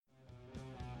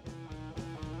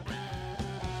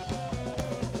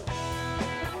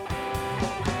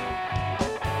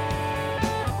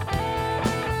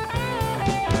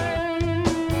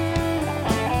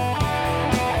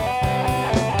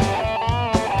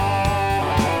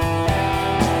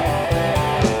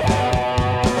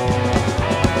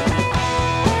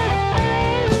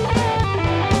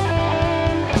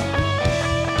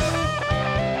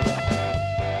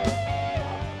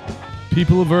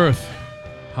People of Earth,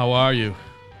 how are you?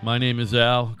 My name is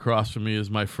Al. Across from me is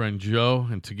my friend Joe,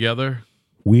 and together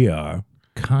we are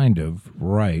kind of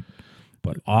right,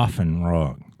 but often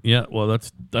wrong. Yeah, well,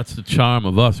 that's the charm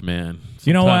of us, man. Sometimes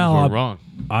you know, Al, we're wrong.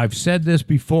 I've said this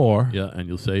before. Yeah, and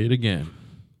you'll say it again.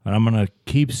 And I'm going to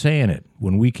keep saying it.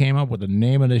 When we came up with the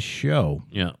name of this show,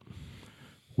 Yeah,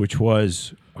 which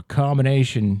was a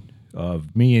combination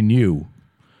of me and you,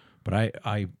 but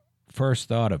I first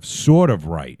thought of sort of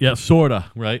right. yeah, sorta,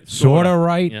 right? Sorta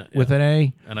right Yeah, with an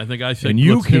A. And I think I said, And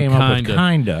you let's do came up with kinda.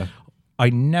 kinda. I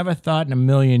never thought in a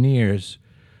million years.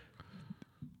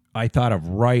 I thought of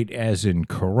right as in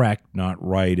correct, not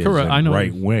right as Correct. in I know.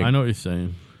 right wing. I know what you're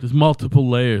saying. There's multiple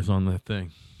layers on that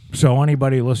thing. So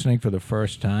anybody listening for the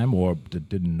first time or that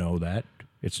didn't know that,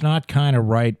 it's not kind of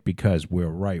right because we're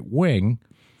right wing,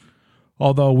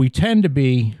 although we tend to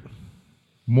be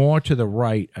more to the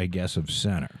right, I guess, of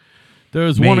center.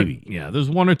 There's Maybe. there's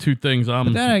one or two things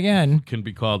But then again, can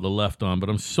be called the left on, but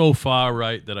I'm so far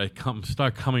right that I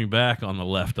start coming back on the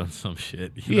left on some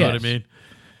shit. You know what I Yes. mean?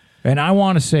 and I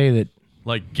want to say that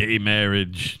Like gay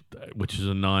marriage, which is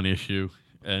a non-issue,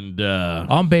 and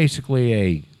I'm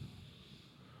basically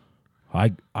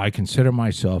I consider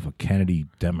myself a Kennedy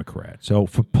Democrat. So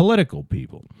for political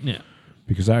people, yeah,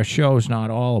 because our show is not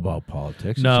all about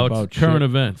politics. no, it's about it's current shit.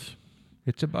 events.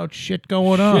 It's about shit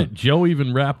going Shit, on. Joe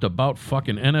even rapped about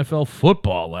fucking NFL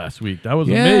football last week. That was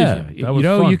Yeah, amazing. That was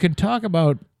you fun. you can talk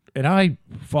about, and I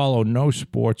follow no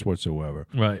sports whatsoever,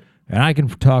 right. and I can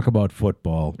talk about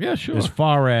football. Yeah, sure. As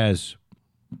far as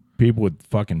people with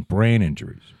fucking brain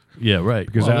injuries. Yeah, right.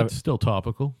 Because Well, that's still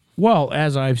topical. Well,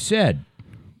 as I've said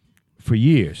for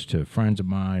years to friends of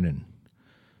mine and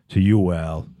to you,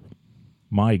 Al,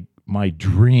 my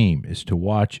dream is to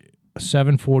watch a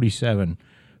 747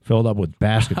 filled up with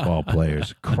basketball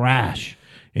players crash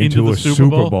into the a Super Super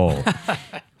Bowl? Bowl.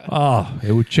 Oh,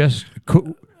 it would just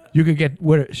you could get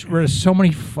rid of so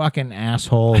many fucking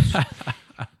assholes.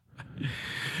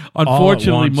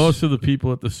 Unfortunately, once. most of the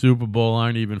people at the Super Bowl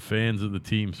aren't even fans of the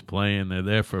teams playing. They're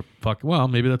there for well,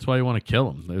 maybe that's why you want to kill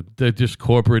them. They're just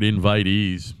corporate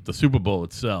invitees. The Super Bowl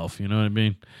itself, you know what I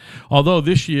mean? Although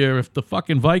this year, if the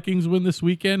fucking Vikings win this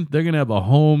weekend, they're going to have a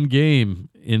home game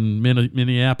in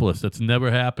Minneapolis. That's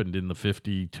never happened in the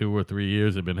 52 or 3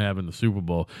 years they've been having the Super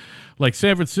Bowl. Like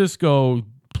San Francisco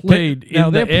played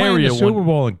in they're the playing area. the Super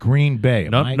Bowl in Green Bay.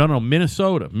 No,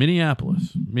 Minnesota,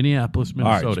 Minneapolis, Minnesota.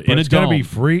 All right, but in a it's gonna dome. be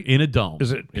free? In a dome.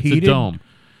 Is it It's heated? a dome.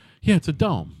 Yeah, it's a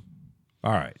dome.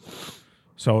 All right.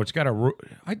 So it's got a.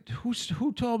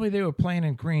 Who told me they were playing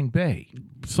in Green Bay?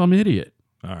 Some idiot.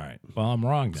 All right. Well, I'm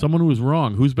wrong. Then. Someone who was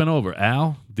wrong. Who's been over?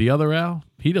 Al? The other Al?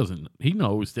 He doesn't. He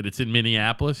knows that it's in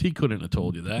Minneapolis. He couldn't have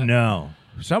told you that. No.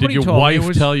 Did Somebody your told me wife it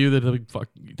was, tell you that?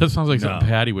 That sounds like something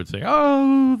Patty would say.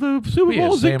 Oh, the Super Yeah,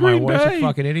 Bowl's say in my Green wife's Bay. a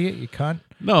fucking idiot. You cunt.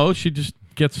 No, she just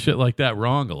gets shit like that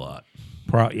wrong a lot.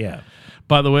 Yeah.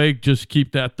 By the way, just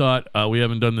keep that thought. We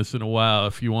haven't done this in a while.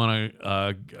 If you want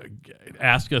to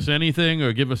ask us anything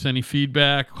or give us any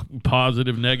feedback,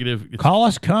 positive, negative, it's Call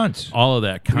us cunts. all of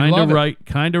that. love it.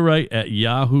 Kind of right at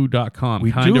yahoo.com.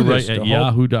 We Kind do of right this at to hope-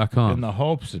 yahoo.com. In the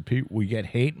hopes that we get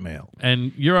hate mail.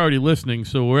 And you're already listening,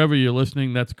 so wherever you're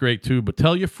listening, that's great too. But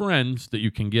tell your friends that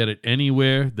you can get it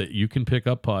anywhere that you can pick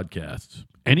up podcasts.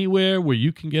 Anywhere where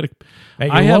you can get it.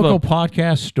 At your local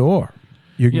podcast store.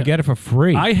 You can get it for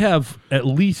free. I have at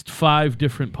least 5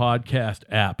 different podcast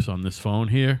apps on this phone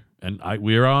here, and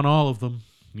we're on all of them.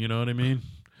 You know what I mean?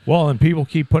 Well, and people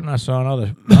keep putting us on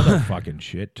other fucking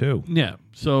shit too. Yeah.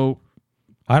 So,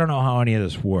 I don't know how any of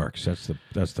this works. That's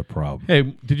the problem.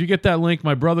 hey, did you get that link?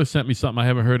 My brother sent me something. I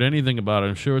haven't heard anything about it.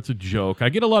 I'm sure it's a joke. I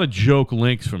get a lot of joke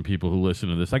links from people who listen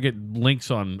to this. I get links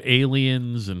on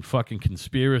aliens and fucking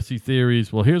conspiracy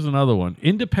theories. Well, here's another one.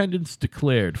 Independence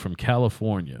declared from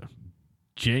California.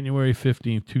 January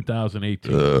 15th,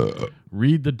 2018.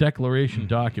 Read the declaration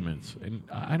documents. And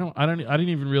I didn't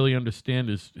even really understand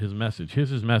his message.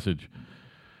 Here's his message.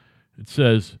 It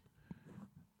says,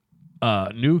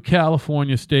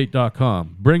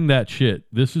 newcaliforniastate.com. Bring that shit.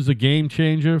 This is a game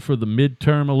changer for the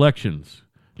midterm elections.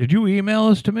 Did you email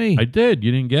this to me? I did.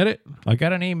 You didn't get it? I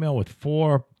got an email with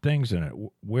 4 things in it.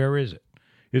 Where is it?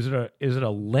 Is it a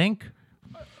link?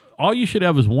 All you should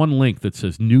have is one link that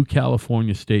says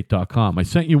newcaliforniastate.com. I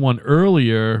sent you one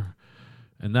earlier,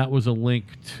 and that was a link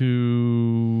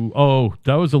to old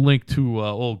Gus.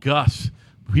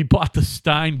 We bought the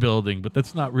Stein building, but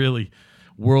that's not really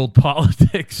world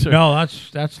politics. No,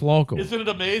 that's local. Isn't it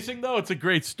amazing, though? It's a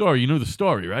great story. You knew the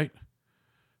story, right?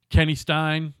 Kenny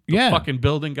Stein, the fucking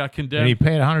building got condemned. And he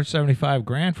paid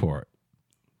 $175,000 for it.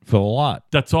 For the lot.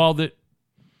 That's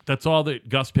That's all that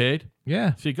Gus paid?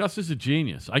 Yeah. See, Gus is a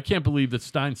genius. I can't believe that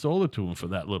Stein sold it to him for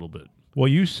that little bit. Well,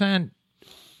 you sent,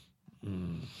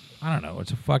 I don't know,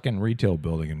 it's a fucking retail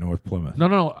building in North Plymouth.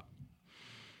 No.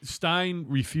 Stein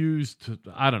refused to.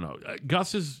 I don't know.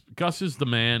 Gus is the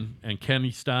man, and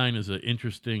Kenny Stein is an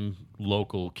interesting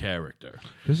local character.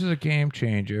 This is a game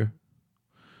changer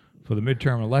for the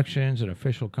midterm elections, an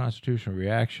official constitutional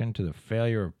reaction to the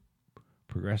failure of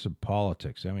progressive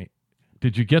politics. I mean,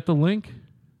 did you get the link?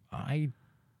 I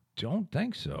don't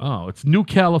think so. Oh, it's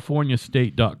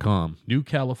newcaliforniastate.com.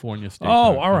 Newcaliforniastate.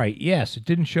 Oh, all right. Yes, it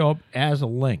didn't show up as a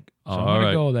link. So I'm going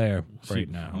to go there right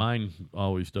now. Mine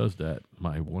always does that.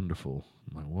 My wonderful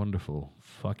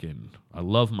fucking, I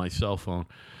love my cell phone.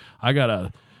 I got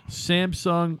a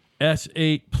Samsung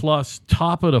S8 Plus,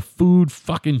 top of the food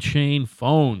fucking chain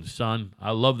phone, son.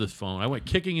 I love this phone. I went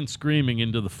kicking and screaming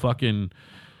into the fucking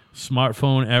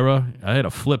smartphone era. I had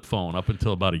a flip phone up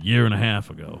until about a year and a half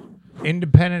ago.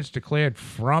 Independence declared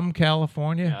from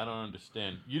California? Yeah, I don't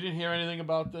understand. You didn't hear anything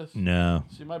about this? No.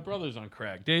 See, my brother's on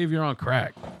crack. Dave, you're on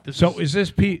crack. This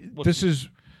is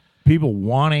people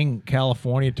wanting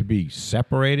California to be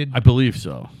separated? I believe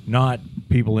so. Not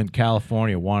people in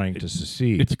California wanting to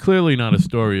secede. It's clearly not a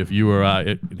story if you or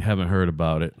I haven't heard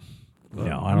about it.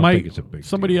 No, I don't think it's a big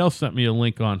Somebody deal. else sent me a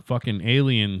link on fucking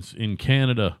aliens in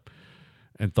Canada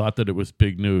and thought that it was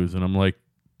big news. And I'm like,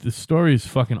 this story is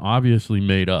fucking obviously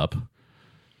made up.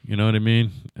 You know what I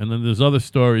mean? And then there's other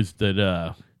stories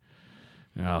that,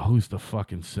 who's the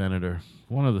fucking senator?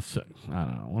 One of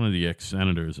the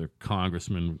ex-senators or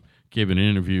congressmen gave an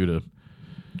interview to...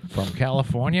 From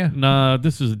California? Nah,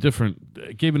 this is a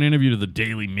different... Gave an interview to the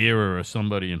Daily Mirror or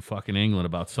somebody in fucking England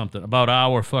about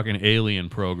our fucking alien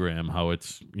program, how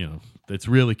it's, it's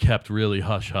really kept really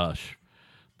hush-hush,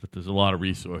 that there's a lot of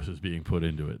resources being put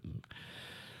into it.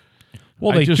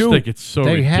 Well, I just think it's so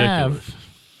ridiculous. Have,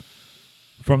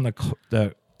 from the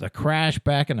crash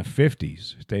back in the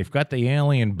 50s, they've got the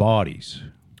alien bodies.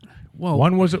 Well,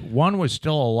 one was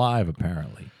still alive,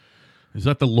 apparently. Is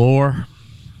that the lore?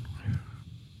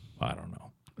 I don't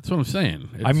know. That's what I'm saying.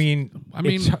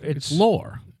 It's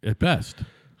lore at best.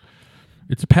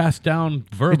 It's passed down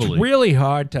verbally. It's really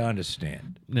hard to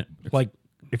understand. Yeah, like,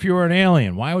 if you were an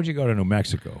alien, why would you go to New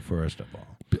Mexico, first of all?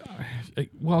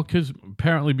 Well, because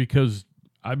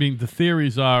the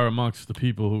theories are amongst the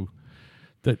people who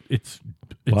that it's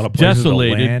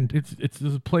desolated. It's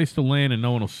there's a place to land and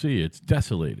no one will see it. It's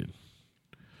desolated.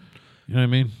 You know what I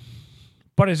mean?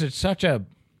 But is it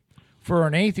for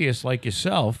an atheist like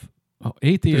yourself? Oh,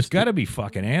 atheists, there's got to be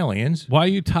fucking aliens. Why are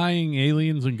you tying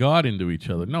aliens and God into each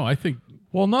other? No, I think.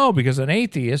 Well, no, because an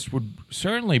atheist would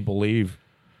certainly believe.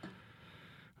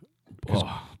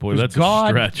 Oh, boy, that's a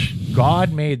stretch.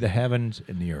 God made the heavens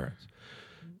and the earth.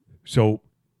 So,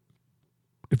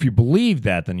 if you believe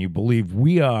that, then you believe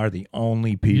we are the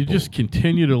only people. You just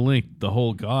continue to link the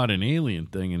whole God and alien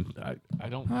thing, and I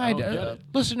don't get it.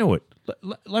 Listen to it.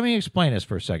 Let me explain this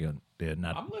for a second.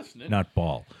 I'm listening. Not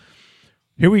Paul.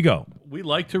 Here we go. We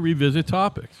like to revisit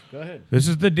topics. Go ahead. This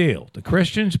is the deal. The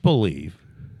Christians believe,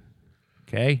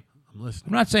 okay? I'm listening.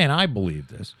 I'm not saying I believe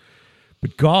this,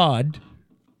 but God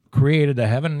created the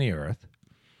heaven and the earth,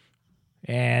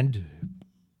 and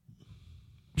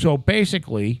so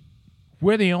basically,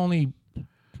 we're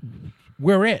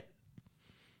it.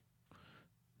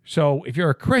 So if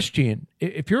you're a Christian,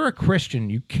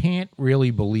 you can't really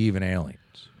believe in aliens.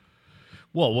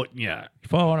 Well, what? Yeah, you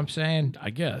follow what I'm saying? I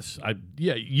guess.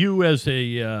 You as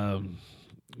a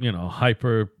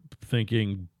hyper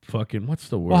thinking fucking what's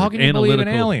the word? Well, how can you believe in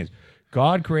aliens?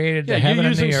 God created the heaven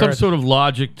and the earth. You're using some sort of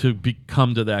logic to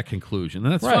come to that conclusion,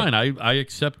 and that's fine. I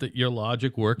accept that your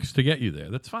logic works to get you there.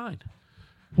 That's fine.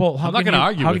 Well, I'm not going to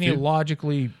argue with you.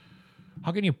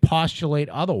 How can you postulate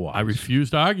otherwise? I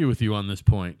refuse to argue with you on this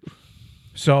point.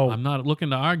 So I'm not looking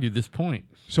to argue this point.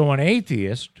 So an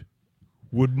atheist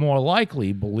would more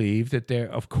likely believe that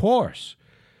there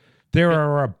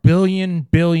are a billion,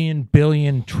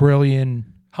 trillion.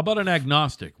 How about an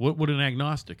agnostic? What would an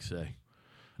agnostic say?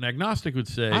 An agnostic would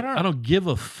say, I don't give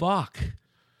a fuck.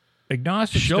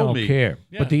 Agnostics don't care.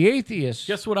 Yeah. But the atheists...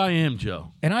 Guess what I am,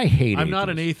 Joe? And I hate I'm not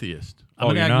an atheist.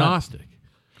 I'm an agnostic. Not?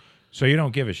 So you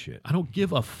don't give a shit? I don't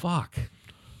give a fuck.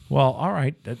 Well, all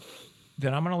right. Then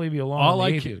I'm going to leave you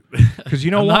alone. Because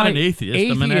you know why? I'm not an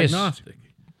atheist. I'm an agnostic.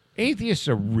 Atheists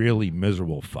are really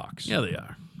miserable fucks. Yeah, they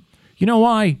are. You know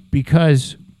why?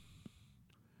 Because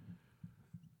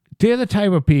they're the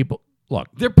type of people... Look,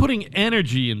 they're putting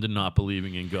energy into not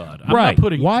believing in God. I'm not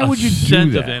putting why would you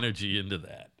cent do that? Of energy into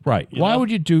that. Right. Why would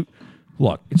you do...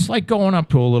 Look, it's like going up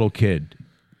to a little kid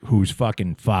who's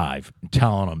fucking 5 and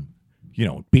telling him,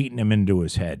 beating him into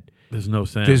his head, There's no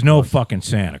Santa There's no Claus. fucking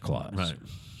Santa Claus. Right.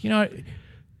 You know,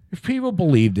 if people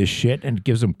believe this shit and it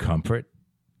gives them comfort,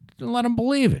 then let them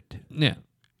believe it. Yeah.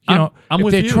 You know, I'm if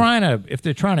with they're you. if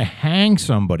they're trying to hang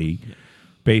somebody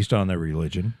based on their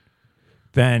religion,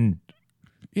 then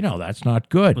that's not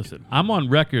good. Listen, I'm on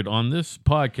record on this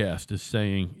podcast as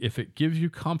saying if it gives you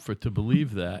comfort to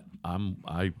believe that,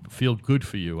 I feel good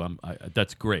for you.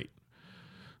 That's great.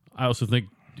 I also think,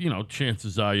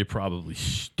 chances are you're probably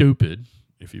stupid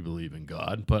if you believe in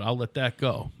God, but I'll let that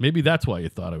go. Maybe that's why you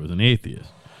thought I was an atheist.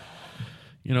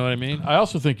 You know what I mean? I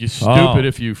also think you're stupid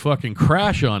if you fucking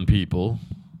crash on people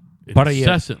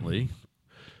incessantly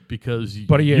because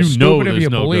But are you know stupid if there's you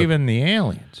no believe good. in the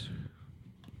aliens?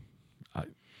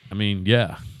 I mean,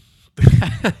 yeah.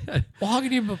 Well, how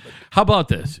can you? How about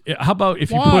this? How about if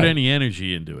you Why? put any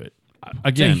energy into it? It's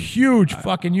Again, a huge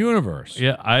fucking universe.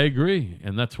 yeah, I agree,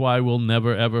 and that's why we'll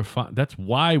never ever find. That's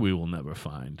why we will never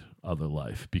find other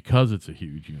life because it's a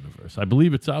huge universe. I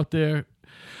believe it's out there,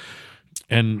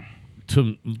 and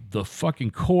to the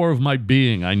fucking core of my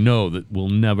being, I know that we'll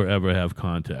never ever have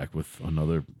contact with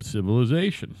another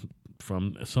civilization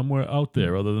from somewhere out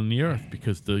there other than the Earth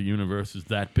because the universe is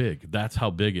that big. That's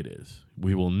how big it is.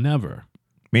 We will never.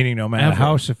 Meaning, no matter Ever.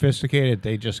 how sophisticated,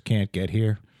 they just can't get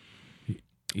here.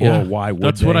 Yeah, Or why would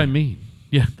that's they? what I mean.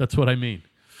 Yeah, that's what I mean.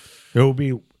 It would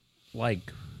be like,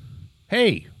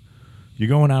 hey, you're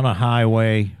going on a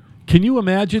highway. Can you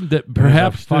imagine that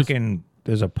perhaps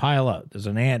There's a pile of, there's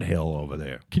an anthill over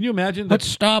there. Can you imagine that Let's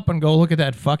stop and go look at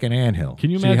that fucking anthill.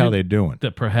 Can you see imagine how they're doing?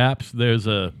 that perhaps there's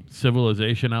a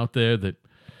civilization out there that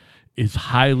is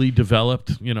highly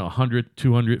developed, 100,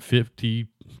 250,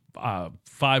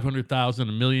 500,000,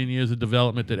 a million years of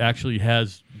development that actually had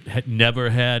never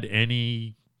had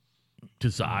any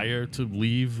desire to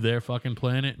leave their fucking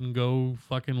planet and go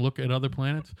fucking look at other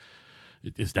planets?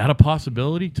 Is that a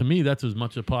possibility? To me, that's as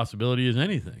much a possibility as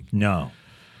anything. No.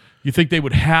 You think they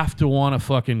would have to want to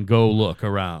fucking go look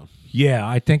around? Yeah,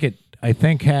 I think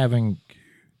having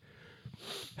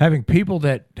people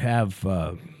that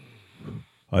have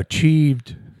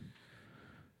achieved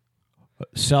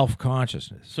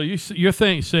self-consciousness. So you're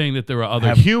saying that there are other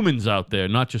Have- humans out there,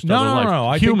 not just other life. No.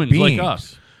 I think Humans like beings.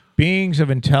 us. Beings of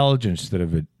intelligence that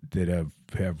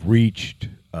have reached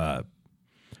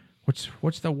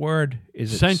what's the word?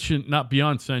 Is it Sentient, not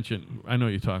beyond sentient. I know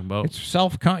what you're talking about. It's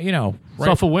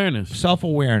Self-awareness.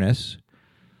 self-awareness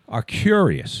are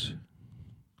curious.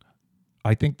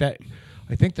 I think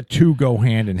the two go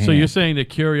hand in hand. So you're saying that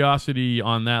curiosity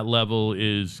on that level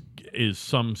is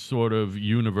some sort of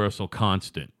universal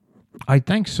constant. I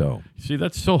think so. See,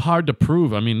 that's so hard to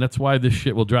prove. I mean, that's why this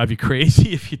shit will drive you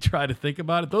crazy if you try to think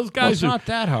about it. Those Well, guys it's who, not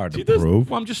that hard See, to prove.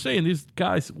 Well, I'm just saying, these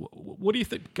guys, what do you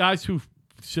think? Guys who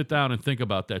sit down and think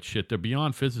about that shit, they're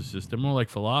beyond physicists. They're more like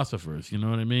philosophers. You know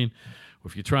what I mean?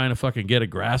 If you're trying to fucking get a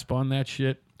grasp on that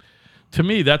shit, to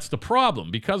me, that's the problem.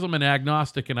 Because I'm an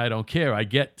agnostic and I don't care, I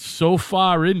get so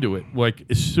far into it. Like,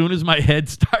 as soon as my head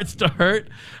starts to hurt,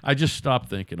 I just stop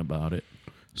thinking about it.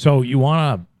 So you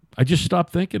want I just stop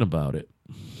thinking about it.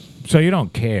 to? So you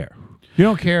don't care. You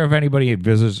don't care if anybody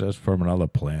visits us from another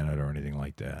planet or anything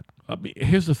like that. I mean,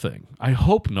 here's the thing. I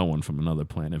hope no one from another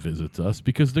planet visits us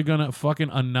because they're going to fucking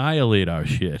annihilate our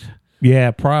shit.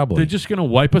 Yeah, probably. They're just going to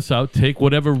wipe us out, take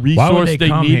whatever Why resource would they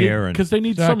come need here? because they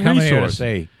need start some coming here to resource.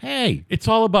 say, hey, It's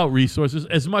all about resources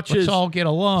as much let's as all get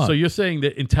along. So you're saying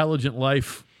that intelligent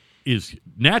life is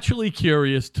naturally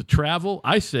curious to travel?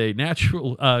 I say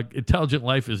intelligent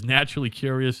life is naturally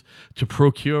curious to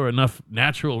procure enough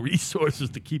natural resources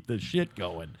to keep the shit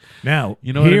going. Now,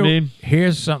 You know what I mean?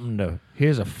 Here's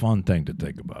a fun thing to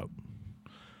think about.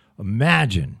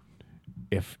 Imagine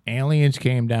if aliens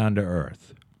came down to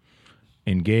Earth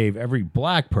and gave every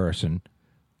black person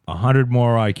 100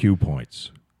 more IQ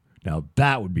points. Now,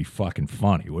 that would be fucking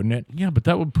funny, wouldn't it? Yeah, but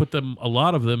that would put a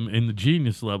lot of them in the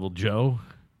genius level, Joe.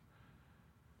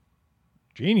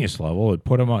 Genius level, it'd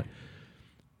put them on.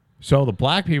 So the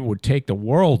black people would take the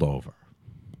world over.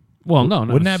 Well, no.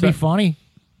 Wouldn't that be funny?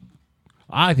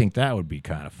 I think that would be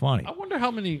kind of funny. I wonder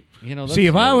how many, See,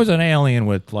 if I was an alien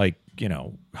with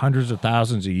hundreds of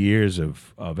thousands of years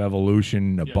of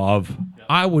evolution above,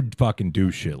 I would fucking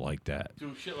do shit like that.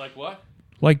 Do shit like what?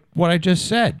 Like what I just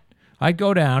said. I'd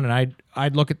go down and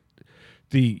I'd look at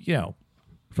the,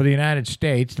 for the United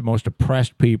States, the most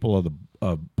oppressed people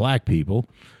of black people,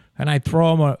 and I'd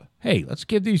throw them hey, let's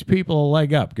give these people a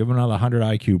leg up, give them another 100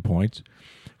 IQ points,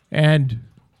 and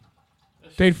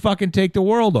they'd fucking take the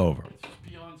world over. It's just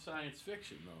beyond science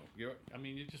fiction, though.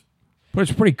 You just But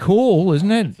it's pretpretty cool,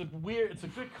 isn't it? It's a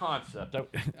good concept.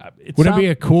 Would it be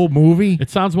a cool movie? It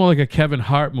sounds more like a Kevin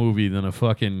Hart movie than a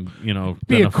fucking,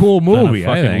 be a cool movie, than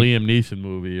a I fucking think. Liam Neeson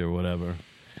movie or whatever.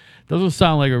 Doesn't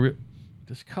sound like a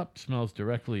This cup smells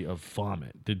directly of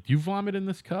vomit. Did you vomit in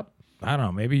this cup? I don't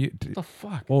know. Maybe. What the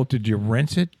fuck? Well, did you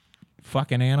rinse it?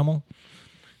 Fucking animal.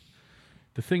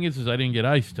 The thing is I didn't get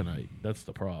ice tonight. That's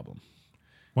the problem.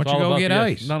 Why don't you go get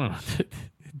ice? No.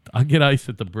 I'll get ice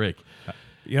at the break.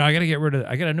 I got to get rid of.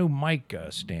 I got a new mic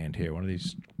stand here. One of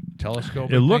these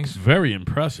telescopic It looks things. very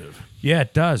impressive. Yeah,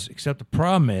 it does. Except the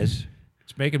problem is,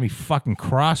 it's making me fucking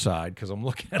cross-eyed because I'm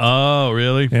looking at. Oh,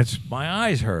 really? My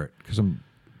eyes hurt because I'm.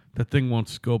 That thing won't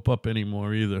scope up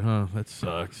anymore either, huh? That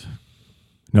sucks.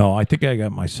 No, I think I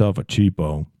got myself a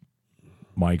cheapo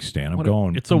mic stand.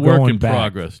 It's a work in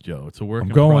progress, Joe. It's a work in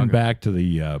progress. I'm going back to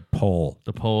the pole.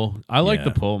 The pole. I like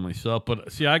the pole myself,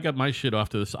 but see, I got my shit off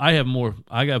to this. I have more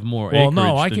acreage Well,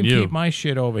 no, I can you. keep my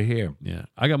shit over here. Yeah,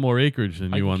 I got more acreage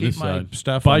than you on this side.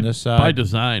 Stuff on this side. By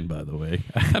design, by the way.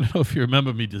 I don't know if you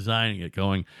remember me designing it,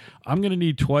 going, I'm going to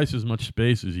need twice as much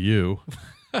space as you.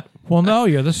 Well, no,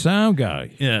 you're the sound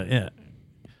guy. Yeah.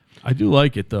 I do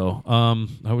like it, though.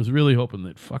 I was really hoping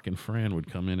that fucking Fran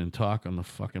would come in and talk on the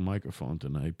fucking microphone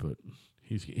tonight, but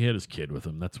he had his kid with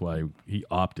him. That's why he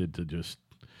opted to just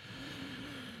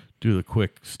do the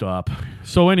quick stop.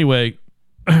 So anyway,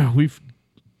 we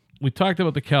talked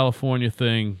about the California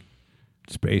thing.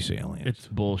 Space aliens. It's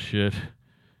bullshit.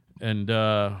 And,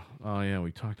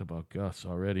 we talked about Gus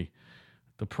already.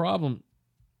 The problem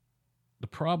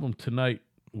tonight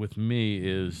with me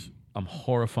is I'm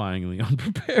horrifyingly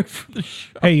unprepared for the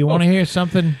show. Hey, you want to hear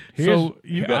something?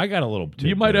 I got a little.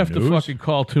 You might have to fucking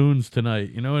call tunes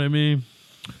tonight. You know what I mean?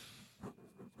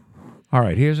 All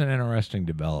right, here's an interesting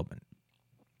development.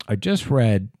 I just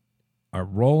read a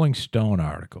Rolling Stone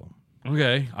article.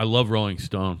 Okay, I love Rolling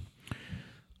Stone.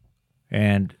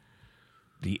 And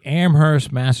the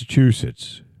Amherst,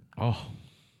 Massachusetts. Oh,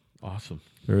 awesome.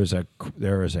 There is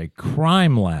a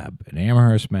crime lab in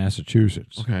Amherst,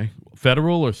 Massachusetts. Okay.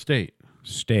 Federal or state?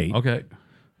 State. Okay.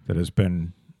 That has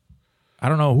been, I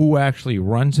don't know who actually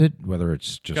runs it, whether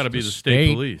it's just got to be the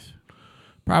state police.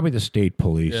 Probably the state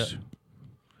police.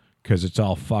 Because it's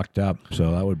all fucked up.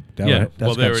 So that's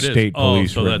got state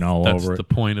police written all over it. That's the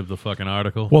point of the fucking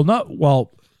article?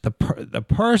 Well, the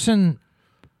person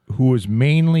who was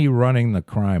mainly running the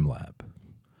crime lab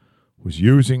was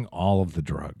using all of the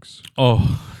drugs.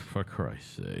 Oh, for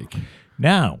Christ's sake.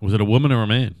 Now. Was it a woman or a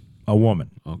man? A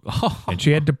woman. Oh. And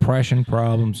she had depression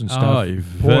problems and stuff. Oh,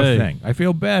 poor thing. I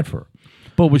feel bad for her.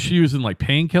 But was she using like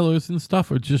painkillers and stuff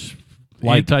or just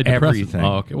like antidepressants? Everything.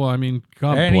 Oh, okay. Well, I mean,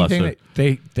 God bless her.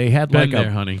 They had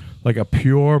honey. Like a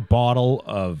pure bottle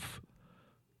of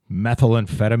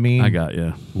methamphetamine. I got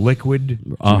you.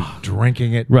 Liquid.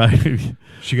 Drinking it. Right.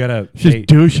 She's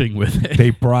douching with it.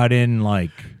 They brought in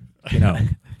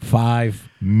 5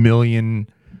 million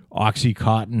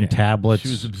Oxycontin tablets. She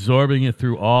was absorbing it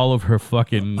through all of her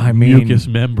fucking mucous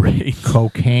membranes.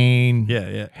 Cocaine.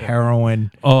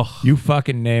 Heroin. Oh, you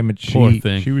fucking name it. Poor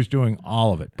thing. She was doing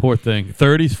all of it. Poor thing.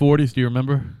 30s, 40s, do you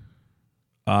remember?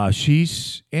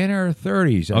 She's in her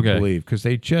 30s, I believe, because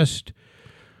they just...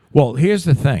 Well, here's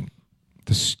the thing.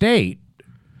 The state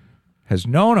has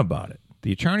known about it.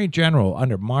 The Attorney General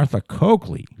under Martha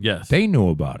Coakley, yes, they knew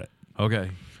about it. Okay.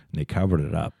 And they covered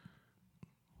it up.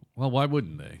 Well, why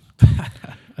wouldn't they?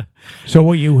 So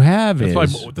what you have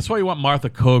that's why you want Martha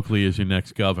Coakley as your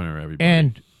next governor, everybody.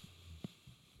 And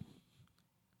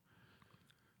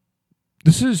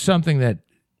this is something that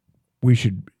we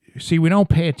should see. We don't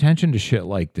pay attention to shit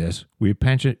like this. We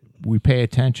pay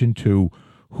attention to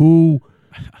who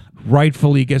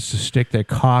rightfully gets to stick their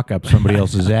cock up somebody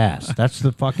else's ass. That's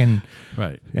the fucking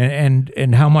right.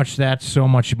 And how much that's so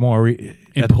much more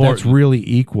important. That's really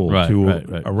equal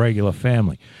to a regular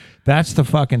family. That's the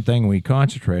fucking thing we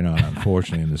concentrate on,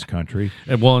 unfortunately, in this country.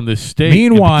 And well, in this state,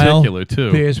 meanwhile, in particular,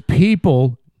 too. There's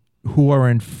people who are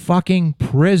in fucking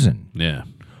prison. Yeah.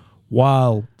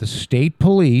 While the state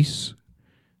police,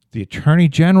 the Attorney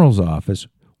General's office,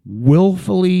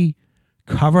 willfully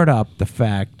covered up the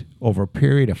fact over a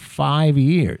period of 5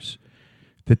 years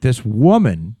that this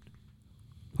woman,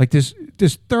 like there's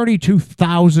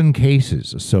 32,000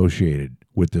 cases associated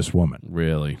with this woman.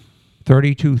 Really?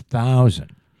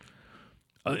 32,000.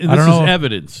 This is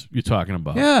evidence you're talking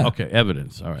about. Yeah. Okay,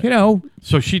 evidence. All right.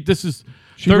 So this is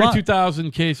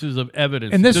 32,000 cases of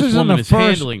evidence. And this woman is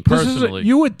handling personally.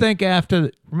 You would think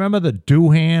after, remember the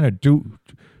Doohan or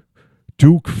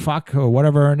Duke fuck or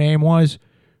whatever her name was,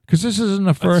 Because this isn't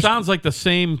the It first. sounds like the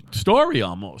same story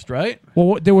almost, right?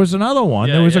 Well, there was another one.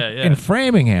 Yeah, there was yeah. in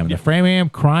Framingham, the Framingham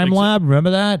Crime Lab.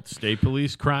 Remember that? State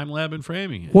Police Crime Lab in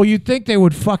Framingham. Well, you'd think they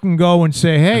would fucking go and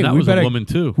say, "Hey, And that we was better a woman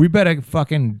too. We better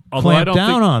fucking Although I clamp don't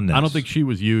down think, on this." I don't think she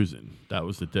was using. That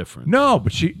was the difference. No,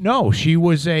 but she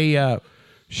was a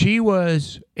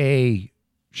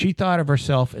she thought of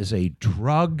herself as a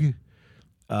drug.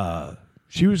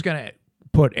 She was gonna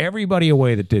put everybody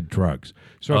away that did drugs.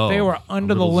 So if they were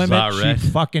under the limit, czarette.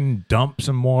 she'd fucking dump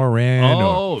some more in.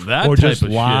 That or type just of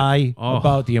shit. lie Oh.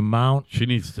 about the amount. She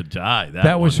needs to die.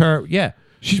 That was her. Yeah,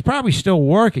 she's probably still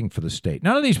working for the state.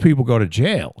 None of these people go to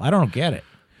jail. I don't get it.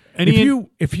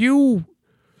 If you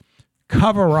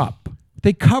cover up,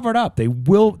 they covered up. They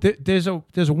will. There's a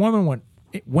woman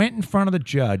went in front of the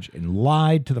judge and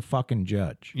lied to the fucking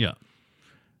judge. Yeah.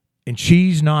 And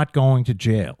she's not going to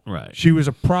jail. Right. She was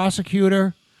a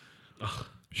prosecutor. Ugh.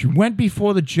 She went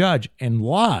before the judge and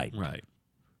lied. Right.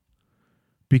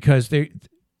 Because the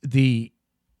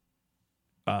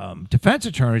defense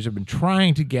attorneys have been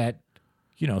trying to get,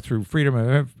 through freedom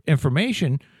of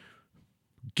information,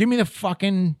 give me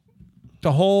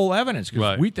the whole evidence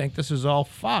because we think this is all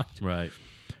fucked. Right.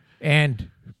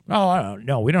 And,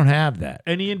 no, we don't have that.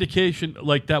 Any indication,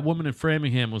 like that woman in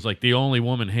Framingham was like the only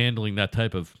woman handling that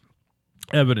type of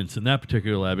evidence in that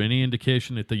particular lab. Any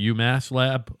indication at the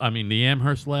the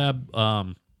Amherst lab,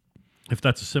 if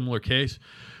that's a similar case,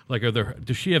 like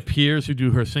does she have peers who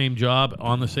do her same job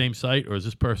on the same site, or is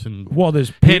this person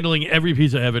there's handling every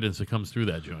piece of evidence that comes through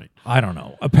that joint? I don't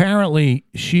know. Apparently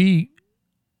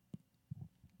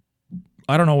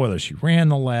I don't know whether she ran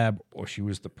the lab or she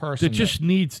was the person. There just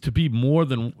needs to be more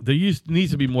than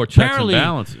needs to be more checks and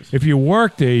balances. If you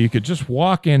work there, you could just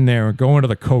walk in there and go into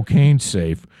the cocaine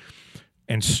safe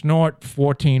and snort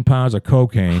 14 pounds of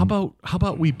cocaine. How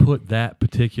about we put that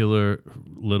particular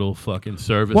little fucking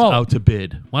service out to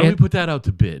bid? Why don't we put that out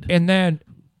to bid? And then,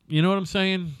 you know what I'm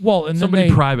saying? Well, and somebody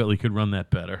privately could run that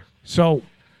better. So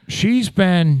she's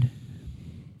been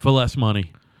for less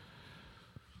money.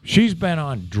 She's been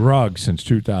on drugs since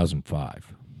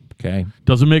 2005. Okay,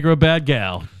 doesn't make her a bad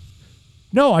gal.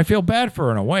 No, I feel bad for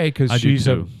her in a way because she's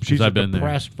a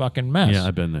depressed fucking mess. Yeah,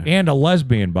 I've been there. And a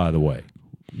lesbian, by the way.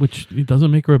 Which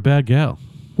doesn't make her a bad gal.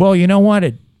 Well, you know what?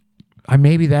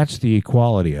 Maybe that's the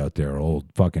equality out there, old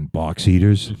fucking box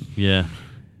eaters. Yeah.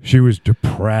 She was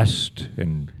depressed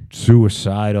and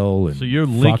suicidal and so you're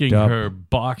linking her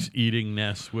box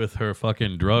eatingness with her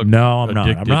fucking drug. No, I'm not.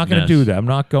 I'm not going to do that. I'm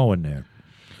not going there.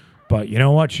 But you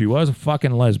know what? She was a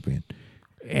fucking lesbian.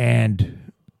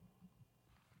 And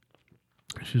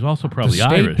she's also probably the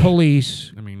state Irish.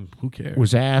 Police, who cares?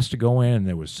 Was asked to go in, and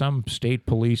there was some state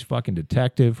police fucking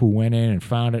detective who went in and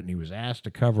found it, and he was asked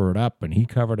to cover it up, and he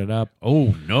covered it up.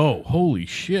 Oh, no. Holy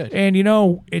shit. And,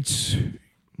 it's...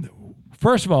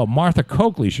 First of all, Martha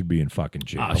Coakley should be in fucking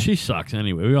jail. She sucks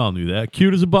anyway. We all knew that.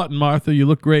 Cute as a button, Martha. You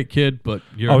look great, kid, but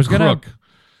you're a crook.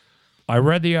 I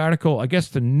read the article. I guess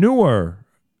the newer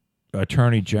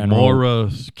Attorney General...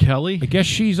 Maura Kelly? I guess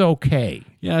she's okay.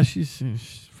 Yeah, she's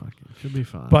fucking... She'll be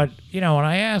fine. But, when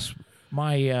I asked...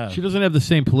 she doesn't have the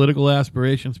same political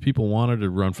aspirations. People want her to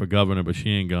run for governor, but she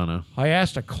ain't gonna. I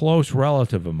asked a close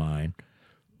relative of mine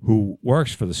who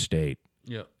works for the state.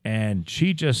 Yeah. And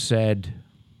she just said,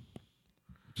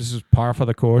 this is par for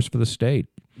the course for the state.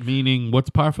 Meaning, what's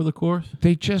par for the course?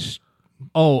 They just...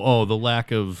 Oh, the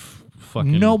lack of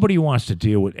fucking... Nobody wants to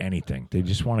deal with anything. They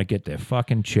just want to get their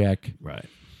fucking check. Right.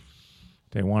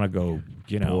 They want to go,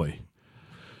 Boy.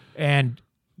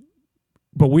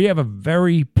 But we have a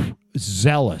very...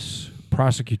 zealous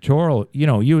prosecutorial,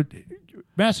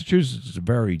 Massachusetts is a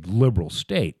very liberal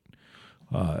state,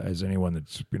 as anyone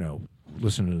that's,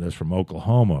 listening to this from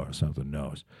Oklahoma or something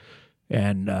knows.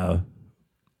 And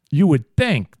you would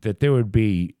think that there would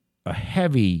be a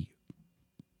heavy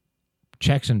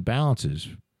checks and balances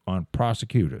on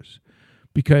prosecutors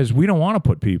because we don't want to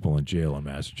put people in jail in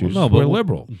Massachusetts. Well, no, we're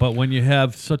liberal. But when you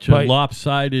have such a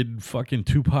lopsided fucking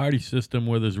two-party system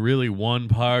where there's really one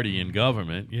party in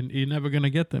government, you're never going to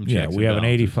get them checks. Yeah, we have an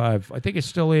 85. I think it's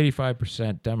still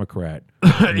 85% Democrat.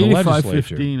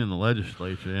 85-15 in the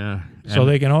legislature. Yeah. So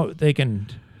they can.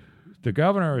 The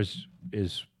governor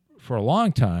is for a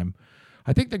long time.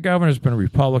 I think the governor's been a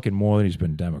Republican more than he's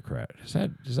been Democrat. Is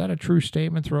that a true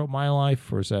statement throughout my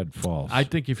life, or is that false? I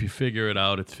think if you figure it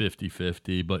out, it's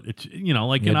 50-50. But it's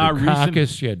like you in our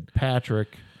caucus, you had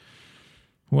Patrick.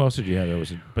 Who else did you have? There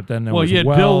was you had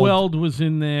Weld. Bill Weld was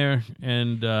in there,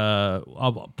 and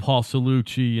Paul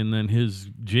Cellucci, and then his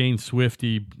Jane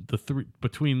Swifty.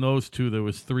 Between those two, there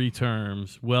was 3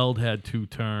 terms. Weld had 2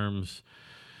 terms.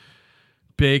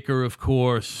 Baker, of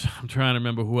course. I'm trying to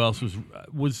remember who else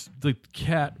was the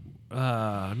cat.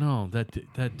 No,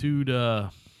 that dude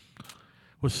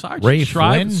was Sergeant Ray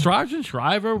Shriver. Flynn? Sergeant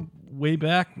Shriver way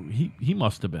back. He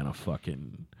must have been a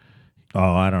fucking.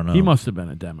 Oh, I don't know. He must have been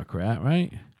a Democrat,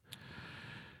 right?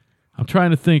 I'm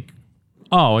trying to think.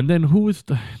 Oh, and then who was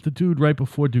the dude right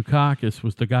before Dukakis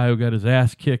was the guy who got his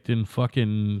ass kicked in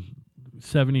fucking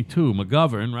 72,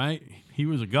 McGovern, right? He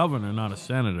was a governor, not a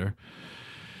senator.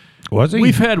 Was he?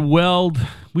 We've had Weld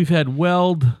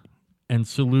and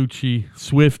Salucci,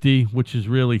 Swifty, which is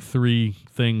really three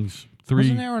things.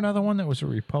 Wasn't there another one that was a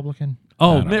Republican?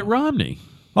 Oh, Mitt Romney.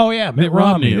 Oh, yeah, Mitt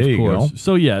Romney, there of you course.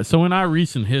 go. So in our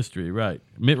recent history, right,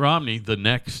 Mitt Romney, the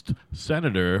next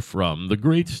senator from the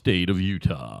great state of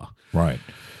Utah. Right.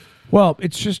 Well,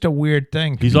 it's just a weird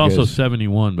thing. He's also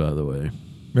 71, by the way.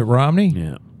 Mitt Romney?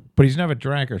 Yeah. But he's never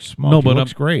drank or smoked. No, but he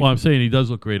looks great. Well, I'm saying he does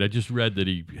look great. I just read that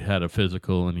he had a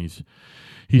physical and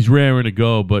he's raring to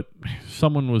go. But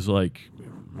someone was like,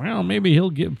 well, maybe he'll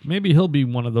be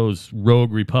one of those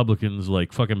rogue Republicans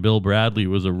like fucking Bill Bradley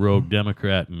was a rogue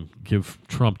Democrat and give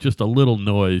Trump just a little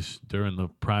noise during the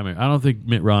primary. I don't think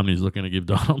Mitt Romney's looking to give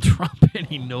Donald Trump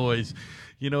any noise.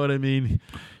 You know what I mean?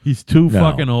 He's too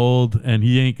fucking old and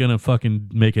he ain't gonna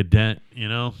fucking make a dent. You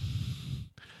know?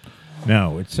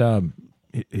 No, it's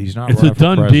he's not. It's running a for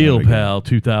done president deal, again. pal.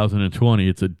 2020.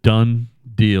 It's a done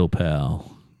deal,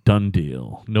 pal. Done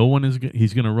deal. No one is.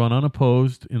 He's going to run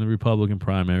unopposed in the Republican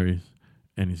primaries,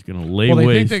 and he's going to lay Well, they think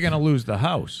waste they're going to lose the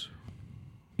House.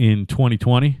 in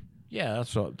 2020. Yeah,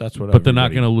 that's what. But they're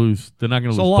not going to lose. They're not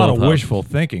going to There's lose. a lot both of houses. wishful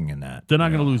thinking in that. They're not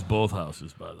going to lose both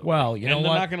houses, by the way. Well, you know and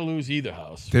they're what? not going to lose either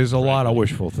house. There's a lot of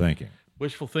wishful thinking.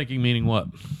 Wishful thinking meaning what?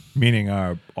 Meaning,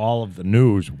 all of the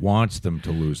news wants them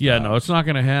to lose. Yeah, the no, House. it's not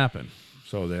going to happen.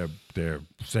 So they're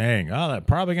saying, oh, they're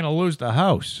probably going to lose the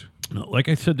House. No, like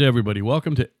I said to everybody,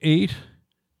 welcome to 8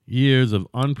 years of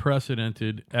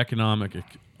unprecedented economic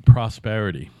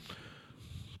prosperity.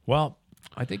 Well,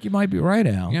 I think you might be right,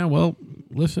 Al. Yeah, well,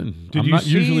 listen, Did I'm you not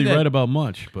see usually that- right about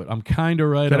much, but I'm kind of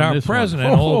right that on our this president,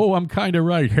 one. old- I'm kind of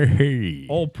right. Hey.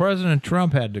 Old President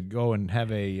Trump had to go and have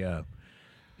he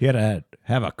had to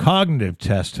have a cognitive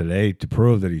test today to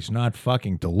prove that he's not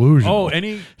fucking delusional. And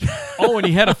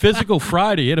he had a physical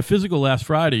Friday. He had a physical last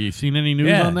Friday. You seen any news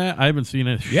Yeah. on that? I haven't seen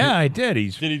it. Yeah, I did.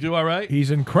 Did he do all right? He's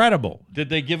incredible. Did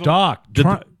they give him Doc, Did,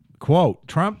 Trump, quote,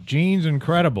 Trump genes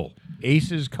incredible.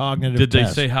 Ace's cognitive did they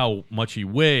test. say how much he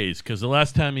weighs? Because the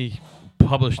last time he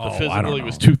published the I physical, don't he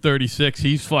was know. 236.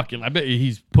 He's fucking. I bet you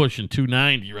he's pushing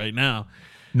 290 right now.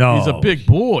 No. He's a big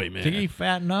boy, man. Did he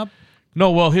fatten up? No,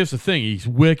 well, here's the thing. He's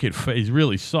wicked. He's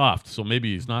really soft, so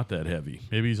maybe he's not that heavy.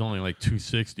 Maybe he's only like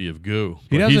 260 of goo.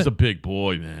 But he's a big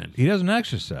boy, man. He doesn't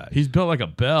exercise. He's built like a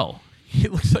bell. He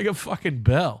looks like a fucking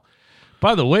bell.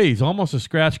 By the way, he's almost a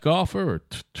scratch golfer or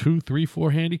 2, 3,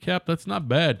 4 handicap. That's not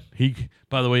bad.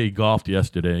 By the way, he golfed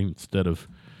yesterday instead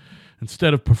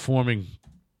of performing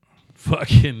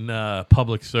fucking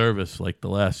public service like the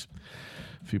last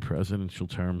few presidential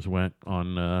terms went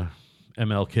on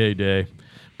MLK Day.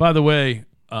 By the way,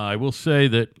 I will say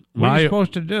that What are you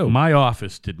supposed to do? my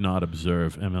office did not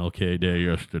observe MLK Day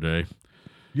yesterday.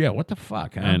 Yeah, what the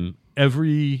fuck, huh? And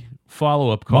every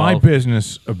follow-up call... My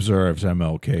business observes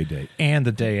MLK Day and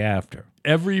the day after.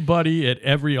 Everybody at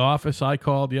every office I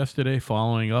called yesterday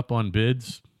following up on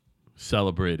bids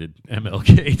celebrated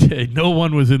MLK Day. No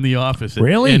one was in the office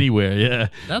Really? anywhere, yeah.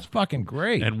 That's fucking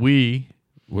great. And we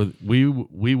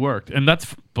worked. And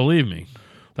that's, believe me,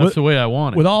 that's the way I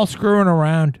want it. With all screwing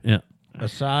around Yeah.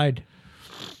 aside,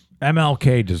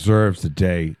 MLK deserves the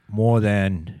day more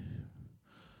than...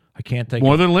 I can't think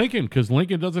More of... than Lincoln, because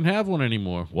Lincoln doesn't have one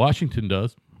anymore. Washington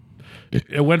does.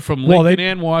 It went from Well, Lincoln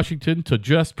and Washington to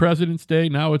just President's Day.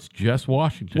 Now it's just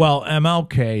Washington. Well,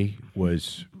 MLK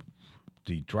was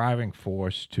the driving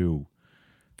force to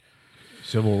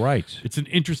civil rights. it's an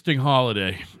interesting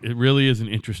holiday. It really is an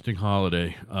interesting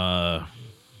holiday.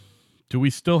 Do we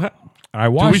still have... I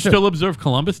Do we watched still observe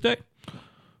Columbus Day?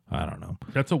 I don't know.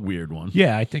 That's a weird one.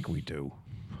 Yeah, I think we do.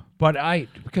 But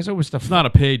because it was the... It's not a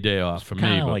paid day off for me.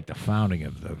 kind of But like the founding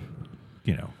of the...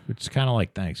 it's kind of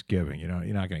like Thanksgiving. You're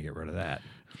not going to get rid of that.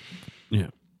 yeah.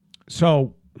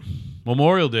 So,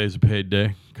 Memorial Day is a paid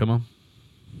day. Come on.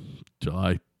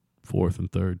 July 4th and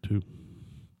 3rd, too.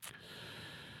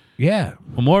 yeah.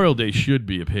 Memorial Day should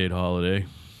be a paid holiday.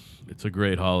 It's a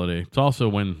great holiday. It's also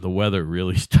when the weather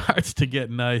really starts to get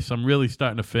nice. I'm really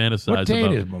starting to fantasize What date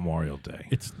about is Memorial Day?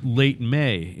 It's late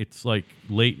May. It's like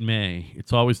late May.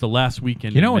 It's always the last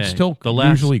weekend You know, in it's May. still the last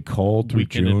usually cold through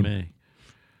weekend in June. May.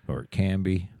 Or it can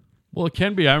be. Well, it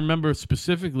can be. I remember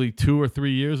specifically 2 or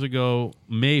 3 years ago,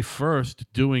 May 1st,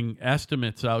 doing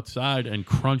estimates outside and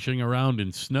crunching around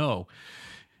in snow.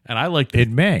 And I like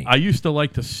In May. I used to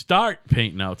like to start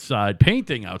painting outside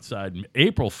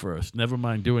April 1st, never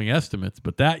mind doing estimates.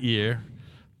 But that year,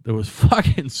 there was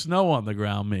fucking snow on the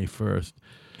ground May 1st.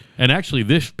 And actually,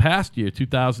 this past year,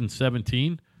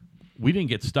 2017, we didn't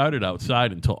get started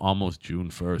outside until almost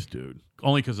June 1st, dude.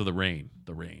 Only because of the rain.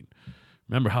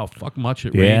 Remember how much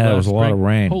it rained? Yeah, there last was a lot spring? of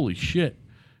rain. Holy shit.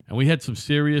 And we had some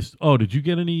serious... Oh, did you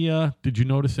get any... did you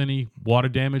notice any water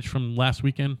damage from last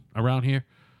weekend around here?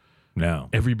 No.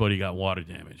 Everybody got water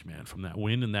damage, man, from that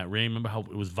wind and that rain. Remember how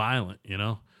it was violent, you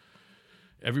know?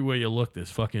 Everywhere you look,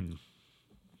 there's fucking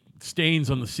stains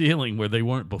on the ceiling where they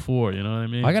weren't before, you know what I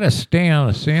mean? I got a stain on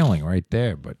the ceiling right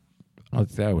there, but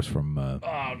that was from...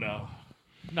 Oh, no.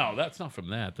 No, that's not from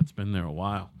that. That's been there a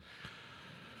while.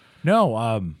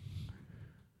 No,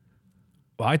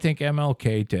 I think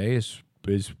MLK Day is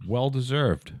well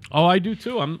deserved. Oh, I do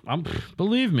too. I'm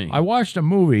believe me. I watched a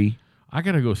movie. I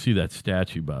got to go see that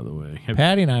statue, by the way.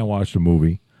 Patty and I watched a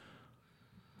movie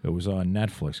that was on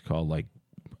Netflix called,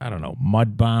 I don't know,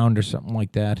 Mudbound or something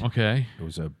like that. Okay.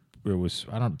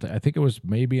 I think it was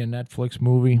maybe a Netflix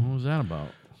movie. What was that about?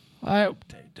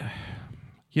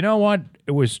 You know what?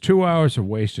 It was 2 hours of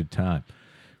wasted time.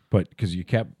 But because you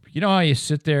know how you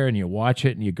sit there and you watch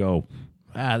it and you go,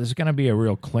 there's going to be a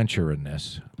real clincher in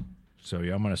this. So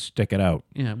I'm going to stick it out.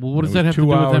 Yeah, well, what does that have to do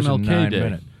with MLK Day?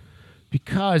 Minutes.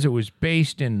 Because it was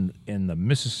based in the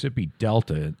Mississippi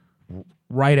Delta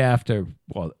right after,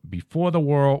 before the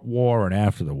war and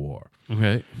after the war.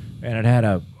 Okay. And it had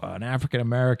an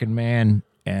African-American man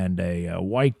and a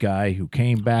white guy who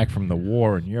came back from the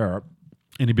war in Europe.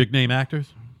 Any big name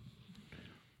actors?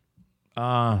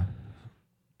 No.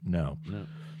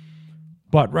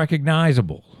 But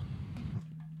recognizable.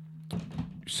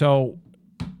 So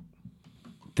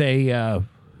they, and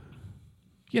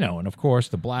of course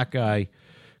the black guy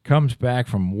comes back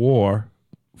from war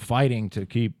fighting to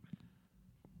keep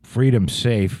freedom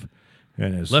safe.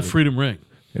 And is, Let freedom ring.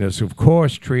 And is, of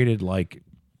course, treated like,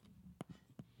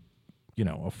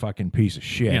 a fucking piece of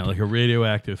shit. Yeah, like a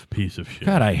radioactive piece of shit.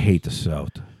 God, I hate the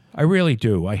South. I really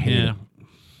do. I hate it.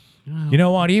 Well, you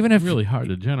know what? Even if... It's really hard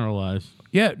to generalize.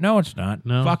 Yeah, no, it's not.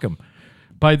 No? Fuck them.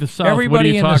 By the South,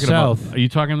 Everybody what are you talking in the about? South. Are you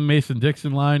talking the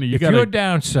Mason-Dixon line? Or If you're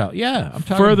down south, yeah. I'm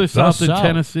talking further the south than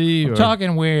Tennessee? I'm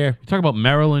talking where... You talking about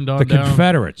Maryland on The down?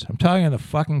 Confederates. I'm talking the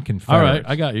fucking Confederates. All right,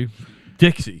 I got you.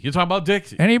 Dixie. You're talking about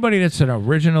Dixie. Anybody that's an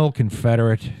original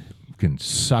Confederate can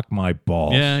suck my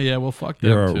balls. Yeah, well, fuck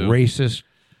them, You're a too. racist.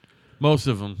 Most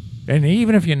of them. And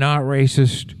even if you're not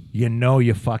racist,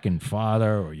 your fucking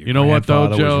father or your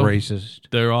grandfather Joe? was racist.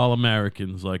 They're all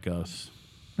Americans like us.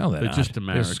 No, They're not. just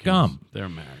Americans. They're scum. They're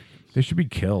Americans. They should be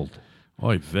killed.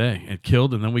 Oy vey. And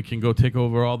killed, and then we can go take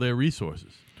over all their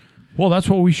resources. Well, that's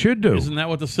what we should do. Isn't that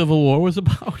what the Civil War was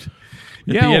about?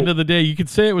 At the end of the day, you could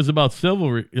say it was about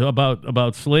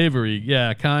about slavery.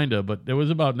 Yeah, kind of. But it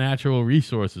was about natural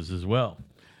resources as well.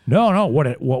 No.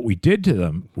 What we did to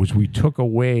them was we took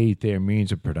away their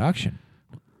means of production,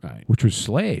 Right. which was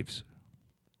slaves.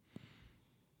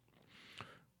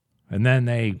 And then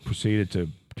they proceeded to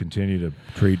continue to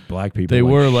treat black people They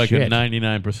like were like shit. a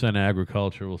 99%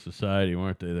 agricultural society,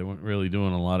 weren't they? They weren't really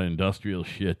doing a lot of industrial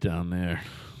shit down there.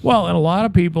 Well, and a lot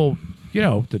of people,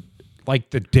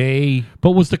 the day...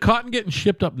 But was the cotton getting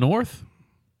shipped up north?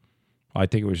 I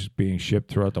think it was just being shipped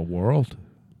throughout the world.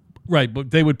 Right,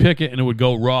 but they would pick it and it would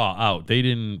go raw out. They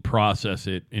didn't process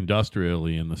it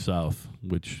industrially in the South,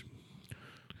 which...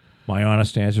 My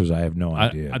honest answer is I have no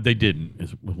idea. They didn't,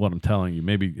 is what I'm telling you.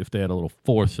 Maybe if they had a little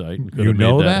foresight, could You have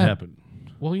know made that? happen.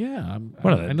 Well, yeah.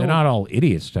 What are they? They're not all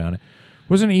idiots down there.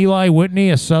 Wasn't Eli Whitney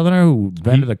a Southerner who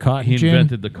invented the cotton He gin?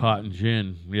 invented the cotton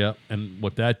gin, yeah. And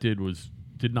what that did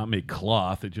not make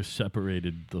cloth. It just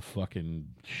separated the fucking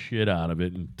shit out of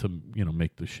it and to,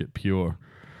 make the shit pure.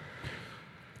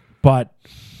 But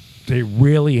they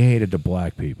really hated the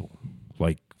black people.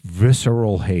 Like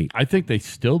visceral hate. I think they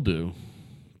still do,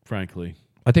 frankly.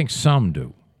 I think some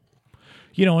do.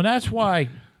 And that's why,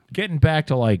 getting back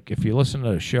to if you listen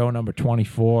to show number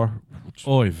 24.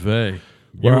 Oy vey.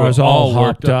 Where I was all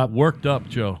hopped up. Worked up,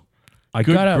 Joe. I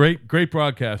Good, gotta, great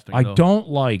broadcasting. I though. don't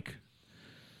like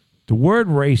the word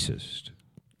racist.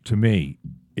 To me,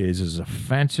 is as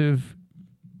offensive.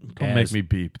 Don't make me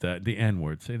beep that. The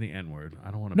N-word. Say the N-word.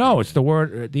 I don't want to. No, it's the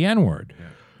word, the N-word. Yeah.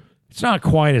 It's not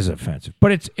quite as offensive,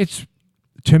 but it's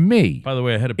to me. By the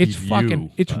way, I had to beep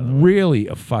It's really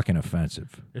a fucking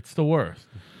offensive. It's the worst.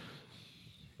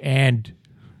 And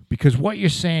because what you're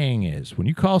saying is, when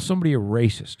you call somebody a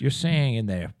racist, you're saying in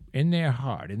in their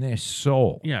heart, in their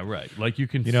soul. Yeah, right. Like you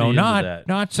can You see know, into not that.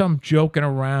 not some joking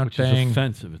around Which thing. is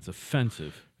offensive. It's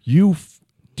offensive.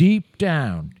 Deep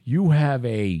down, you have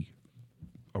a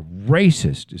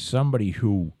racist is somebody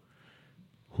who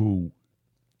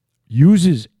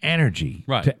uses energy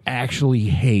Right. to actually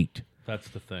hate That's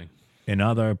the thing.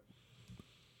 another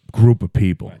group of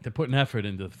people. Right. They're putting effort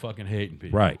into fucking hating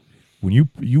people. Right. When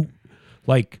you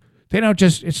like, they don't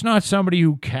just, it's not somebody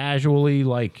who casually,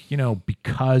 like, you know,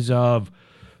 because of,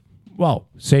 well,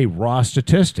 say raw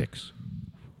statistics,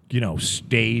 you know,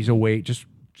 stays away, just,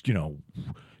 you know,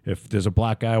 if there's a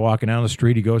black guy walking down the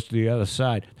street, he goes to the other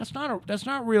side. That's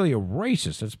not really a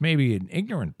racist. That's maybe an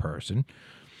ignorant person.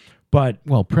 But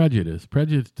Well, prejudice.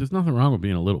 Prejudice. There's nothing wrong with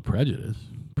being a little prejudiced.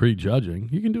 Prejudging.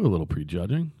 You can do a little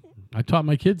prejudging. I taught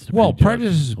my kids to prejudge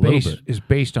prejudice a little bit. is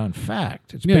based on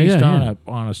fact. It's Yeah, based yeah.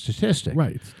 on a statistic.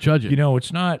 Right. It's judging. You know,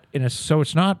 it's not so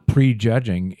it's not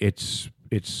prejudging. It's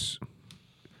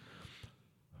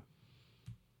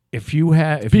if you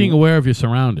have being aware of your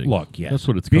surroundings. Look, yes, That's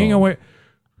what it's being called. aware.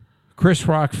 Chris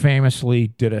Rock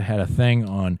famously had a thing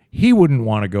on he wouldn't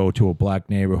want to go to a black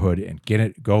neighborhood and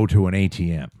go to an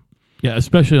ATM. Yeah,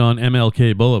 especially on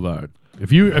MLK Boulevard.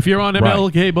 If you're on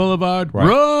MLK Boulevard, Right.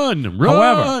 run.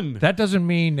 However, that doesn't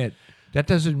mean that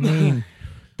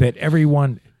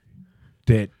everyone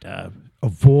that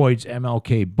avoids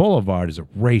MLK Boulevard is a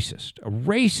racist. A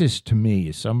racist to me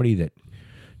is somebody that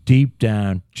deep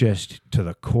down, just to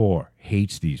the core,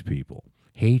 hates these people.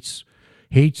 Hates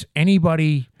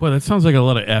anybody. Boy, that sounds like a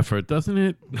lot of effort, doesn't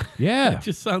it? Yeah. It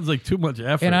just sounds like too much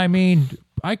effort. And I mean,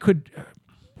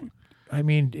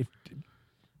 if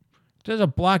there's a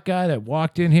black guy that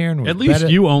walked in here and was At least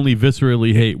better, you only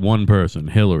viscerally hate one person,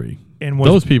 Hillary. and was,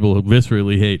 Those people who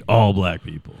viscerally hate all black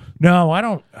people. No, I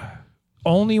don't.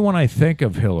 Only when I think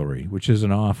of Hillary, which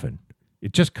isn't often,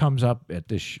 it just comes up at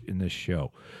in this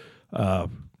show.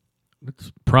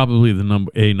 It's probably the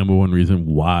number one reason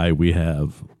why we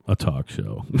have a talk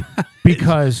show.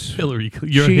 Because Hillary,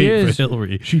 your she hate is, for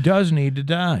Hillary. she does need to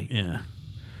die. Yeah.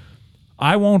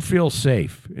 I won't feel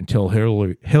safe until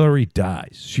Hillary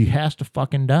dies. She has to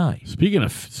fucking die. Speaking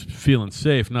of feeling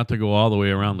safe, not to go all the way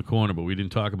around the corner, but we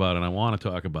didn't talk about it, and I want to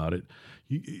talk about it.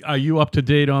 Are you up to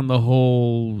date on the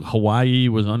whole Hawaii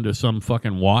was under some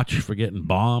fucking watch for getting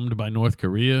bombed by North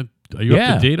Korea? Are you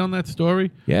up to date on that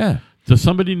story? Yeah. Does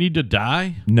somebody need to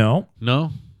die? No.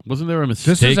 No? Wasn't there a mistake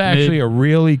This is actually a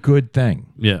really good thing.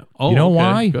 Yeah. Oh, you know okay.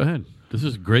 why? Go ahead. This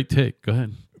is a great take. Go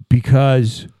ahead.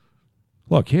 Because,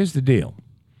 look, here's the deal.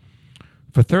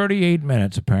 For 38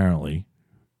 minutes, apparently,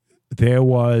 it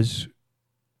was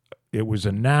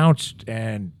announced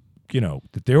and, you know,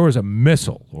 that there was a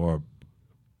missile or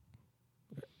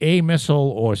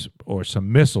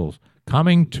some missiles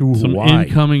coming to Some Hawaii.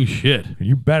 incoming shit. And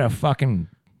you better fucking...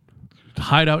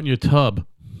 Hide out in your tub.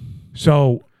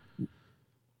 So,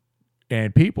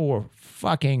 and people were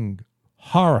fucking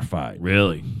horrified.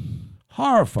 Really?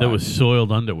 Horrified. That was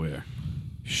soiled underwear.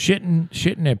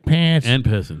 Shitting their pants. And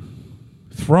pissing.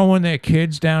 Throwing their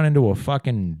kids down into a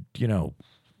fucking, you know...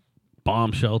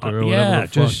 Bomb shelter or whatever. Yeah, the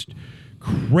fuck. just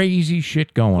crazy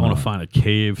shit going I on. want to find a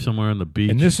cave somewhere on the beach.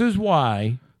 And this is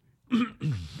why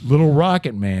Little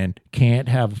Rocket Man can't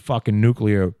have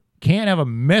a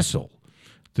missile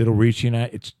that'll reach the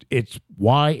United. It's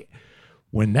why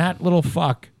when that little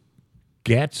fuck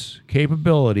gets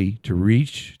capability to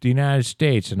reach the United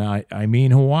States, and I mean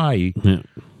Hawaii,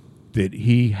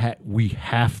 that we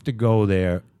have to go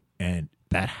there, and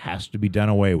that has to be done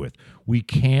away with. We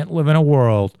can't live in a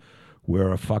world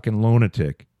where a fucking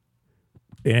lunatic,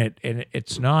 and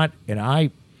it's not. And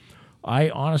I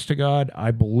honest to God,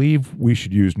 I believe we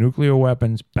should use nuclear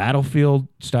weapons, battlefield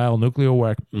style nuclear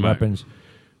weapons,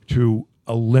 to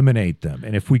eliminate them.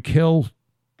 And if we kill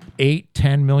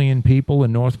 8-10 million people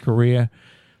in North Korea,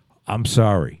 I'm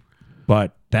sorry,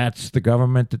 but that's the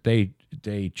government that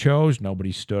they chose.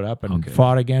 Nobody stood up and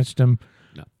fought against them.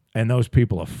 No. And those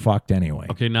people are fucked anyway.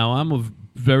 Okay, now I'm a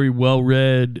very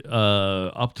well-read,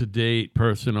 up-to-date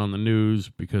person on the news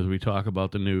because we talk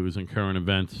about the news and current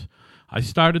events. I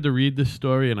started to read this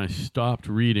story and I stopped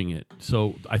reading it.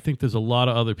 So I think there's a lot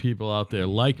of other people out there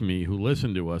like me who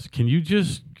listen to us. Can you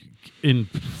just, in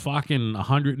fucking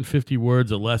 150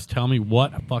 words or less, tell me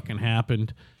what fucking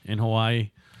happened in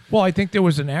Hawaii? Well, I think there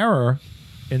was an error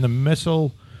in the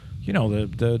missile. You know,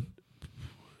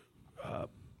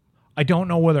 I don't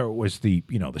know whether it was the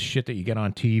shit that you get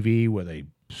on TV where they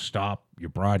stop your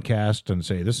broadcast and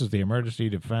say, this is the emergency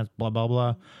defense, blah, blah,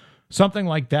 blah. Something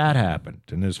like that happened,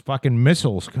 and there's fucking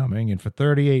missiles coming, and for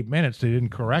 38 minutes they didn't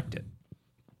correct it.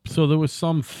 So there was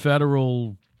some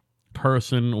federal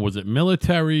person? Was it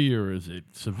military or is it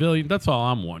civilian? That's all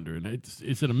I'm wondering.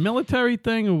 Is it a military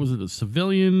thing or was it a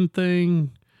civilian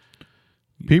thing?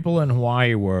 People in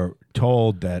Hawaii were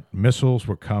told that missiles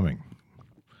were coming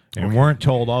and weren't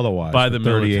told otherwise by for the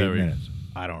 38 military. minutes.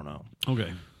 I don't know.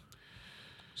 Okay.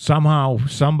 Somehow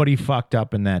somebody fucked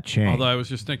up in that chain. Although I was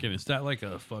just thinking, is that like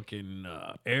a fucking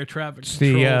air traffic It's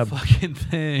control the, fucking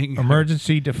thing?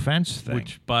 Emergency defense thing.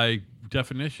 Which by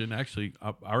definition, actually,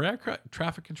 are air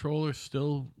traffic controllers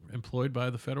still employed by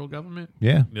the federal government?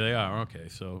 Yeah. They are. Okay.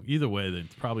 So either way, then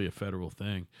it's probably a federal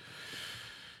thing.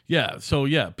 Yeah. So,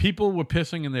 yeah, people were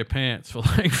pissing in their pants for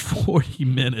like 40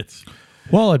 minutes.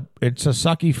 Well, it's a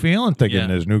sucky feeling thinking Yeah.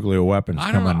 there's nuclear weapons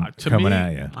I don't know. coming To me,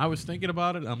 at you. I was thinking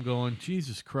about it. I'm going,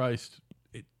 Jesus Christ.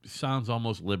 It sounds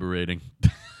almost liberating.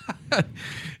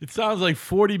 It sounds like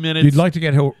 40 minutes. You'd like to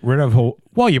get rid of...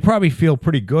 Well, you probably feel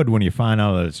pretty good when you find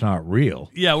out that it's not real.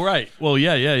 Yeah, right. Well,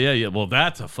 yeah. Well,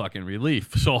 that's a fucking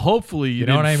relief. So hopefully you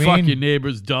know didn't what I fuck mean? your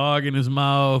neighbor's dog in his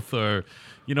mouth or,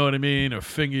 you know what I mean? Or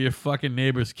finger your fucking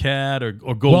neighbor's cat or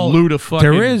go loot a fucking...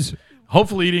 There is...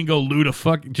 Hopefully you didn't go loot a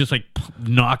fucking... Just like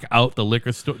knock out the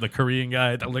liquor store, the Korean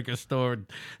guy at the liquor store, and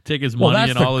take his money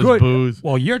and all his booze.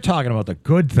 Well, you're talking about the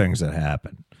good things that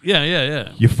happen.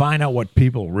 Yeah. You find out what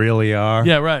people really are.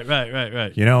 Yeah,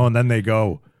 right. You know, and then they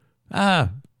go,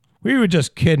 we were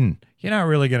just kidding. You're not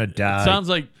really going to die. It sounds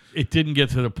like it didn't get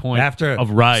to the point After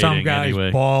of rioting some guy's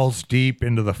anyway. balls deep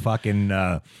into the fucking,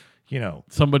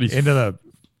 Somebody's into the...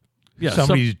 Yeah,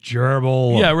 somebody's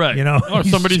gerbil. Yeah, right. You know, or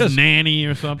he's somebody's just- nanny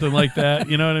or something like that.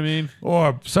 You know what I mean? or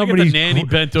Look at somebody's the nanny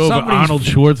bent over somebody's Arnold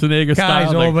Schwarzenegger guy's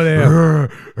style. over there.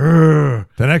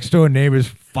 The next door neighbor's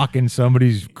fucking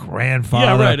somebody's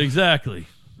grandfather. Yeah, right. Exactly.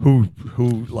 Who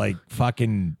like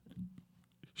fucking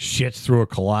shits through a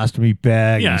colostomy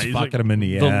bag Yeah, and he's he's fucking like him in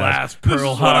the the ass. last This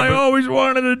Pearl is what I Harbor- always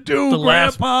wanted to do, The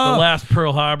Grandpa. last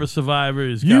Pearl Harbor survivor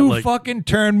is got You like fucking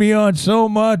turned me on so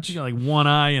much. you got like one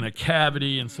eye in a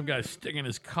cavity, and some guy's sticking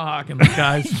his cock in the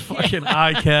guy's fucking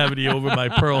eye cavity over by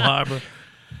Pearl Harbor.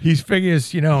 He figures,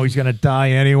 he's gonna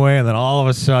die anyway, and then all of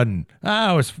a sudden,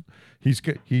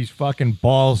 he's fucking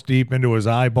balls deep into his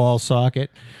eyeball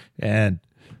socket, and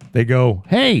they go,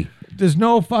 "Hey, there's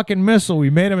no fucking missile. We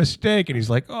made a mistake." And he's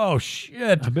like, "Oh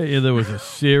shit!" I bet you there was a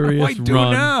serious What do I do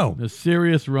run, now? a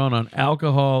serious run on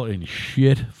alcohol and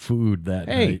shit food that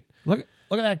Hey, night.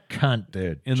 look at that cunt,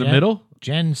 dude. In the middle?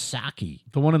 Jen Psaki.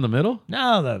 The one in the middle?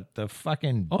 No, the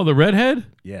fucking Oh, the redhead?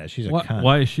 yeah, she's a Why, cunt.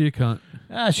 why is she a cunt?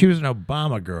 She was an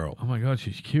Obama girl. Oh my God,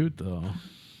 she's cute though.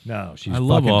 No, she's I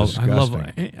love fucking all. disgusting. I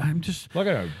love. I'm just Look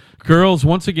at her. girls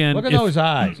once again. Look at if- those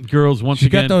eyes. Girls once She's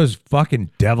again. got those fucking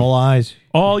devil eyes.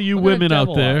 all you Look at her women out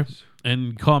devil there, eyes.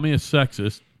 and call me a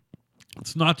sexist.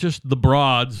 It's not just the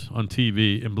broads on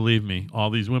TV, and believe me, all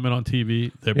these women on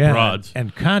TV, they're broads.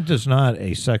 And cunt is not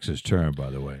a sexist term, by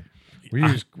the way.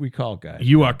 We call guys.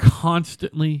 You are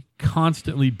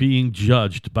constantly being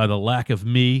judged by the lack of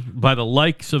me, by the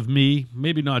likes of me.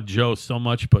 Maybe not Joe so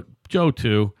much, but Joe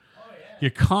too.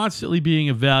 You're constantly being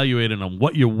evaluated on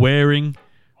what you're wearing,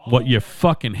 what your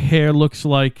fucking hair looks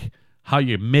like, how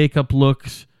your makeup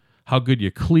looks, how good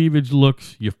your cleavage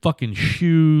looks, your fucking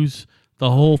shoes,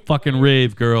 the whole fucking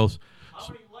rave, girls. How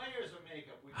many layers of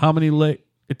makeup? How many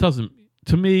It doesn't.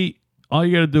 To me, all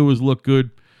you got to do is look good.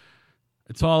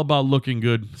 It's all about looking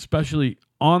good, especially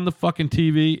on the fucking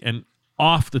TV and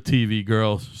off the TV,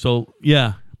 girls. So,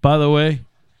 yeah, by the way,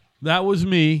 that was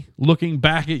me looking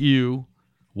back at you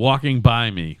walking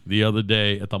by me the other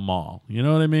day at the mall. You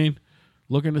know what I mean?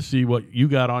 Looking to see what you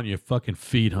got on your fucking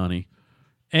feet, honey.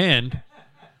 And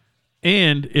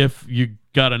if you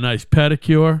got a nice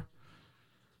pedicure,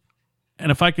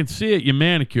 and if I can see it, your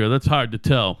manicure, that's hard to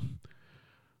tell.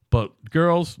 But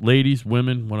girls, ladies,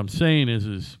 women, what I'm saying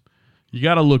is you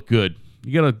got to look good.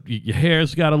 Your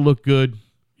hair's got to look good.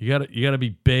 You got to be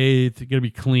bathed. You got to be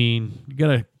clean. You got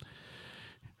to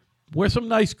wear some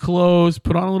nice clothes,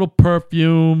 put on a little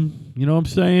perfume, you know what I'm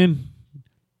saying?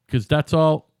 Cuz that's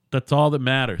all that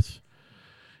matters.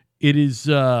 It is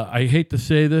I hate to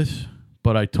say this,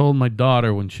 but I told my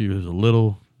daughter when she was a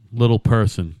little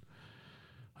person.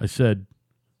 I said,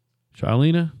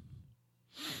 "Charlena,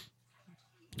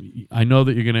 I know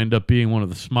that you're going to end up being one of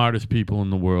the smartest people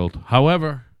in the world.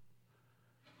 However,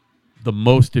 the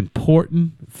most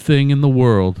important thing in the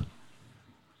world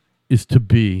is to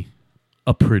be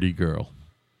a pretty girl.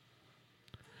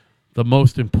 The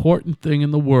most important thing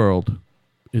in the world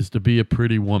is to be a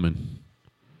pretty woman.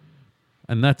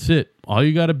 And that's it. All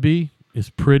you got to be is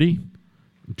pretty,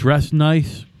 dress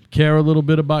nice, care a little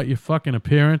bit about your fucking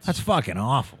appearance. That's fucking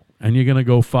awful. And you're going to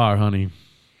go far, honey.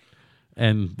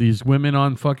 And these women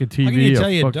on fucking TV. How can you are tell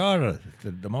your fuck- daughter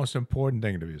the most important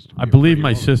thing to be is to be I a believe pretty my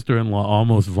woman? sister-in-law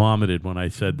almost vomited when I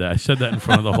said that. I said that in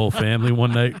front of the whole family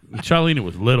one night. Charlena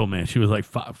was little, man. She was like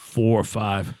 4 or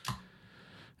 5.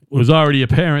 It was already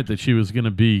apparent that she was going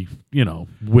to be,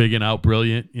 wigging out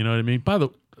brilliant. You know what I mean? By the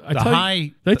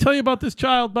way, did I tell you about this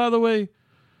child, by the way?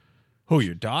 Who,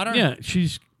 your daughter? Yeah,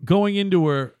 she's going into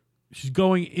her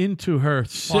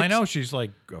sixth. Well, I know she's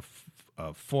like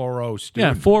a 4.0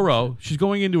 student. Yeah, 4.0. She's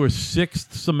going into her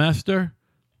 6th semester.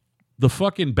 The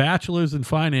fucking bachelor's in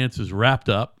finance is wrapped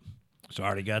up. So I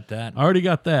already got that. Already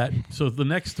got that. So the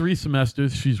next 3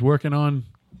 semesters, she's working on,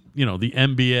 the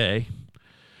MBA.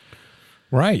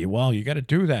 Right. Well, you got to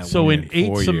do that. So when in you're 8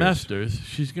 4 years. semesters,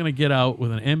 she's going to get out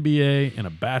with an MBA and a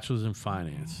bachelor's in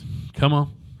finance. Come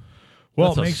on. Well,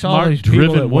 That's it a makes all smart, these people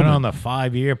driven that went woman. on the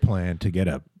 5-year plan to get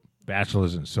a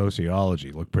bachelor's in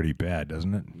sociology look pretty bad,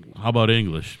 doesn't it? How about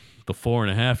English? The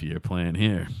 4.5-year plan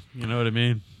here. You know what I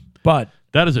mean? But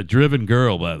That is a driven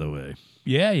girl, by the way.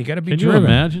 yeah, you got to be Can driven. you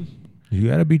imagine? You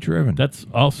got to be driven. That's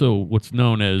also what's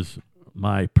known as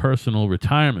my personal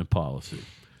retirement policy.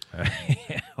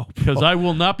 Because I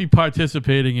will not be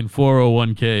participating in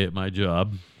 401k at my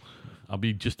job. I'll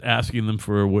be just asking them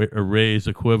for a raise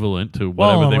equivalent to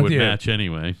whatever they would match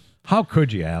anyway. How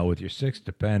could you, Al, with your 6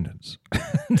 dependents?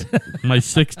 My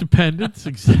 6 dependents,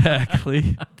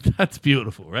 exactly. That's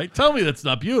beautiful, right? Tell me that's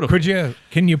not beautiful. Could you?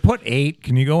 Can you put 8?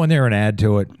 Can you go in there and add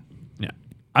to it? Yeah,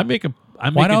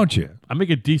 Why don't you? I make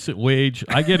a decent wage.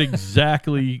 I get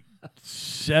exactly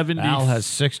 70. Al has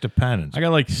 6 dependents. I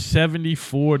got like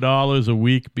 $74 a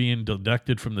week being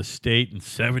deducted from the state and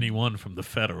 71 from the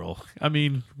federal. I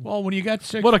mean, Well, when you got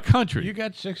 6, what a country. you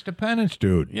got 6 dependents,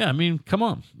 dude. Yeah, I mean, come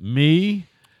on. Me,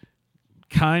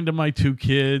 kind of my 2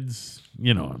 kids,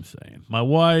 you know what I'm saying. My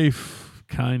wife,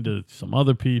 kind of some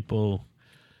other people.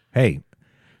 Hey,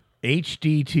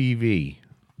 HDTV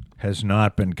has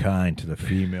not been kind to the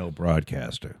female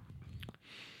broadcaster.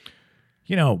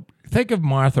 Think of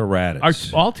Martha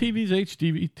Raddatz. Are all TVs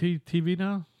TV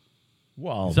now?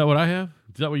 Well, Is that what I have?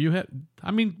 Is that what you have?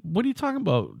 I mean, what are you talking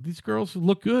about? These girls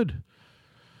look good.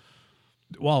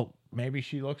 maybe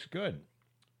she looks good.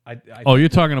 Oh, you're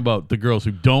talking about the girls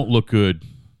who don't look good.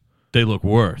 They look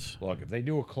worse. Look, if they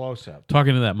do a close-up,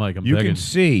 Talking to that mic, I'm you begging. can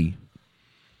see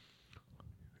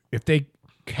if they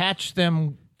catch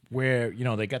them where,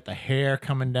 they got the hair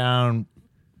coming down,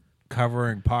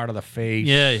 covering part of the face.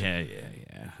 Yeah.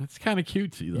 It's kind of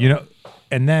cutesy,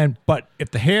 though. But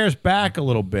if the hair's back a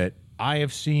little bit, I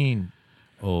have seen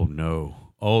Oh, no.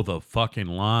 Oh, the fucking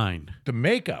line. the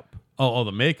makeup. Oh,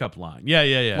 the makeup line.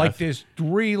 Yeah. Like there's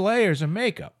 3 layers of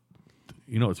makeup.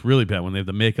 It's really bad when they have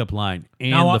the makeup line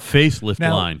and Now, the facelift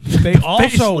now, line. they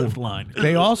also- facelift line.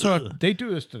 They do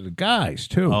this to the guys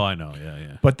too. Oh, I know.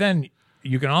 Yeah. But then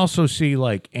you can also see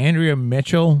like Andrea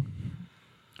Mitchell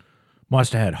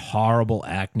must have had horrible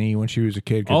acne when she was a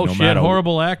kid. Oh, she had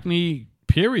horrible acne.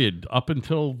 Period. Up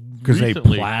until because they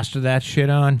recently. plaster that shit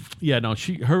on. Yeah, no.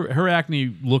 Her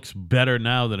acne looks better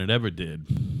now than it ever did.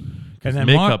 And then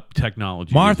Makeup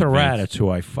technology. Martha is advanced. Raddatz, who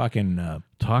I fucking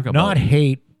Talk about not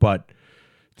hate, but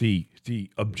the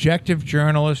objective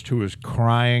journalist who was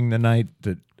crying the night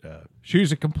that she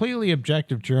was a completely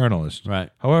objective journalist. Right.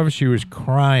 However, she was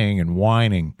crying and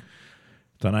whining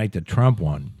the night that Trump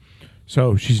won.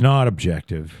 So she's not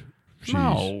objective.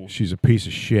 She's a piece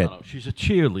of shit. No, she's a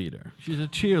cheerleader. She's a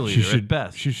cheerleader at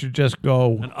best. She should just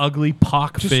go. An ugly,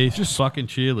 pock-faced just- fucking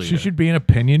cheerleader. She should be an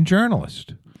opinion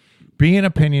journalist. Be an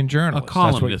opinion a journalist.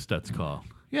 columnist, that's called.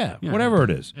 Yeah, whatever it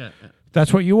is. Yeah.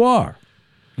 That's what you are.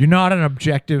 You're not an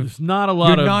objective. There's not a lot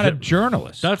You're of... not a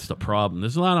journalist. That's the problem.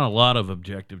 There's not a lot of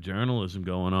objective journalism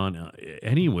going on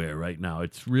anywhere right now.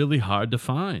 It's really hard to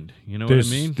find. You know what I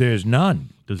mean? There's none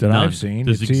There's that none. I've seen.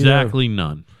 There's It's exactly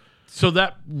none. So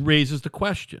that raises the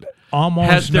question. almost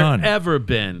Has there none. ever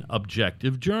been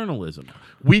objective journalism?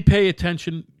 We pay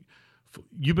attention.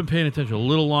 You've been paying attention a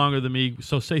little longer than me.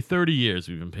 So say 30 years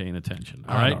we've been paying attention.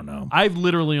 All I right? don't know. I've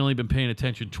literally only been paying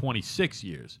attention 26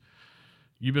 years.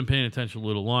 You've been paying attention a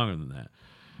little longer than that.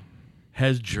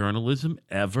 Has journalism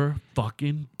ever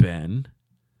fucking been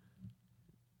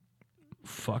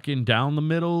fucking down the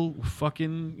middle,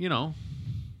 fucking, the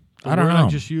I don't word know. I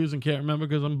just used and can't remember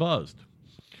because I'm buzzed.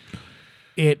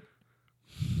 The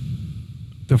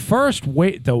first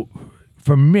way, though,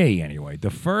 for me anyway, the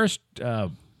first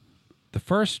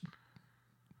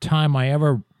time I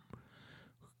ever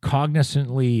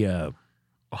cognizantly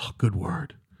Oh, good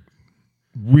word.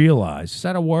 realized, is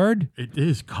that a word? It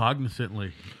is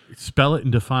cognizantly. Spell it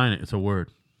and define it. It's a word.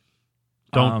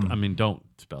 Don't spell it. And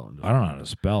define I don't know how to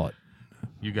spell it. it.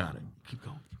 You got it. Keep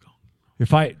going.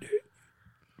 If I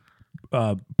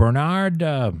Bernard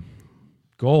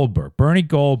Goldberg, Bernie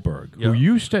Goldberg, Yeah. who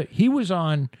used to, he was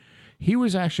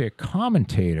actually a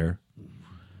commentator.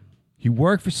 He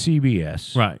worked for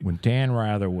CBS Right. when Dan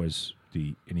Rather was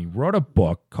and he wrote a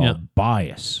book called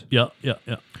Bias. Yeah.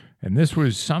 And this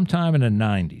was sometime in the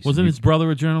 90s. Wasn't his brother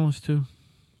a journalist too?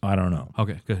 I don't know.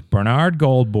 Okay, good. Bernard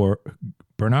Goldberg,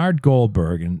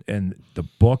 and the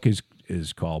book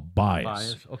is called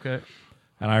Bias. Okay.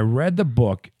 And I read the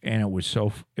book, and it was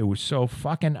so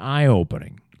fucking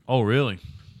eye-opening. Oh, really?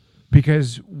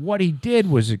 Because what he did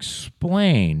was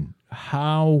explain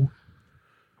how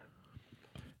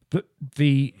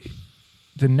the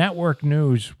network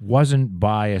news wasn't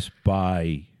biased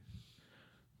by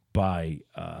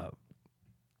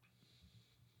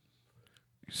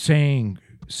saying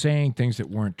things that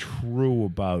weren't true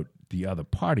about the other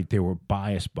party. They were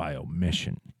biased by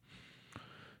omission.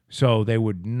 So they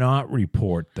would not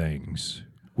report things,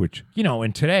 which,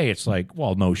 and today it's like,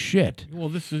 well, no shit. Well,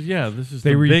 this is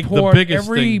They report the biggest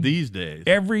thing these days.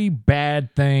 Every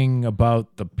bad thing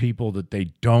about the people that they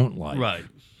don't like. Right.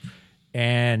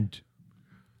 And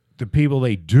the people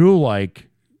they do like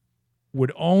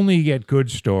would only get good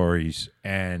stories,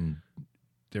 and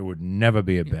there would never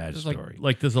be a bad There's story.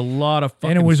 Like there's a lot of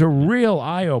fucking... And it was a real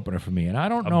eye-opener for me. And I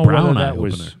don't know brown whether that eye-opener.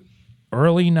 was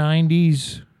early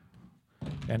 90s.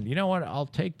 And you know what? I'll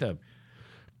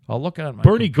look at my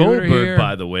Bernie computer Goldberg, here.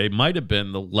 by the way, might have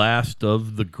been the last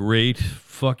of the great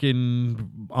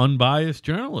fucking unbiased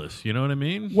journalists. You know what I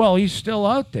mean? Well, he's still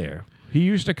out there. He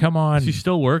used to come on. Is he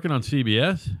still working on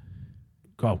CBS?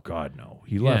 Oh, God, no.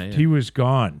 He left. yeah. He was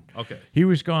gone. Okay. He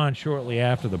was gone shortly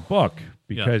after the book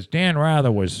because Dan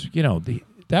Rather was,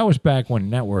 that was back when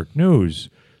network news,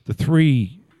 the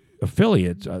three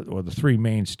affiliates or the three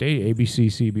main ABC,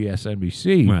 CBS,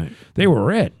 NBC, Right. they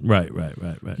were it. Right.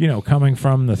 Coming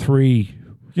from the three,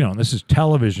 and this is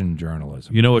television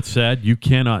journalism. You know what's sad? You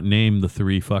cannot name the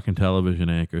three fucking television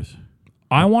anchors.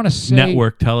 I want to say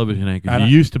Network television anchors. You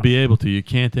used to be able to. You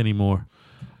can't anymore.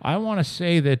 I want to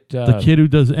say that The kid who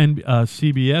does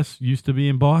CBS used to be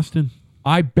in Boston.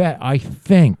 I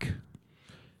think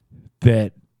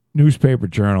that newspaper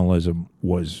journalism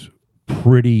was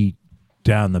pretty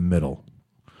down the middle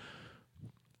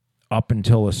up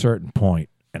until a certain point,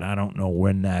 and I don't know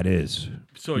when that is.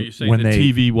 So you're saying that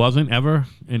TV wasn't ever,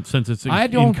 and since it's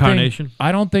incarnation?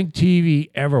 I don't think TV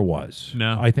ever was.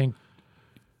 No. I think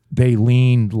they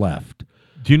leaned left.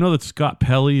 Do you know that Scott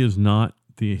Pelley is not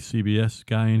the CBS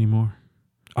guy anymore?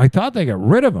 I thought they got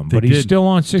rid of him, but he's still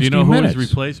on 60 Do you know Minutes. who his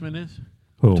replacement is?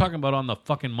 Who? I'm talking about on the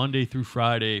fucking Monday through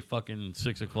Friday, fucking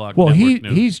 6 o'clock. Well, network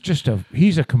news.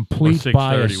 he's a complete 6:30,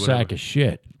 biased whatever. sack of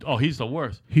shit. Oh, he's the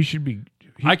worst. He should be.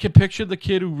 I can picture the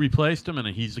kid who replaced him, and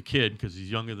he's a kid because he's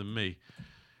younger than me.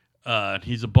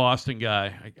 He's a Boston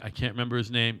guy. I can't remember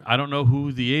his name. I don't know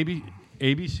who the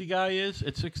ABC guy is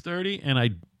at 6:30, and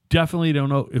I definitely don't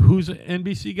know who's the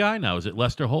NBC guy now. Is it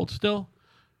Lester Holt still?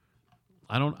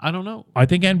 I don't know. I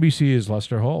think NBC is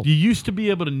Lester Holt. You used to be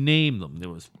able to name them. There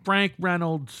was Frank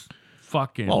Reynolds,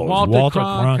 fucking Oh, it was Walter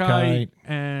Cronkite. Cronkite,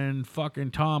 and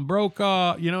fucking Tom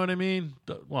Brokaw. You know what I mean?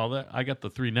 I got the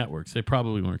three networks. They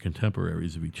probably weren't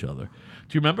contemporaries of each other.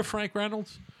 Do you remember Frank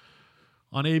Reynolds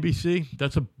on ABC?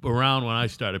 That's around when I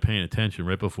started paying attention,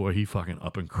 right before he fucking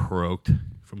up and croaked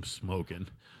from smoking.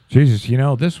 Jesus,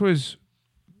 this was.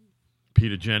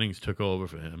 Peter Jennings took over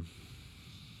for him.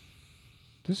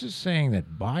 This is saying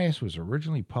that Bias was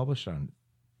originally published on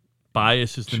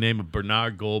Bias is the name of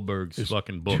Bernard Goldberg's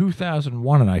fucking book.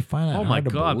 2001, and I find that Oh my hard to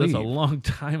God, believe. that's a long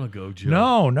time ago,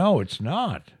 Joe. No, it's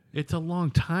not. It's a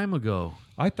long time ago.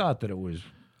 I thought it was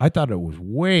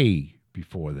way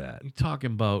before that. You're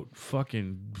talking about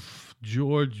fucking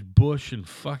George Bush and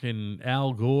fucking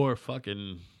Al Gore,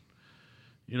 fucking,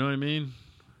 you know what I mean?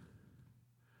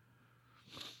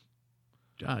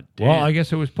 God damn. Well, I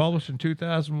guess it was published in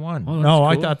 2001. Oh, that's no,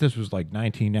 I cool. thought this was like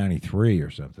 1993 or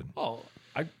something. Oh,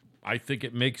 I think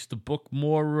it makes the book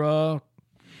more,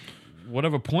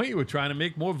 whatever point you were trying to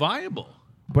make, more viable.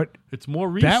 But It's more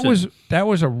recent. that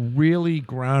was a really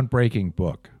groundbreaking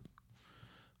book.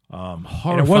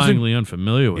 Horrifyingly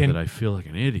unfamiliar with it. I feel like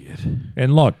an idiot.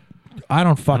 And look, I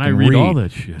don't fucking And I read all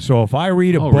that shit. So if I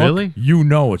read a book, really?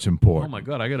 it's Oh important. my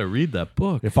God, I got to read that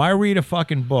book. If I read a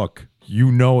fucking book,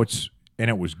 and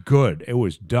it was good. It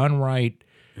was done right.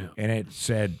 Yeah. And it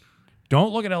said,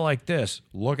 don't look at it like this.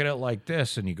 Look at it like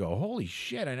this. And you go, holy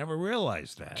shit, I never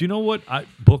realized that. Do you know what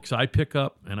books I pick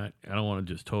up? And I don't want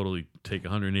to just totally take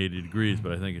 180 degrees,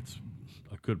 but I think it's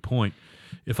a good point.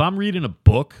 If I'm reading a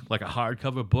book, like a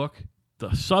hardcover book,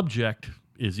 the subject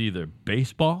is either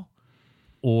baseball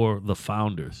or the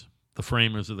Founders. the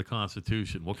framers of the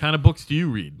Constitution. What kind of books do you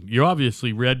read? You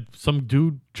obviously read some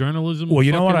dude journalism. Well,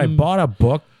 you know what? I bought a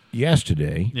book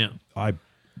yesterday. Yeah.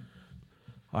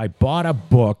 I bought a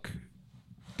book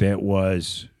that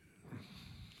was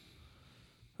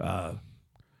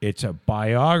it's a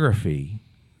biography,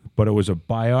 but it was a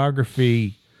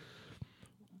biography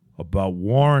about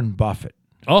Warren Buffett.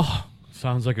 Oh,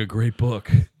 sounds like a great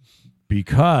book.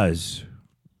 Because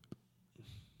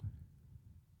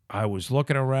I was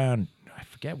looking around, I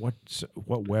forget what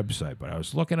website, but I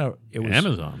was looking at it was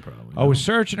Amazon probably. I was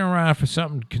searching around for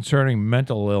something concerning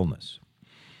mental illness.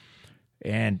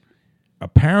 And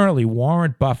apparently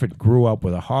Warren Buffett grew up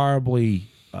with a horribly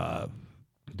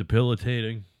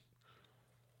debilitating.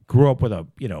 Grew up with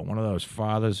one of those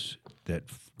fathers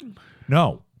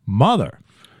mother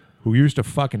who used to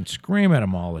fucking scream at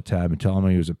him all the time and tell him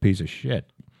he was a piece of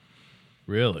shit.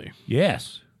 Really?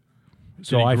 Yes.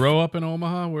 Did he grow up in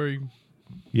Omaha where he...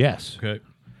 Yes. Okay.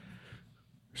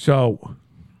 So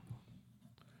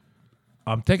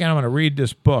I'm thinking I'm going to read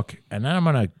this book, and then I'm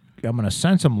going to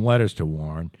send some letters to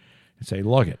Warren and say,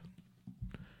 look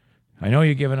I know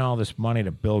you're giving all this money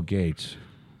to Bill Gates,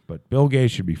 but Bill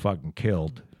Gates should be fucking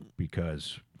killed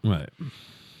because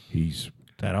he's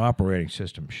that operating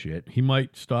system shit. He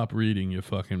might stop reading your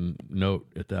fucking note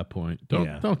at that point.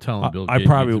 Don't tell him Bill I Gates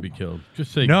probably, needs to be killed.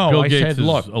 Just say no, Bill I Gates said, is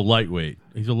look, a lightweight.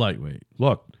 He's a lightweight.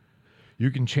 Look,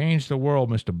 you can change the world,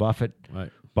 Mr. Buffett,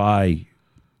 right, by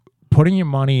putting your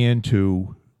money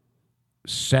into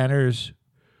centers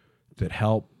that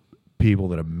help people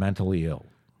that are mentally ill.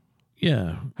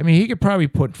 Yeah. I mean, he could probably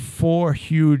put 4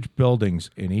 huge buildings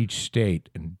in each state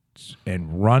and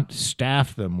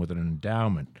staff them with an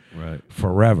endowment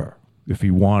forever if he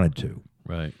wanted to.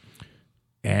 Right.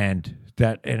 And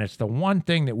it's the one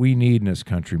thing that we need in this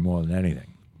country more than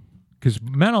anything. Because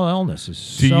mental illness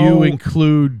is Do you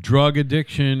include drug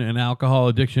addiction and alcohol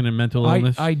addiction and mental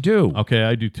illness? I do. Okay,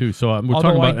 I do too. So we're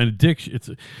talking about an addiction.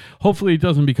 Hopefully it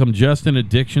doesn't become just an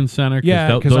addiction center.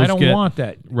 Yeah, because I don't want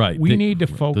that. Right. We need to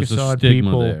focus on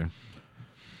stigma people.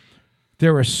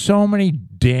 There are so many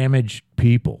damaged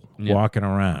people walking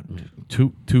around.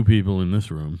 Two people in this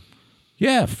room.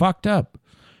 Yeah, fucked up.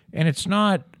 And it's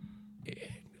not...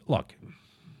 Look,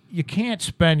 you can't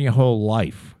spend your whole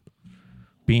life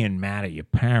being mad at your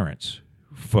parents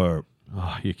for...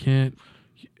 Oh, you can't?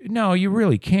 No, you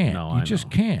really can't. No, you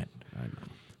just can't. I know.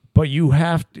 But you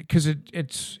have to... Because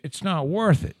it's not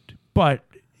worth it. But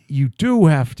you do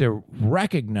have to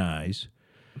recognize...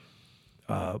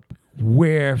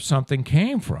 where something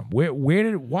came from. Why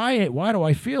do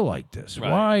I feel like this?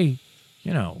 Right.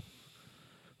 Why,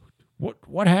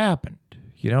 what happened?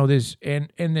 There's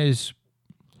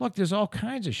there's all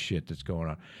kinds of shit that's going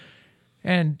on.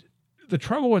 And the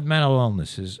trouble with mental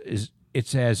illness is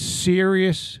it's as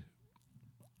serious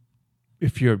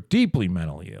if you're deeply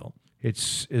mentally ill.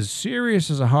 It's as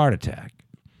serious as a heart attack.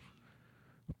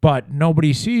 But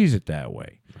nobody sees it that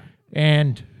way.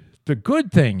 And the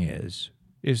good thing is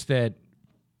that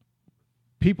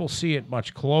people see it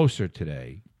much closer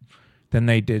today than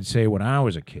they did, say, when I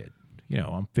was a kid.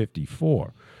 I'm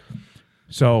 54.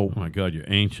 So, oh my God, you're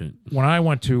ancient. When I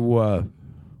went to,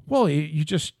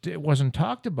 it wasn't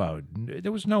talked about.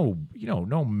 There was no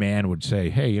man would say,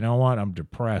 hey, you know what? I'm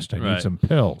depressed. I need some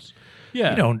pills.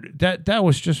 Yeah. That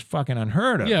was just fucking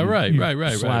unheard of. Yeah, right.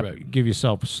 Give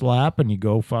yourself a slap and you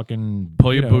go fucking...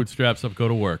 Pull your bootstraps up, go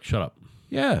to work. Shut up.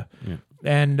 Yeah.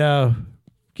 And,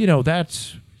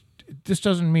 this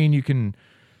doesn't mean you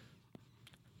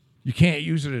can't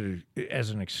use it as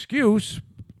an excuse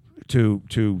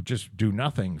to just do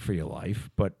nothing for your life.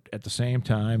 But at the same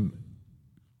time,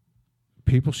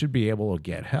 people should be able to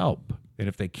get help. And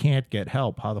if they can't get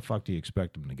help, how the fuck do you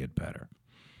expect them to get better?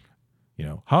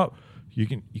 How you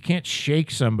can't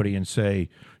shake somebody and say,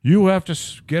 you have to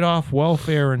get off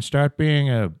welfare and start being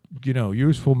a,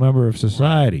 useful member of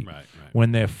society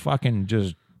when they're fucking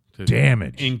just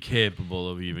damaged,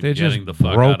 incapable of even they're getting just the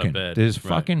fuck broken. out of bed. There's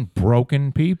fucking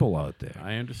broken people out there.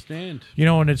 I understand.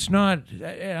 And it's not.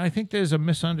 I think there's a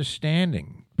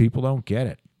misunderstanding. People don't get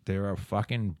it. There are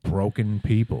fucking broken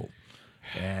people,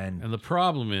 and the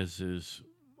problem is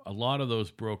a lot of those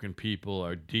broken people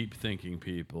are deep thinking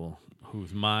people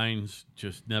whose minds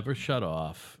just never shut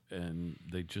off, and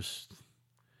they're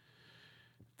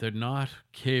not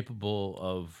capable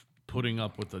of putting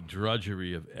up with the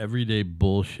drudgery of everyday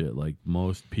bullshit like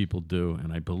most people do.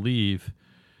 And I believe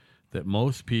that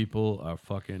most people are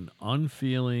fucking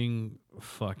unfeeling,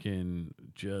 fucking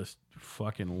just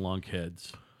fucking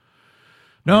lunkheads.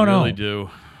 No, I really do.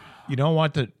 You don't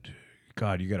want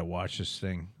God, you got to watch this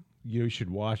thing. You should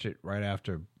watch it right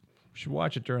after. You should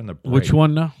watch it during the break. Which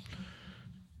one now?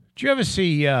 Did you ever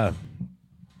see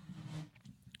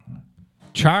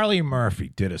Charlie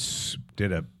Murphy did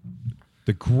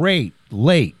the great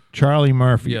late Charlie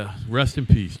Murphy. Yeah, rest in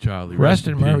peace, Charlie. Rest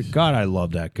in Murphy. peace. God, I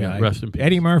love that guy. Yeah, rest in peace.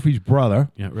 Eddie Murphy's brother.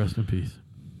 Yeah, rest in peace.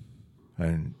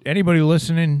 And anybody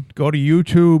listening, go to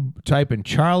YouTube, type in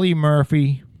Charlie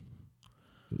Murphy.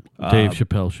 Dave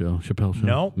Chappelle show.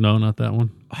 No. No, not that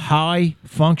one. High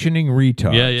functioning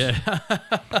retards.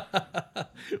 Yeah.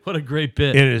 What a great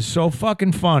bit. It is so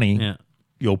fucking funny. Yeah.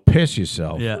 You'll piss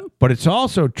yourself. Yeah. But it's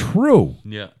also true.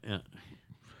 Yeah.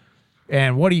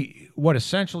 And what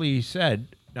essentially he said,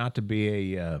 not to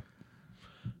be a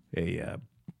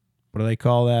what do they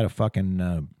call that? A fucking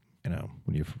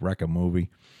when you wreck a movie.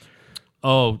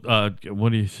 Oh,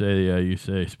 what do you say? You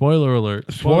say spoiler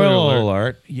alert. Spoiler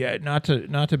alert. Yeah, not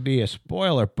to be a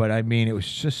spoiler, but I mean it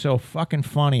was just so fucking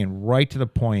funny and right to the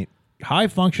point. High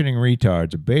functioning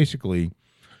retards are basically.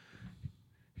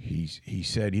 He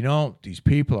said, these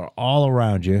people are all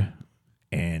around you,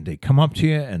 and they come up to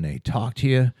you and they talk to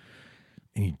you,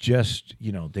 and you just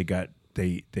they got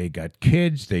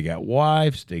kids, they got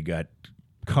wives, they got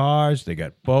cars, they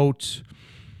got boats,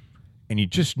 and you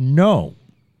just know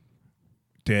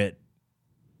that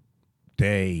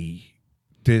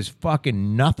there's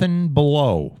fucking nothing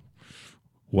below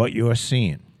what you're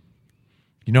seeing.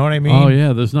 You know what I mean? Oh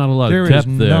yeah, there's not a lot of depth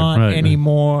there. There is not right. any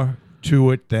more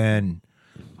to it than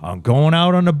I'm going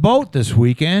out on a boat this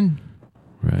weekend.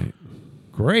 Right.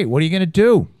 Great. What are you going to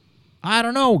do? I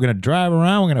don't know. We're going to drive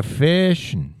around. We're going to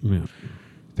fish. And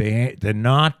they're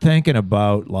not thinking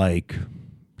about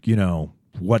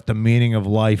what the meaning of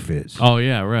life is. Oh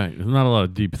yeah, right. There's not a lot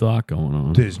of deep thought going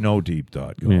on. There's no deep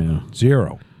thought going on.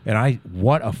 Zero. And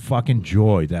what a fucking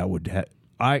joy that would have.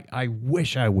 I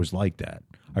wish I was like that.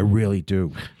 I really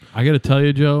do. I got to tell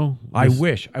you, Joe. I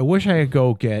wish I could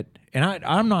go get. And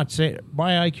I'm not saying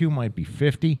my IQ might be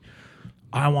 50.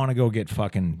 I want to go get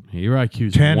fucking your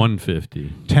IQ's 10,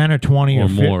 150. 10 or 20 or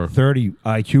more. 30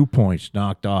 IQ points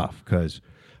knocked off because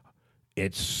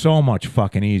it's so much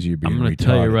fucking easier being retarded. I'm going to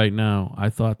tell you right now, I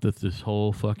thought that this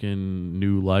whole fucking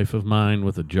new life of mine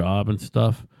with a job and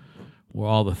stuff, where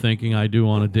all the thinking I do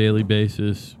on a daily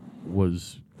basis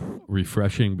was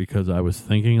refreshing because I was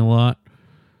thinking a lot.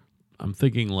 I'm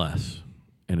thinking less,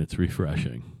 and it's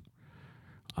refreshing.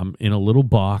 I'm in a little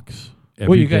box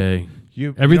every day.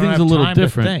 Everything's a little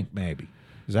different. To think, maybe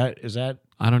is that?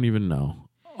 I don't even know.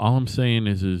 All I'm saying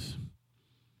is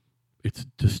it's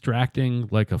distracting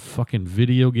like a fucking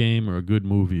video game or a good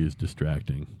movie is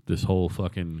distracting. This whole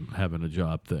fucking having a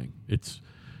job thing. It's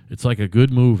like a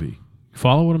good movie.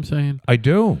 Follow what I'm saying? I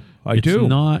do.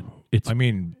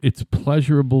 It's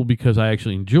pleasurable because I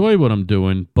actually enjoy what I'm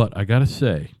doing, but I gotta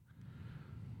say,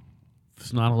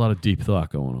 there's not a lot of deep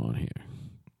thought going on here.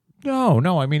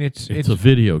 No. I mean, it's a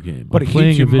video game. But I'm it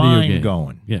playing keeps your a video mind game.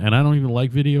 going. Yeah, and I don't even like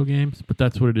video games, but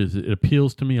that's what it is. It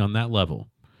appeals to me on that level.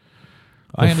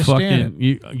 I understand.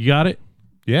 You got it?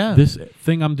 Yeah. This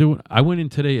thing I'm doing, I went in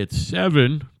today at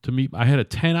 7 to meet. I had a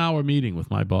 10-hour meeting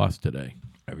with my boss today.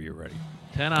 Whenever you're ready.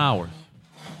 10 hours.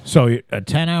 So a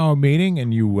 10-hour meeting,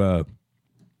 and you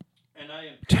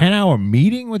 10-hour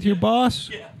meeting with your boss?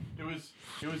 Yeah, it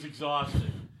was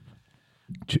exhausting.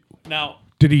 Now,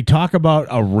 did he talk about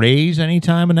a raise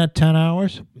anytime in that 10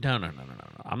 hours? No.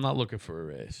 I'm not looking for a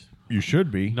raise. You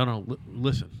should be. No.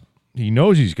 Listen. He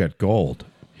knows he's got gold.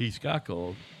 He's got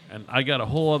gold. And I got a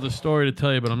whole other story to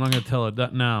tell you, but I'm not going to tell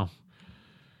it now.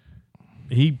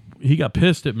 He got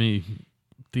pissed at me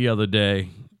the other day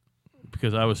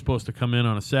because I was supposed to come in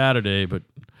on a Saturday,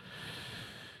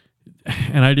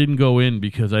 and I didn't go in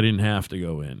because I didn't have to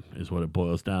go in, is what it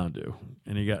boils down to.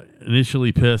 And he got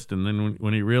initially pissed, and then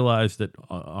when he realized that,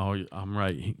 I'm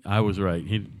right, I was right.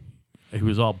 He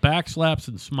was all backslaps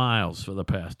and smiles for the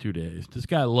past 2 days. This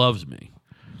guy loves me.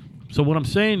 So what I'm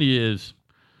saying to you is,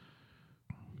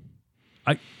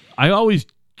 I always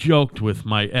joked with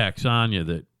my ex Anya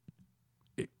that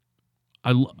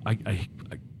I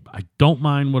don't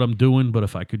mind what I'm doing, but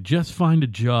if I could just find a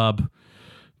job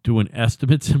doing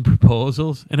estimates and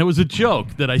proposals, and it was a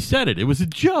joke that I said it. It was a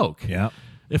joke. Yeah.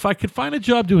 If I could find a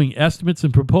job doing estimates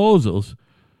and proposals,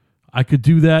 I could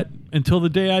do that until the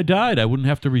day I died. I wouldn't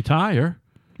have to retire.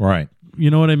 Right. You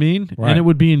know what I mean? Right. And it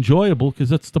would be enjoyable because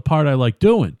that's the part I like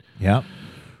doing. Yeah.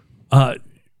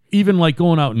 Even like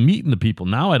going out and meeting the people.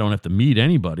 Now I don't have to meet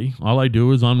anybody. All I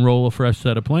do is unroll a fresh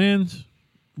set of plans,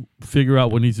 figure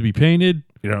out what needs to be painted.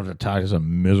 You don't have to talk to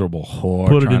some miserable whore.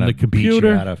 Put it in the beat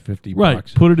computer. You out of $50.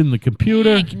 Right. Put it in the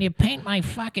computer. Hey, can you paint my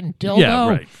fucking dildo? Yeah,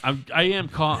 right. I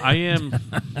am.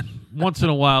 Once in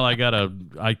a while,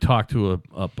 I talk to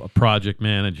a project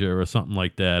manager or something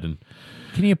like that, and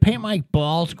Can you paint my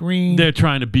balls green? They're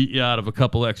trying to beat you out of a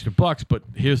couple extra bucks, but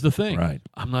here's the thing. Right.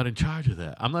 I'm not in charge of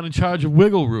that. I'm not in charge of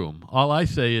wiggle room. All I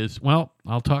say is, well,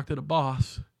 I'll talk to the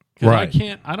boss. Because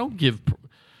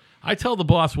I tell the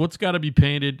boss what's got to be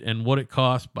painted and what it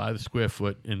costs by the square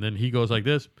foot, and then he goes like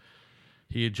this.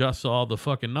 He adjusts all the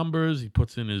fucking numbers. He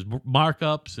puts in his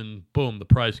markups, and boom, the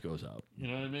price goes out. You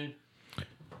know what I mean?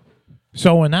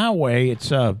 So in that way,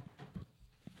 it's in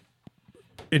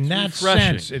that refreshing.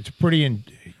 sense, it's pretty.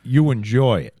 You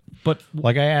enjoy it, But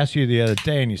like I asked you the other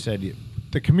day, and you said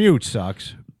the commute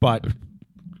sucks, but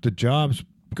the job's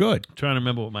good. I'm trying to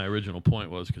remember what my original point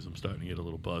was because I'm starting to get a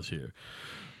little buzz here.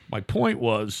 My point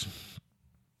was,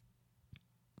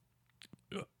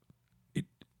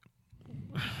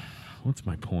 what's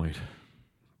my point?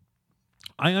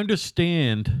 I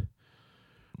understand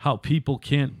how people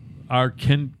can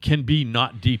be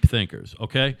not deep thinkers.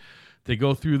 Okay, they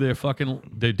go through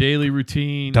their daily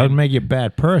routine. Doesn't make you a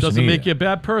bad person. Doesn't make either. you a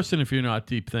bad person if you're not a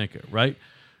deep thinker, right?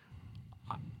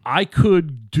 I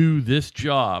could do this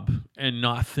job and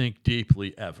not think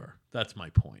deeply ever. That's my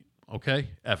point. Okay,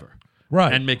 ever.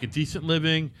 Right. And make a decent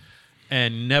living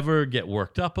and never get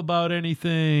worked up about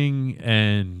anything.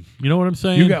 And you know what I'm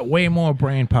saying? You got way more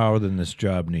brain power than this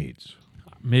job needs.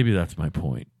 Maybe that's my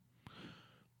point.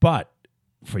 But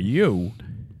for you,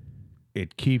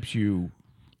 it keeps you,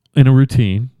 In a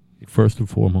routine, first and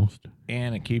foremost.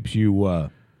 and it keeps you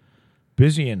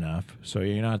busy enough so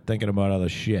you're not thinking about other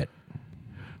shit.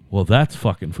 Well, that's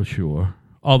fucking for sure.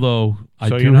 Although I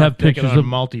So do you're not have thinking pictures on of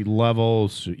multi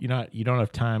levels. You don't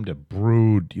have time to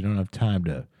brood. You don't have time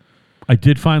to. I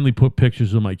did finally put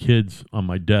pictures of my kids on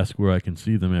my desk where I can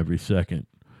see them every second.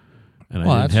 And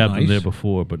Well, I didn't that's have them nice. there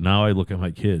before, but now I look at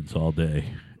my kids all day.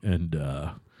 And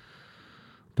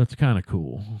that's kind of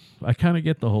cool. I kind of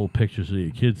get the whole pictures of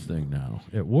your kids thing now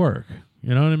at work.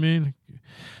 You know what I mean?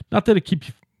 Not that it keeps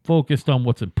you focused on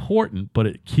what's important, but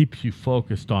it keeps you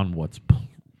focused on what's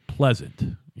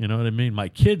pleasant. You know what I mean? My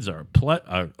kids are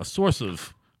a source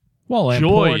of joy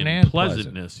important and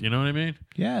pleasant. pleasantness. You know what I mean?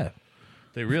 Yeah.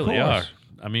 They really are. course.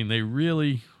 I mean, they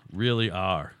really, really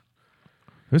are.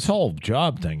 This whole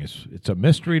job thing it's a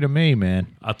mystery to me, man.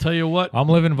 I'll tell you what. I'm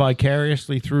living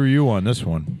vicariously through you on this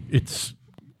one.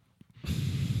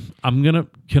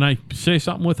 Can I say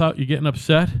something without you getting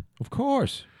upset? Of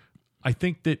course. I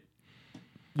think that,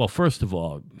 well, first of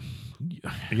all,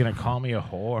 You're gonna call me a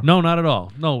whore? no, not at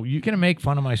all. No, You gonna make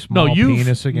fun of my small you've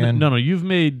penis again? No,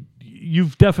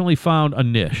 you've definitely found a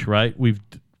niche, right?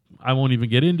 I won't even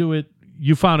get into it.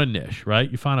 You found a niche, right?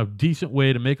 You found a decent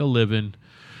way to make a living.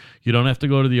 You don't have to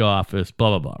go to the office, blah,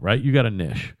 blah, blah, right? You got a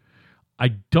niche. I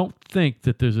don't think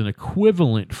that there's an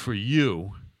equivalent for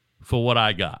you for what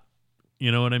I got.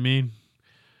 You know what I mean?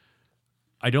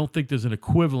 I don't think there's an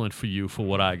equivalent for you for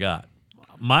what I got.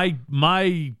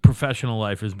 My professional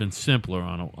life has been simpler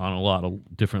on a lot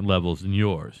of different levels than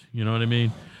yours. You know what I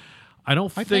mean?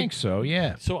 I think so,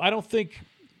 yeah. So I don't think,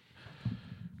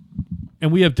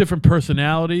 and we have different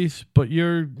personalities, but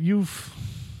you've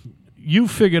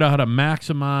figured out how to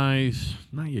maximize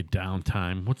not your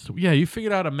downtime. You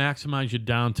figured out how to maximize your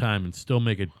downtime and still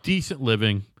make a decent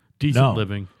living.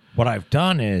 Living. What I've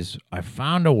done is I've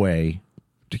found a way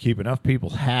to keep enough people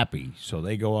happy so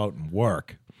they go out and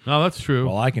work No, that's true.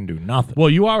 while I can do nothing. Well,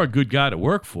 you are a good guy to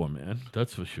work for, man.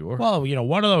 That's for sure. Well,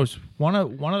 one of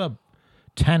the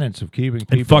tenets of keeping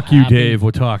people and fuck you, happy- Dave.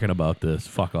 We're talking about this.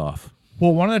 Fuck off.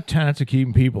 Well, one of the tenets of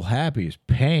keeping people happy is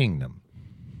paying them.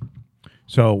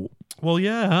 So Well,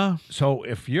 yeah. So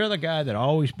if you're the guy that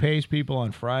always pays people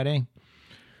on Friday,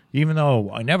 even though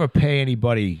I never pay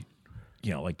anybody,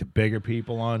 like the bigger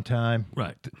people on time,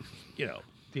 Right.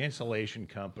 The insulation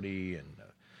company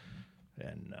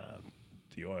and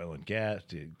the oil and gas,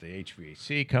 the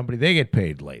HVAC company, they get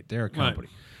paid late. They're a company.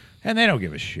 And they don't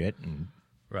give a shit. And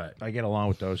Right. I get along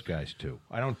with those guys too.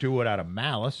 I don't do it out of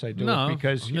malice. I do No, it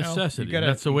because necessity. You gotta,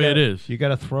 That's the you way gotta- it is. You got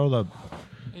to throw the.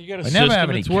 You got a I system never have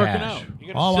any that's working cash. out. You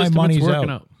got a All my system that's money's working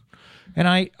out. out. And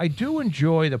I do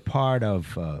enjoy the part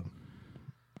of.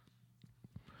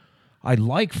 I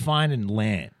like finding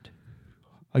land.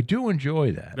 I do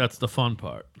enjoy that. That's the fun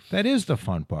part. That is the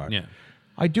fun part. Yeah.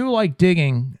 I do like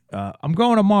digging. I'm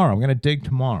going tomorrow. I'm going to dig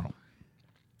tomorrow.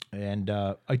 And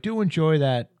I do enjoy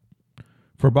that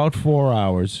for about 4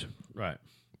 hours. Right.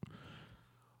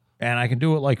 And I can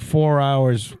do it like 4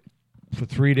 hours for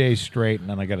 3 days straight, and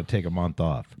then I got to take a month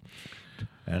off.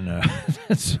 And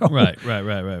so, Right.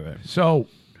 So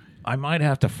I might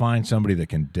have to find somebody that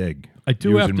can dig. I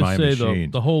do have using to my say, though,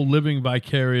 machine. the whole living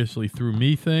vicariously through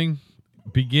me thing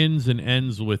begins and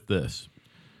ends with this.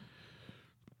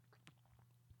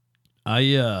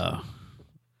 I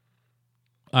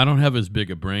I don't have as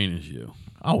big a brain as you.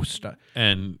 Oh, stop.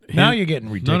 And Now you're getting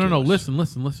ridiculous. No.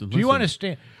 Listen. Do you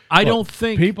understand? I Look, don't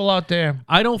think people out there.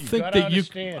 I don't think gotta that you.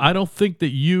 understand. I don't think that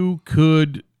you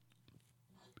could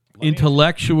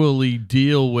intellectually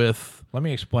deal with. Let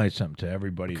me explain something to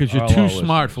everybody. Because you're all too our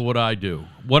smart listeners. for what I do.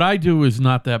 What I do is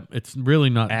not that. It's really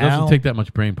not. It Al, doesn't take that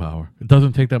much brain power. It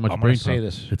doesn't take that much I'm brain gonna say power.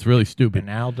 this. It's really stupid. And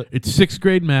Al, It's sixth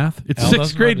grade math. It's Al sixth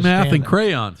doesn't grade math understand and that.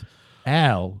 crayons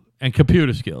Al and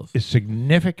computer skills. is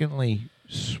significantly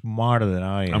smarter than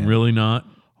I am. I'm really not.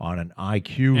 On an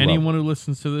IQ Anyone level. who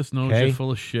listens to this knows Okay. you're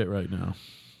full of shit right now.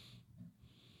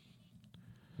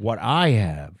 What I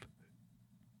have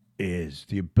is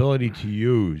the ability to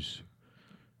use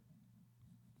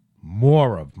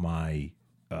more of my,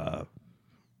 I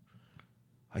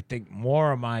think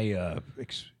more of my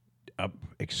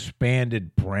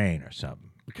expanded brain or something.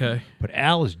 Okay. But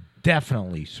Al is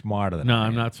definitely smarter than No, I am.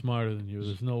 I'm not smarter than you.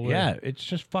 There's no way. Yeah, it's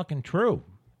just fucking true,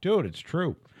 dude. It's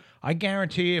true. I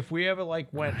guarantee if we ever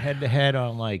like went head to head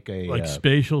on like a Like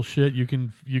spatial shit, you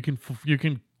can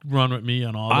run with me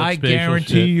on all that I spatial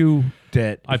guarantee shit. you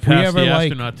that I if we passed ever the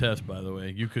like, astronaut test, by the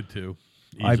way. You could too.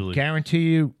 I Easily.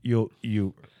 guarantee you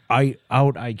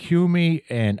out IQ me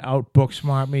and out book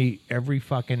smart me every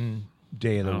fucking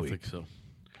day of I the don't week. think so.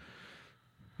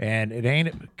 And it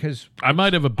ain't because I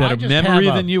might have a better just memory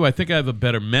have a- than you. I think I have a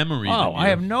better memory than you. I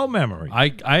have no memory.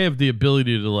 I have the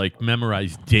ability to like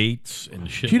memorize dates and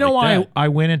shit. Do you know like why that. I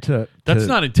went into That's to-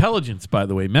 not intelligence, by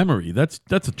the way. Memory. That's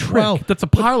a trick. Well, that's a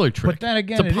parlor trick. But then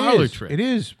again, it's a parlor is. trick. It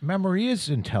is. Memory is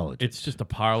intelligence. It's just a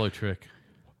parlor trick.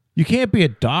 You can't be a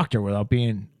doctor without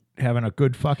having a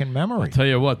good fucking memory. Tell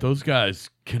you what, those guys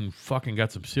can fucking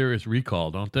got some serious recall,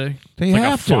 don't they? They It's like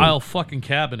have a to. file fucking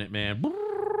cabinet, man.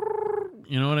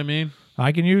 You know what I mean?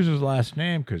 I can use his last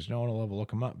name because no one will ever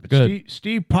look him up. But Good.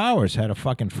 Steve Powers had a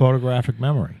fucking photographic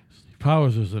memory.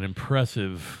 Powers is an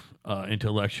impressive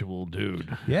intellectual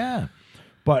dude. Yeah,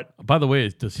 but By the way,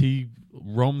 does he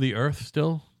roam the earth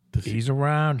still? Does he, he's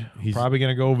around. He's- Probably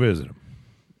gonna go visit him.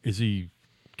 is he?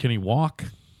 Can he walk?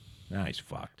 Nah, he's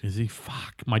fucked. Is he?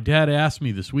 Fuck. My dad asked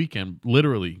me this weekend,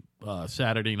 literally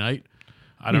Saturday night.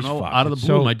 I don't He's know. fucked. Out of the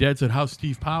blue, So- my dad said, "How's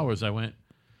Steve Powers?" I went,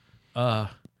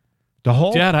 The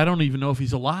whole "Dad, I don't even know if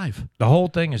he's alive." the whole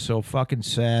thing is so fucking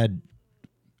sad.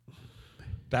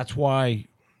 That's why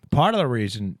part of the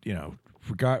reason,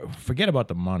 forget about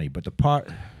the money, but the part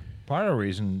of the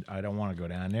reason I don't want to go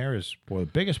down there is, well, the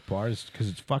biggest part is because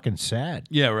it's fucking sad.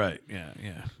 Yeah, right. Yeah.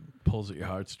 Pulls at your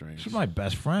heartstrings. This is my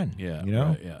best friend. Yeah. you know.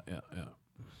 right, Yeah.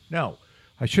 No,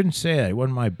 I shouldn't say that. He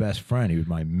wasn't my best friend. He was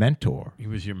my mentor. He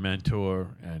was your mentor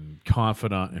and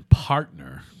confidant and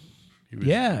partner. He was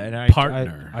Yeah, and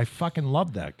partner. I fucking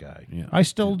love that guy. Yeah. I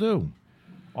still do.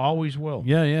 Always will.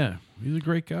 Yeah. He's a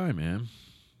great guy, man.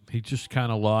 He just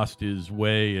kind of lost his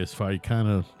way as far. He kind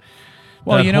of.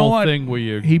 Well, that you know whole what? thing where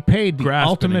you're He paid the grasping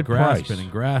ultimate and grasping price.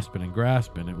 and grasping and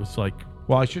grasping. It was like,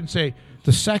 Well, I shouldn't say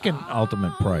the second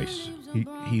ultimate price.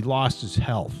 He lost his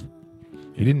health.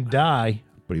 He didn't die,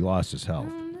 but he lost his health.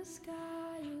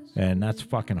 And that's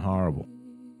fucking horrible.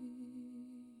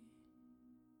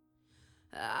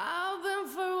 I've been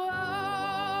for a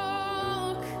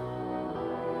walk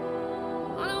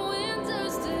on a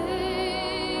winter's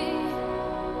day.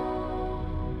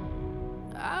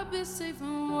 I'd be safe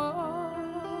and warm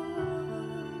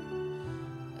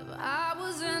if I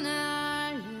was an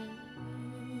island.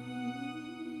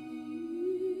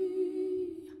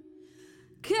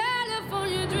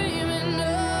 California dreaming, no,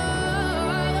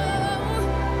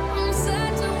 I'm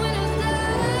sad to when it's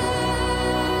done.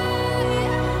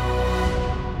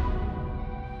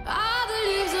 All the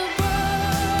leaves are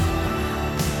brown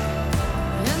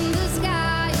and the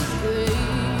sky is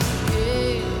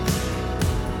gray.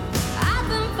 I've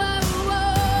been far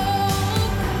away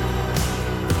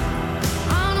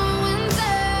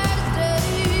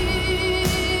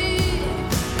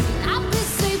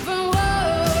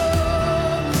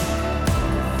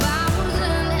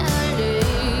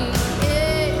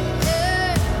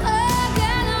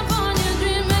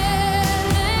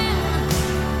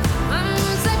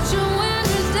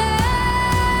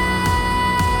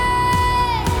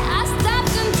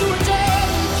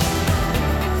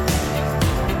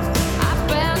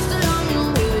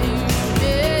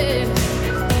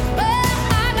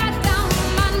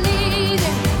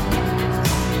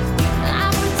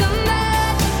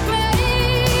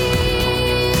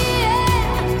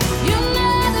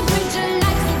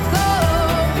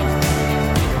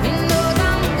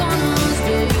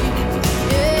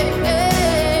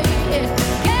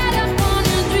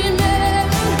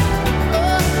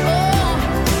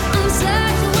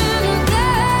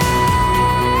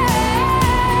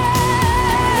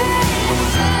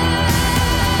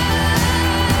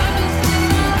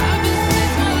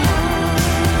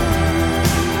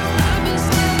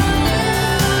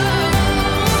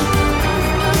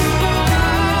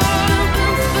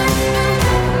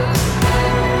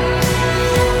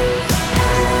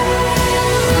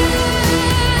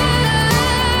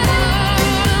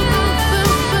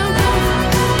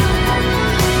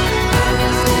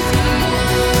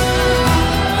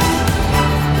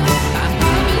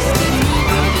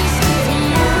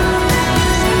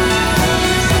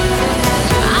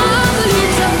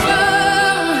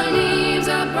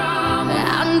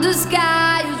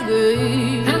sky is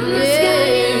gray. And the sky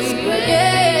is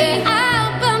gray.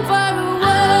 I've been for a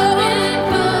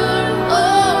walk.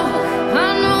 Oh,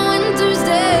 on a winter's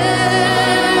day.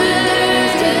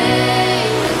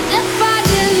 If I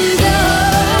didn't go,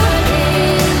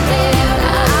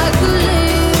 I could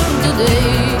live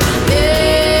today.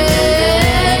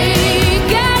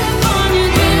 California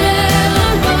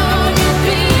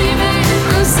dreaming,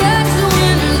 on such a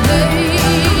winter's day.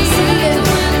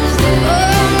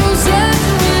 Oh, such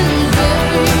a winter's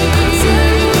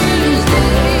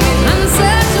day. On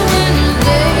such a winter's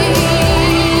day.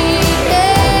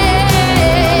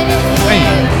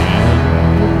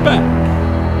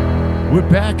 We're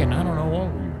back, and I don't know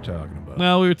what we were talking about.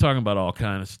 Well, we were talking about all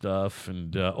kind of stuff,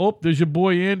 and there's your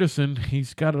boy Anderson.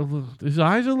 He's got his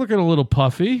eyes are looking a little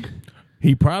puffy.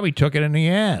 He probably took it in the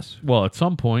ass. Well, at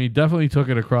some point, he definitely took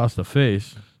it across the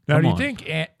face. Now, Come do you on. think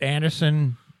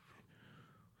Anderson?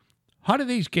 How do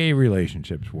these gay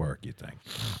relationships work? You think?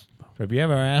 Have you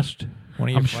ever asked one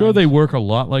of your I'm sure friends? they work a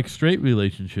lot like straight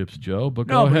relationships, Joe. But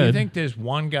No, go but ahead. you think there's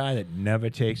one guy that never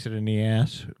takes it in the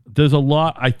ass? There's a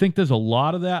lot. I think there's a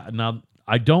lot of that. Now,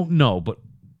 I don't know, but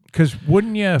Because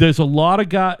wouldn't you? there's a lot of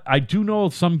guys. I do know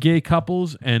of some gay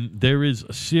couples, and there is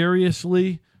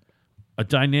seriously a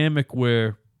dynamic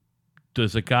where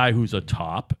there's a guy who's a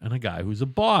top and a guy who's a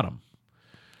bottom,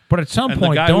 But at some and the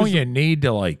point, guy don't who's- you need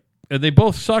to like and they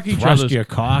both suck each thrust other's. your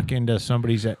cock into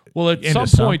somebody's? Well, at into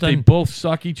some point, they something? both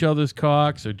suck each other's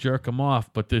cocks or jerk them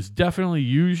off. But there's definitely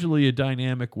usually a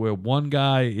dynamic where one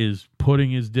guy is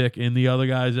putting his dick in the other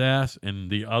guy's ass, and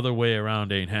the other way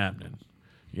around ain't happening.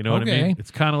 You know what I Okay. mean? It's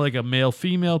kind of like a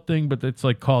male-female thing, but it's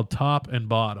like called top and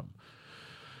bottom.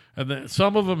 And then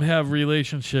some of them have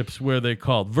relationships where they're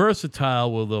called versatile,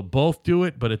 where they'll both do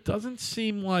it, but it doesn't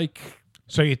seem like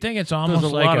So you think it's there's almost a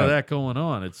like lot of that going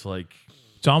on. It's like,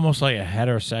 it's almost like a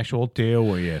heterosexual deal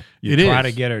where you It try is.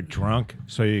 to get her drunk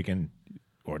so you can,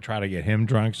 or try to get him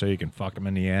drunk so you can fuck him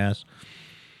in the ass.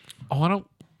 oh, I don't.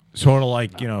 Sort of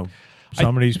like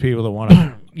some of these people that want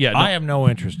to. Yeah, no. I have no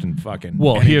interest in fucking.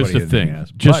 Well, here's anybody the in thing.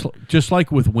 ass. Just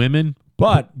like with women,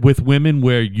 but with women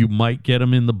where you might get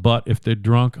them in the butt if they're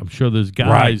drunk. I'm sure there's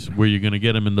guys where you're going to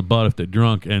get them in the butt if they're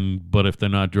drunk, but if they're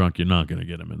not drunk, you're not going to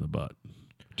get them in the butt.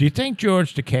 do you think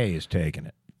George Takei is taking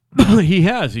it? He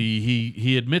has.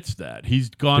 He admits that. He's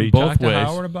gone Did he both talk ways. to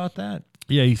Howard about that?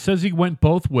 Yeah, he says he went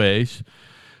both ways,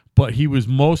 but he was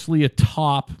mostly a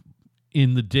top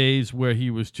in the days where he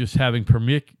was just having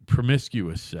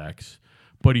promiscuous sex.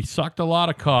 But he sucked a lot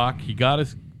of cock. He got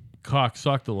his cock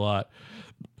sucked a lot.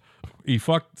 He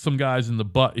fucked some guys in the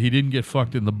butt. He didn't get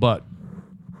fucked in the butt,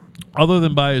 other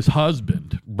than by his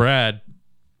husband, Brad.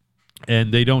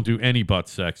 And they don't do any butt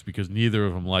sex because neither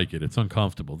of them like it. It's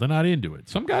uncomfortable. They're not into it.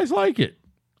 Some guys like it.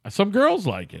 Some girls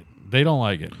like it. They don't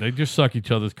like it. They just suck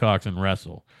each other's cocks and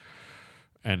wrestle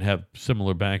and have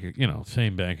similar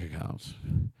same bank accounts.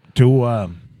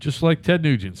 Just like Ted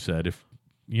Nugent said, if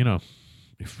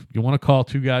you want to call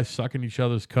two guys sucking each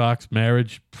other's cocks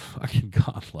marriage, fucking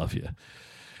God love you.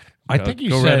 I think you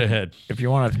go said right ahead. if you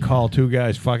want to call two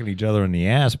guys fucking each other in the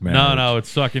ass, man. No, it's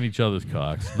sucking each other's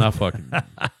cocks, not fucking.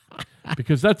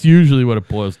 Because that's usually what it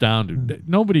boils down to.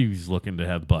 Nobody's looking to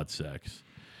have butt sex.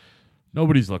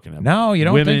 Nobody's looking at No, you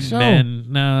don't women, think so? men.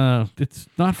 No, it's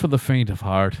not for the faint of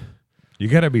heart. You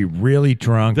got to be really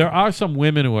drunk. There are some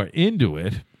women who are into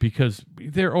it because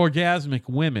they're orgasmic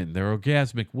women. They're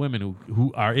orgasmic women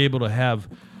who are able to have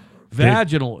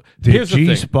vaginal. The Here's the G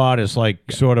thing. spot is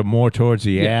like sort of more towards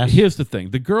the Yeah, ass. here's the thing.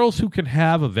 The girls who can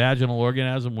have a vaginal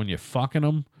orgasm when you're fucking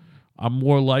them are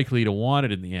more likely to want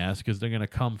it in the ass because they're going to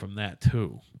come from that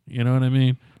too. You know what I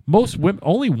mean? Most women,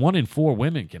 only 1 in 4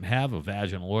 women can have a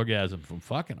vaginal orgasm from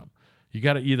fucking them. You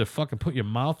got to either fucking put your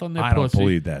mouth on their I don't pussy.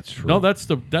 believe that's true. No, that's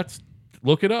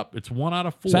look it up. It's 1 out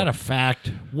of 4. Is that a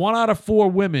fact? 1 out of 4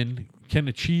 women can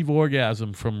achieve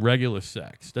orgasm from regular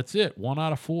sex. That's it. 1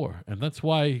 out of 4. And that's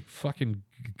why fucking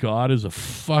God is a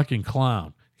fucking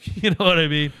clown. You know what I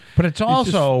mean? But it's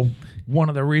also one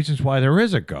of the reasons why there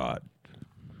is a God.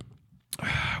 If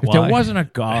Why? there wasn't a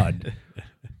God,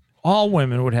 all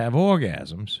women would have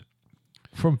orgasms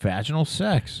from vaginal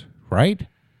sex, right?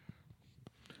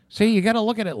 See, you got to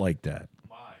look at it like that.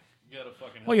 Why? You gotta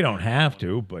fucking Well, you don't have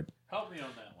to, but help me on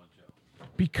that one, Joe.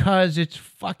 because it's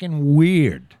fucking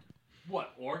weird.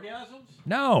 What, orgasms?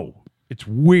 No, it's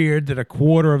weird that a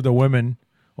quarter of the women,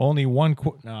 only one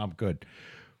quarter. No, I'm good.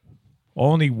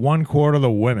 Only 1/4 of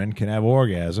the women can have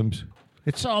orgasms.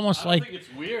 It's almost like think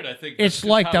it's weird. I think it's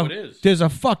like how it is. there's a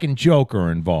fucking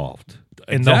joker involved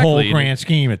in the whole Exactly. grand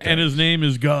scheme of things. And his name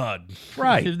is God.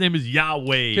 Right. His name is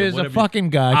Yahweh. or There's a whatever. fucking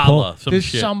guy. Allah, some There's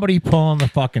shit. somebody pulling the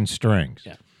fucking strings.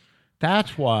 Yeah.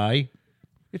 That's why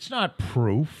it's not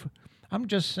proof. I'm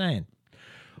just saying.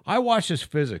 I watched this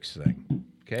physics thing.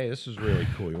 Okay, this is really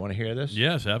cool. You want to hear this?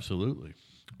 Yes, absolutely.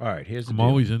 All right, here's the I'm deal.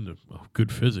 always into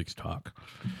good physics talk.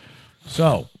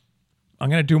 So, I'm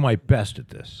going to do my best at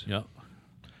this. Yep.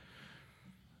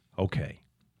 Okay.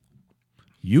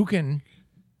 You can...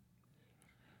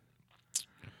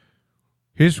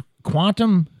 Here's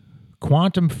quantum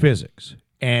physics.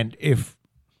 And if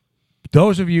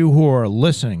those of you who are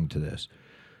listening to this,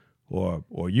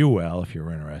 or you, Al, if you're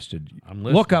interested, I'm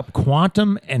look listening. up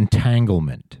quantum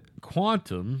entanglement.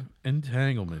 Quantum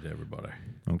entanglement, everybody.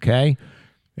 Okay?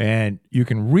 And you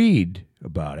can read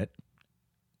about it.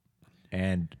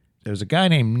 And there's a guy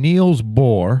named Niels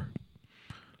Bohr,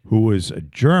 who was a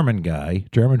German guy,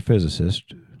 German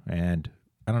physicist, and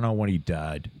I don't know when he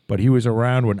died, but he was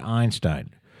around when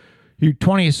Einstein. He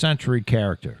 20th century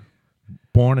character,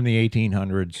 born in the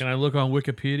 1800s. Can I look on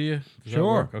Wikipedia? Does that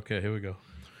Sure. work? Okay, here we go.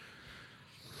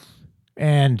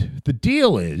 And the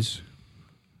deal is,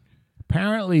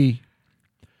 apparently,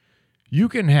 you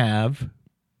can have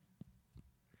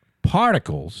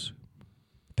particles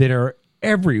that are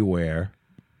everywhere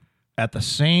at the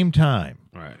same time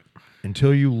All right.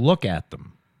 until you look at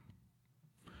them.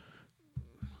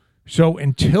 So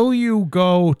until you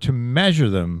go to measure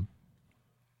them,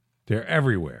 they're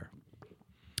everywhere.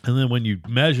 And then when you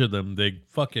measure them, they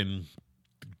fucking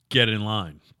get in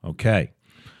line. Okay.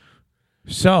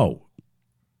 So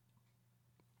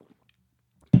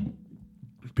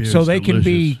Beer's they can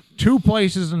be delicious. two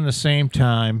places in the same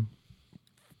time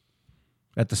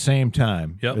at the same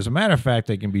time. Yep. As a matter of fact,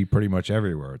 they can be pretty much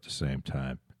everywhere at the same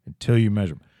time until you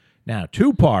measure them. Now,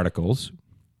 two particles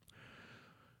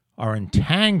are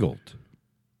entangled,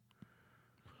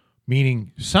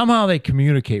 meaning somehow they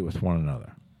communicate with one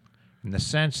another in the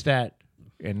sense that,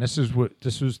 and this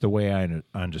was the way I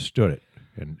understood it,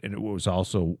 and it was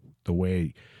also the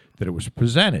way that it was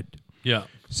presented. Yeah.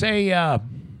 Say,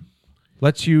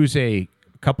 let's use a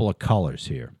couple of colors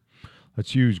here.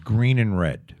 Let's use green and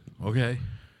red. Okay.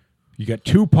 You got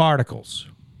two particles.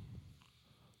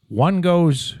 One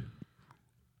goes,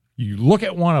 you look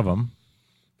at one of them,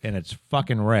 and it's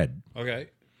fucking red. Okay.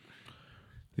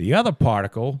 The other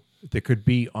particle that could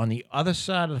be on the other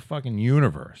side of the fucking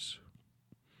universe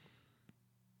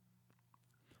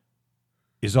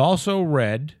is also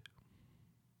red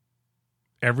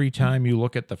every time you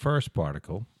look at the first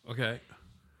particle. Okay.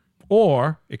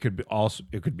 Or it could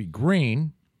be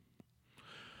green,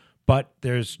 but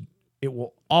it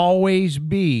will always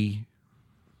be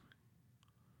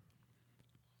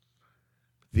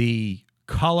the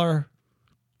color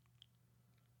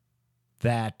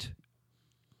that,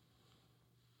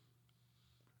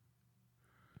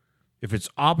 if it's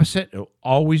opposite, it'll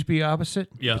always be opposite.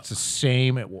 Yeah. If it's the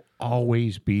same, it will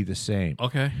always be the same.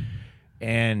 Okay.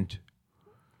 And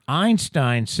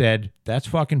Einstein said, that's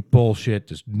fucking bullshit.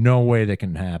 There's no way that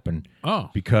can happen.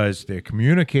 Oh. Because they're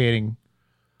communicating.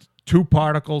 Two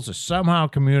particles are somehow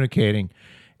communicating.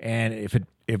 And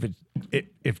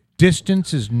if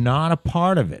distance is not a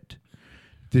part of it,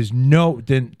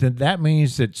 then that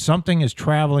means that something is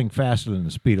traveling faster than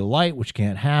the speed of light, which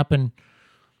can't happen.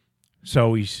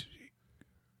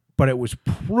 But it was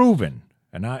proven.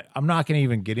 And I'm not going to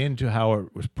even get into how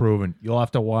it was proven. You'll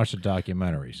have to watch the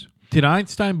documentaries. Did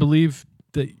Einstein believe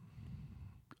that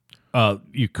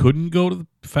you couldn't go to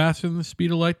faster than the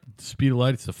speed of light? The speed of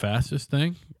light is the fastest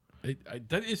thing.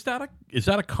 Is that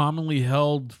a commonly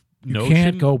held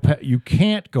notion? You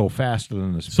can't go faster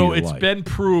than the speed of light. So it's been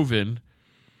proven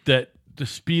that the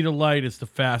speed of light is the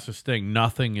fastest thing.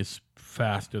 Nothing is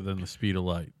faster than the speed of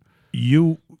light.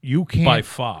 You can't By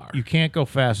far. You can't go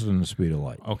faster than the speed of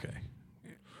light. Okay.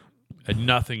 And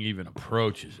nothing even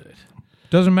approaches it.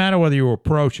 Doesn't matter whether you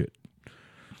approach it.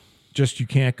 Just you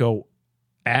can't go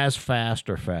as fast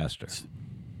or faster.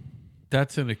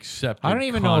 That's an accepted I don't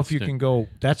even know if you can go.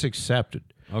 That's accepted.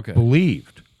 Okay.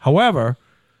 Believed. However,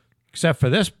 except for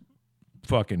this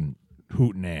fucking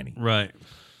hootenanny. Right.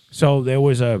 So there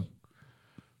was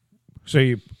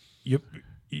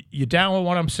you down with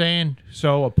what I'm saying?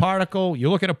 So a particle, you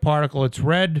look at a particle, it's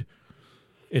red,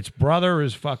 its brother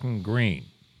is fucking green.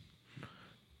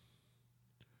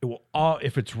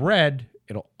 If it's red,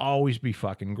 it'll always be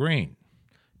fucking green.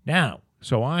 Now,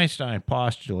 so Einstein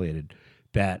postulated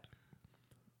that,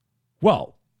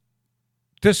 well,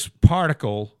 this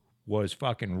particle was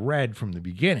fucking red from the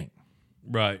beginning.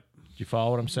 Right. Do you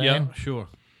follow what I'm saying? Yeah, sure.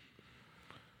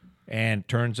 And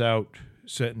turns out,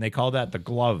 and they call that the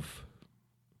glove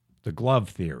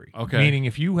theory. Okay. Meaning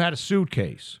if you had a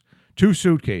suitcase, two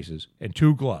suitcases, and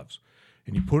two gloves,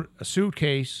 and you put a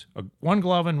suitcase, one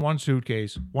glove in one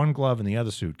suitcase, one glove in the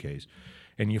other suitcase,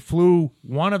 and you flew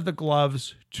one of the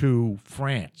gloves to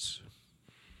France.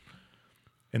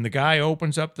 And the guy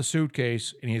opens up the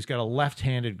suitcase, and he's got a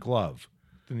left-handed glove.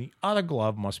 Then the other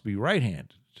glove must be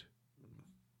right-handed.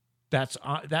 That's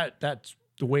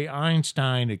the way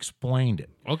Einstein explained it.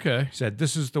 Okay. He said,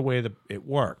 this is the way that it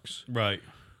works. Right.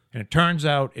 And it turns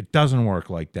out it doesn't work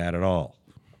like that at all.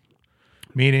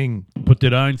 Meaning, But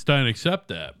did Einstein accept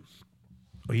that?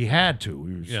 he had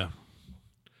to. Yeah.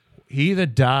 He either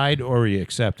died or he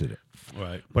accepted it.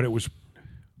 Right. But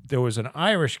there was an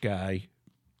Irish guy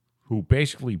who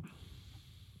basically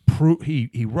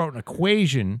he wrote an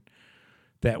equation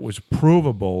that was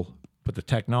provable, but the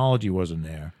technology wasn't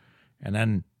there. And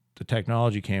then the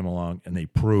technology came along and they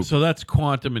proved. So that's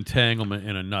quantum entanglement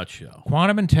in a nutshell.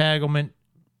 Quantum entanglement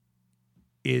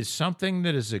is something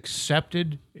that is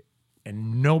accepted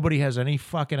and nobody has any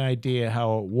fucking idea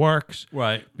how it works.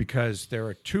 Right. Because there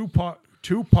are two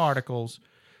particles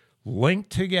linked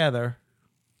together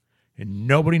and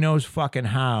nobody knows fucking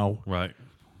how. Right.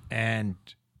 And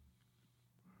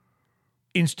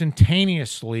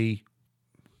instantaneously,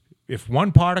 if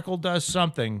one particle does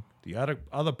something, the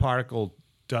other particle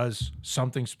does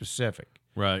something specific.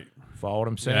 Right. Follow what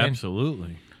I'm saying?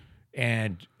 Absolutely.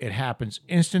 And it happens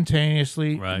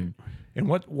instantaneously. Right. And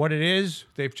what it is,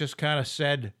 they've just kind of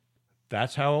said,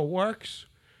 that's how it works.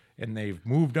 And they've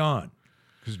moved on.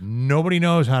 Because nobody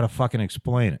knows how to fucking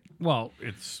explain it. Well,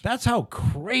 it's That's how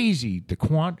crazy the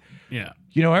yeah.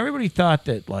 You know, everybody thought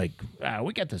that, like,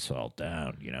 we got this all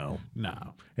down,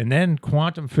 No. And then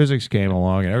quantum physics came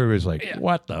along, and everybody's like,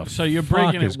 what the So you're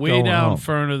fuck breaking is it way going down on?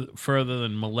 further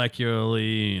than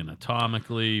molecularly and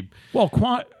atomically. Well,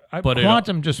 But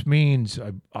quantum just means,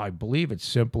 I believe it's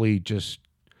simply just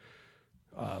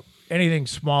anything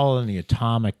smaller than the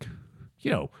atomic,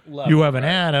 Level, you have an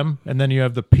atom, and then you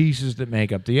have the pieces that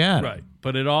make up the atom. Right.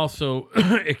 But it also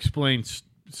explains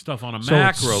stuff on a So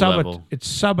macro level. it's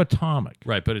subatomic.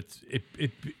 Right, but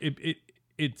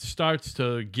it starts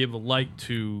to give light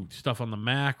to stuff on the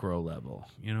macro level.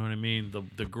 You know what I mean?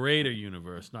 The greater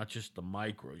universe, not just the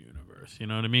micro universe. You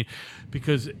know what I mean?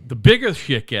 Because the bigger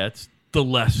shit gets, the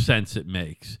less sense it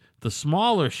makes. The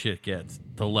smaller shit gets,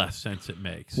 the less sense it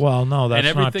makes. Well, no, that's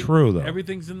And not everything- true, though.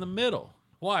 Everything's in the middle.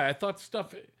 Why? I thought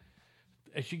stuff,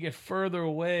 as you get further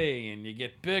away and you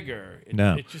get bigger,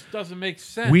 it just doesn't make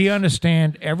sense. We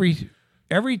understand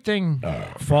everything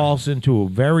falls into a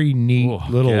very neat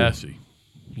Gassy.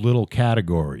 little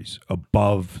categories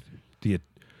above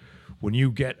when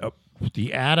you get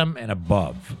the atom and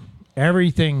above,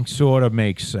 everything sort of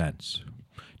makes sense.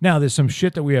 Now, there's some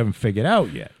shit that we haven't figured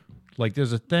out yet. Like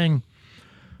there's this thing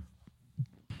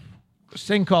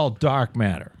called dark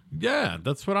matter. Yeah,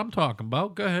 that's what I'm talking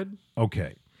about. Go ahead.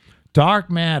 Okay. Dark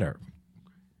matter.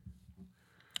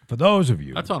 For those of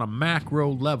you. That's on a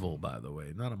macro level, by the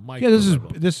way, not a micro Yeah, level.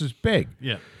 this is big.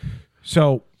 Yeah.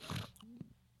 So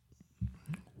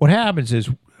what happens is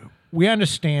we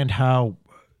understand how,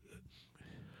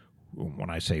 when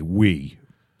I say we,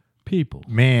 People.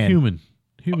 man,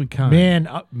 Humankind.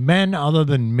 men other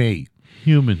than me,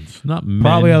 Humans, not men.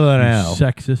 Probably other than you Al.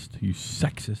 Sexist. You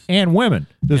sexist. and women.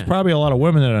 There's Yeah. probably a lot of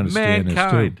women that understand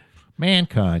Mankind. this too.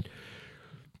 Mankind.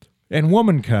 And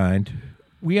womankind,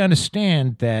 we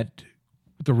understand that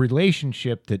the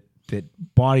relationship that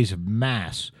bodies of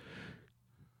mass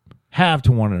have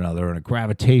to one another in a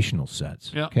gravitational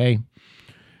sense. Yeah. Okay?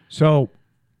 So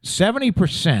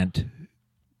 70%,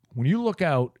 when you look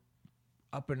out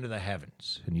up into the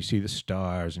heavens and you see the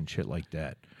stars and shit like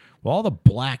that, well, all the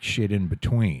black shit in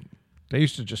between, they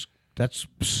used to that's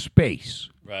space.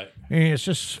 Right. I mean, it's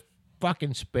just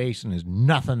fucking space and there's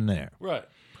nothing there. Right.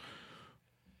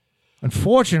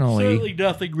 Unfortunately, Certainly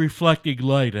nothing reflecting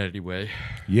light, anyway.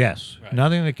 yes, Right.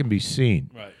 nothing that can be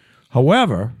seen. Right.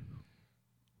 However,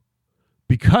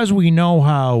 because we know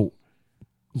how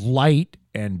light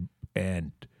and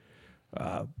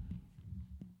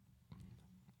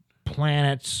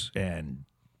planets and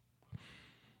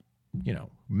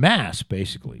mass,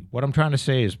 basically. What I'm trying to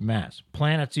say is mass.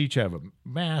 Planets each have a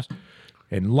mass,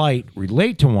 and light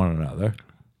relate to one another.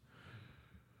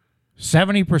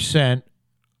 70%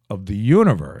 of the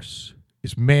universe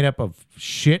is made up of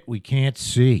shit we can't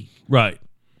see. Right.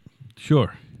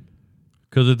 Sure.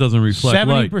 Because it doesn't reflect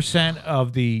light. 70%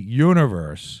 of the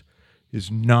universe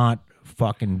is not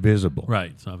fucking visible.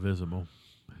 Right. It's not visible.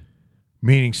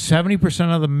 Meaning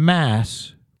 70% of the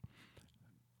mass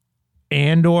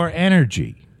and or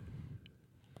energy,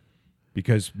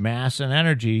 because mass and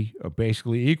energy are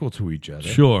basically equal to each other.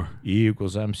 Sure. E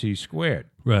equals MC squared.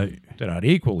 Right. They're not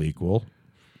equal.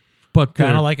 But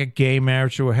kind of like a gay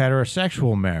marriage to a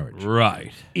heterosexual marriage.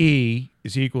 right. E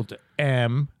is equal to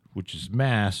m, which is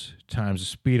mass, times the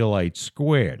speed of light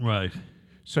squared. Right.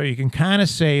 So you can kind of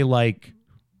say, like,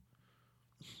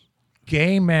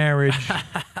 gay marriage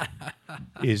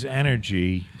is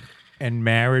energy and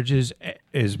marriage is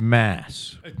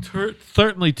mass. It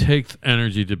certainly takes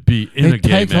energy to be in a It gay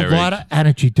takes marriage. a lot of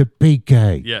energy to be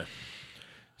gay. Yes.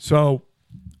 So,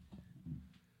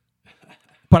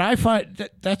 but I find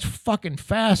that's fucking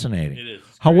fascinating. It is.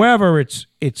 However, it's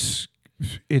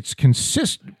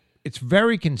consistent. It's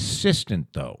very consistent,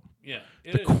 though. Yeah.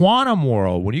 The quantum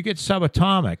world, when you get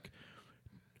subatomic,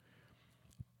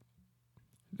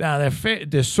 now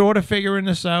they're sort of figuring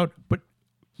this out, but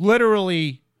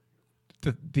literally,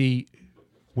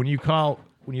 when you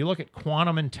look at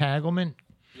quantum entanglement,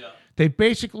 they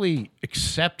basically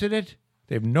accepted it.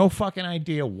 They have no fucking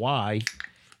idea why,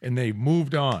 and they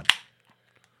moved on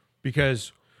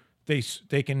because they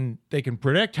can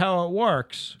predict how it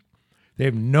works. They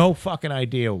have no fucking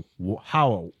idea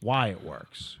why it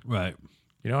works. Right.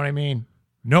 You know what I mean?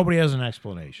 Nobody has an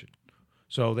explanation.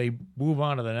 So they move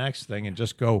on to the next thing and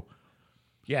just go,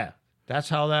 yeah, that's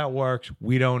how that works.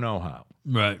 We don't know how.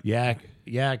 Right. Yeah,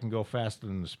 it can go faster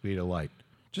than the speed of light.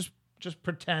 Just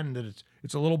pretend that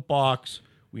it's a little box.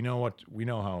 We know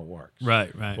how it works.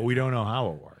 Right. Right. But we don't know how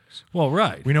it works. Well,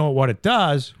 right. We know what it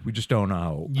does. We just don't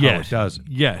know how it does it.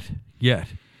 Yet.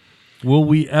 Will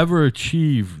we ever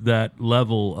achieve that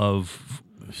level of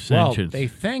sentience? Well, they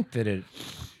think that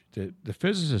the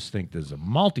physicists think there's a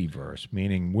multiverse,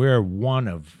 meaning we're one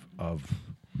of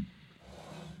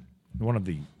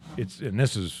the.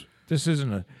 This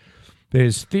isn't a.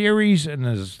 There's theories and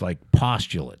there's like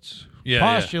postulates.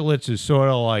 Postulates is sort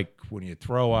of like when you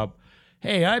throw up,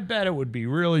 hey, I bet it would be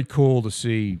really cool to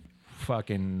see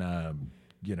fucking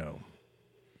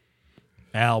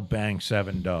Al bang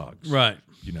 7 dogs. Right.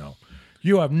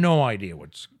 You have no idea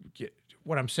what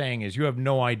I'm saying is you have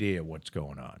no idea what's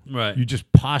going on. Right. You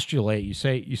just postulate. You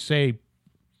say, it's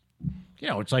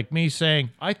like me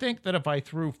saying, I think that if I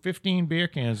threw 15 beer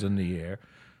cans in the air,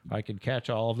 I could catch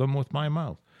all of them with my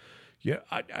mouth. Yeah,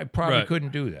 I probably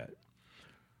couldn't do that.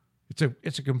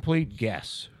 It's a complete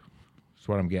guess. That's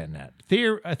what I'm getting at.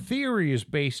 A theory is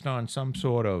based on some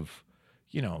sort of,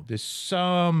 there's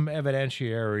some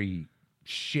evidentiary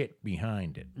shit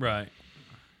behind it. Right.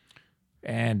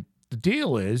 And the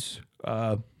deal is,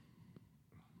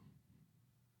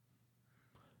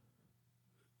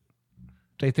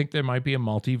 they think there might be a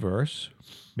multiverse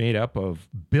made up of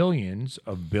billions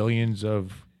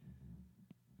of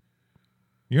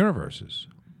universes,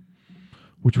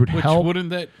 which would help.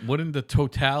 Wouldn't the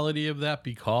totality of that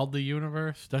be called the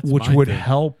universe? That's which my would thing.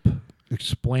 help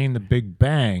explain the Big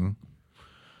Bang,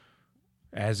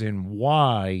 as in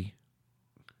why.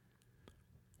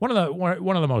 One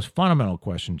of the most fundamental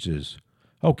questions is,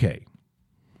 okay,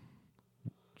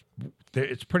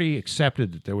 it's pretty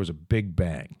accepted that there was a Big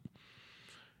Bang,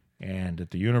 and that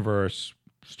the universe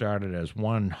started as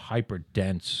one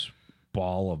hyperdense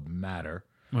ball of matter,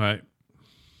 Right.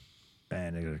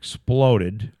 and it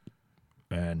exploded,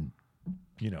 and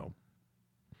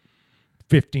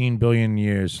 15 billion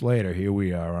years later, here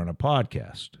we are on a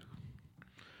podcast.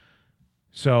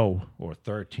 So, or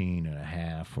 13 and a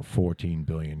half or 14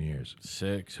 billion years.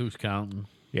 6. Who's counting?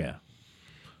 Yeah.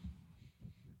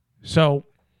 So,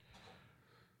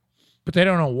 but they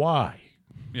don't know why.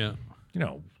 Yeah.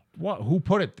 Who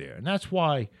put it there? And that's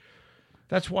why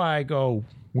I go,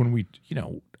 when we,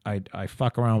 I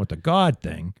fuck around with the God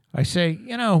thing, I say,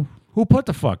 who put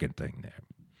the fucking thing there?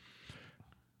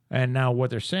 And now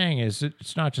what they're saying is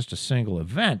it's not just a single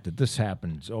event, that this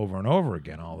happens over and over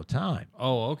again all the time.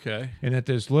 Oh, okay. And that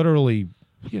there's literally,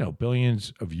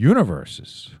 billions of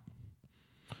universes.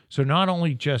 So not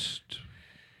only just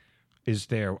is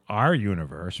there our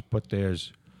universe, but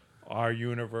there's our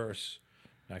universe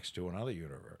next to another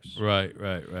universe. Right.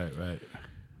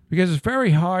 Because it's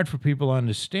very hard for people to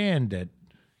understand that,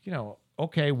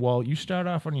 okay, well, you start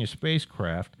off on your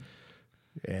spacecraft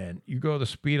and you go the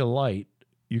speed of light,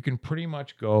 you can pretty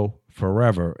much go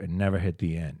forever and never hit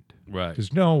the end. Right.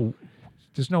 There's no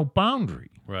boundary.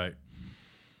 Right.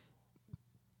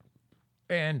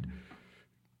 And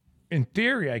in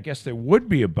theory, I guess there would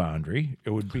be a boundary. It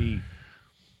would be,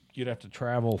 you'd have to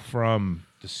travel from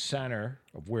the center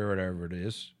of wherever it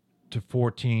is to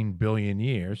 14 billion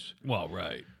years. Well,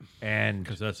 right. And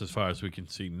Because that's as far as we can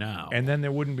see now. and then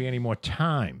there wouldn't be any more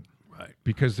time, Right.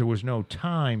 because there was no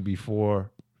time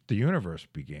before the universe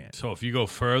began. So if you go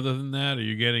further than that, are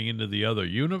you getting into the other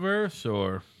universe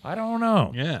or? I don't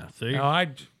know. Yeah. See? No,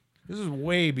 This is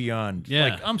way beyond. Yeah.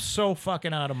 Like, I'm so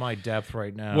fucking out of my depth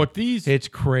right now. What these? It's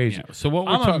crazy. Yeah, so what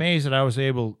we're I'm talking? amazed that I was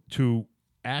able to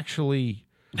actually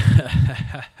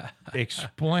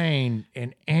explain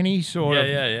in any sort of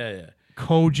Yeah.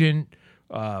 cogent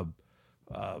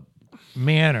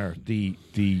manner the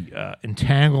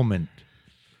entanglement.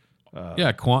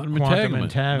 Yeah, quantum entanglement.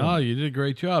 entanglement. No, you did a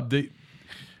great job.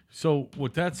 So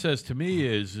what that says to me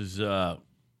is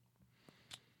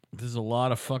there's a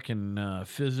lot of fucking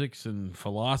physics and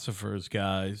philosophers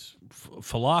guys,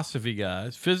 philosophy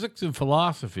guys, physics and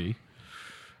philosophy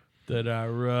that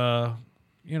are,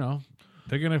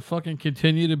 they're going to fucking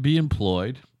continue to be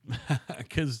employed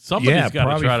because somebody's got to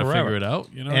probably try to forever. figure it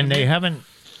out. You know, And they haven't.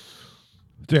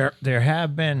 There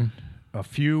have been a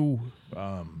few,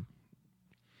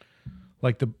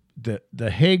 like the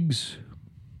Higgs.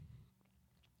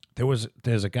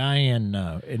 There's a guy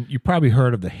and you probably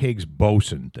heard of the Higgs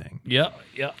boson thing. Yeah.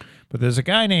 But there's a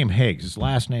guy named Higgs. His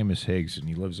last name is Higgs, and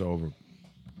he lives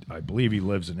I believe he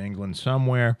lives in England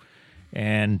somewhere.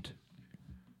 And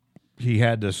he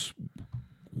had this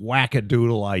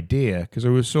wackadoodle idea because it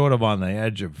was sort of on the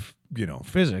edge of,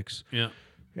 physics. Yeah.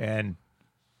 And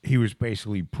he was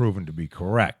basically proven to be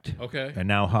correct. Okay. And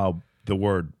now how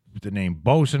the name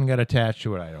boson got attached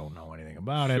to it, I don't know anything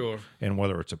about Sure. it. And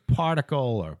whether it's a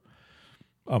particle or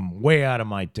I'm way out of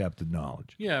my depth of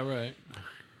knowledge. Yeah, right.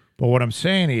 But what I'm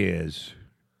saying is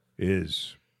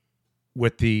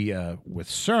with with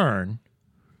CERN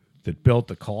that built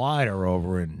the collider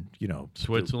over in,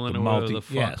 Switzerland the or whatever the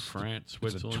fuck, yes, France,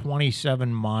 it's a Switzerland.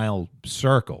 27-mile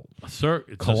circle. It's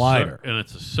collider. and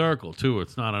it's a circle too.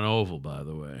 It's not an oval, by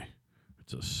the way.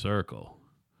 It's a circle.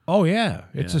 Oh yeah,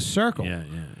 it's a circle. Yeah.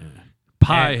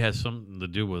 Pi And- has something to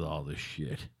do with all this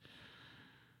shit.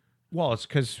 Well, it's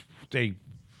because they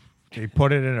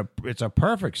put it in it's a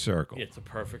perfect circle. It's a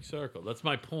perfect circle. That's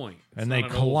my point. It's And they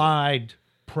not an oval. collide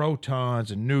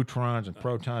protons and neutrons and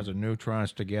protons and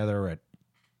neutrons together at,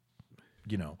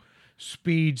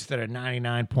 speeds that are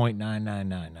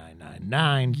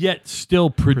 99.999999. Yet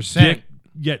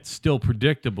still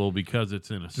predictable because it's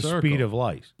in a The circle. speed of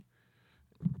light.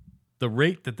 The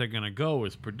rate that they're going to go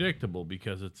is predictable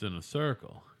because it's in a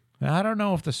circle. Now, I don't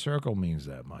know if the circle means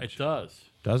that much. It does.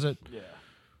 Does it? Yeah.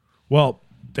 Well,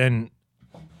 then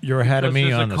you're ahead of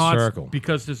me on the circle.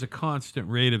 Because there's a constant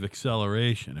rate of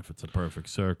acceleration if it's a perfect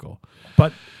circle.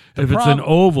 But If it's an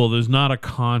oval, there's not a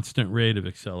constant rate of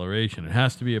acceleration. It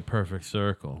has to be a perfect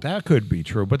circle. that could be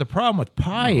true. But the problem with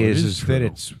pi No, it is is that true.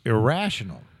 it's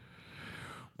irrational.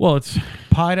 Well, it's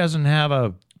Pi doesn't have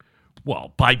a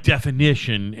by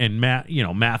definition and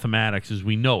mathematics as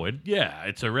we know it, yeah,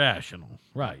 it's irrational.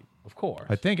 Right. Of course.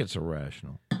 I think it's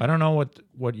irrational. I don't know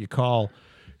what you call.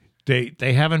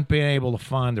 They haven't been able to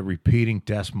find the repeating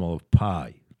decimal of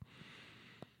pi.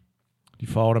 You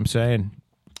follow what I'm saying?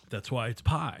 That's why it's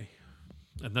pi.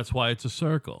 And that's why it's a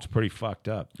circle. It's pretty fucked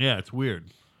up. Yeah, it's weird.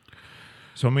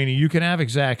 So meaning you can have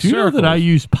exact Do you circles. know that I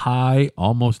use pi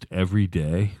almost every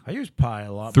day? I use pi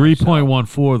a lot.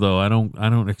 3.14 though. I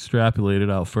don't extrapolate it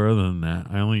out further than that.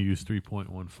 I only use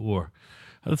 3.14.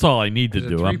 That's all I need to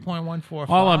do. 3.145.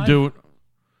 All I'm doing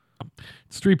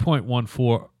it's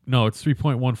 3.14. No, it's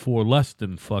 3.14 less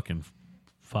than fucking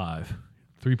 5.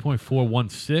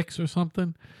 3.416 or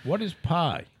something. What is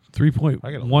pi?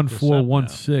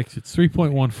 3.1416. It's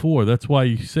 3.14. That's why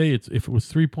you say if it was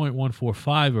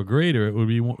 3.145 or greater, it would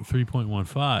be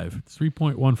 3.15. It's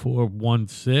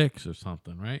 3.1416 or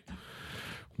something, right?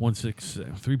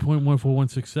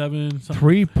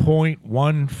 3.14167.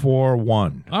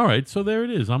 3.141. All right, so there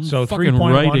it is. I'm So fucking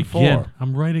right 3.14. again.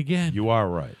 I'm right again. You are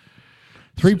right.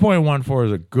 3.14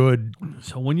 is a good.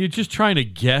 So when you're just trying to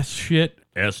guess shit,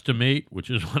 estimate, which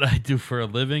is what I do for a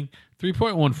living,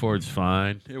 3.14 is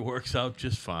fine. It works out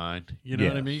just fine. You know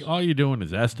what I Yes. mean? All you're doing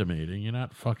is estimating. You're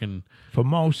not fucking. For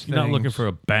most You're things, not looking for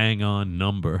a bang on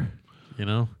number. You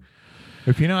know?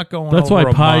 if you're not going That's over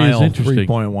why a pi is mile, interesting.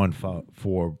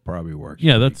 3.14 probably works.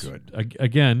 Yeah, pretty that's good.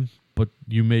 again. But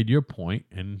you made your point,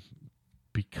 and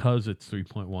because it's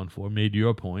 3.14, made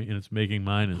your point, and it's making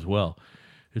mine as well.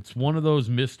 It's one of those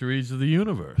mysteries of the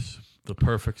universe, the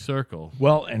perfect circle.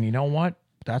 Well, and you know what?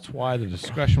 That's why the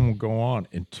discussion will go on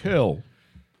until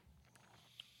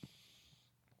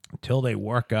they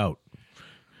work out.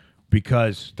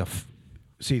 Because the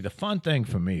fun thing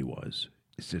for me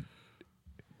is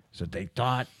that they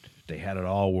thought they had it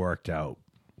all worked out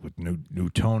with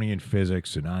Newtonian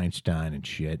physics and Einstein and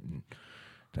shit, and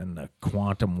then the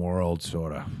quantum world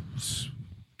sort of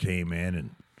came in,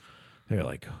 and they're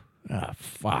like,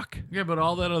 fuck. Yeah, but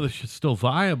all that other shit's still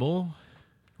viable.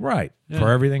 Right. Yeah. For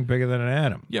everything bigger than an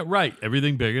atom. Yeah, right.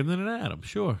 Everything bigger than an atom,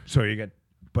 sure. So you get,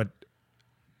 but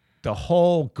the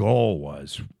whole goal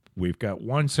was we've got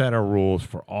one set of rules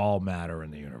for all matter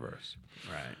in the universe.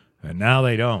 Right. And now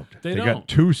they don't. They don't. got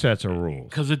two sets of rules.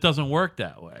 Because it doesn't work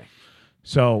that way.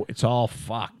 So it's all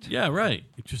fucked. Yeah, right.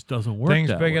 It just doesn't work Things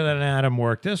that bigger way. than an atom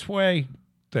work this way.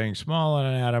 Things smaller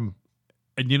than an atom.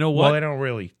 And you know what? Well, they don't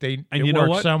really. It you know works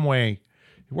what? some way.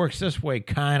 It works this way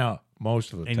kind of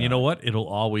most of the time. And you know what? It'll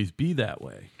always be that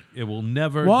way. It will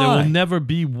never. Why? There will never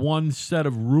be one set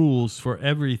of rules for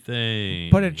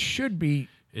everything. But it should be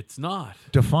It's not.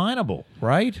 definable,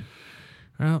 right?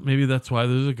 Well, maybe that's why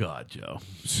there's a God, Joe.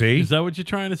 See? Is that what you're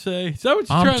trying to say? Is that what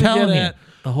you're I'm trying to telling get you. at?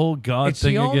 The whole God It's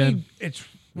thing the only. again. It's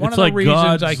one It's of like the reasons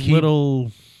God's I keep.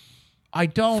 little I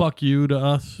don't. fuck you to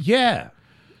us. Yeah,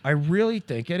 I really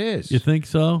think it is. You think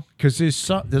so? Because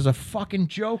there's a fucking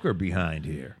joker behind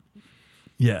here.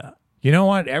 Yeah. You know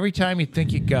what? Every time you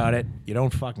think you got it, you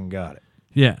don't fucking got it.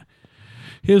 Yeah.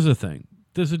 Here's the thing.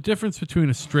 There's a difference between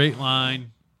a straight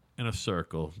line and a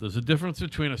circle. There's a difference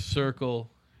between a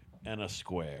circle and a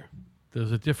square.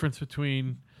 There's a difference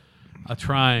between a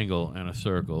triangle and a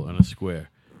circle and a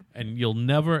square. And you'll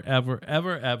never, ever,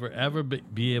 ever, ever, ever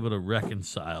be able to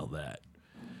reconcile that.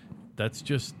 That's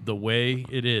just the way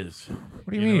it is.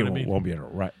 What do you know mean? what I It won't be able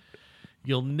to right?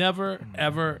 You'll never,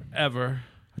 ever, ever,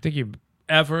 I think you.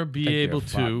 ever be Think you're able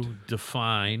to fucked.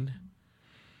 define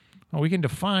Oh, we can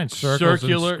define circles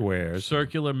circular and squares.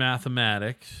 circular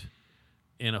mathematics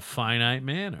in a finite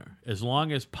manner. As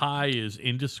long as pi is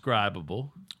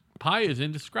indescribable, pi is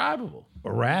indescribable.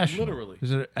 Irrational. Literally.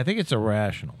 Is it? I think it's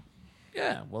irrational.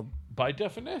 Yeah, well, by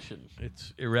definition,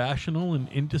 it's irrational and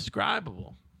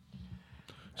indescribable.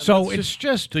 And So that's it's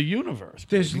just the universe.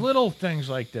 there's baby. little things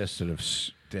like this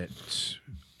that's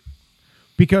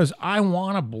because I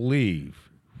want to believe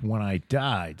when I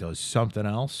die does something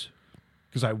else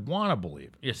because I want to believe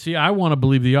it. Yeah, see, I want to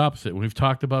believe the opposite. We've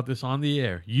talked about this on the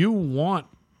air. You want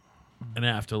an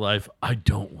afterlife. I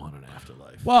don't want an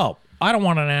afterlife. Well, I don't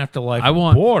want an afterlife. I of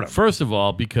want, boredom. first of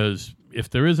all, because if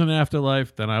there is an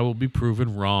afterlife, then I will be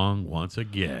proven wrong once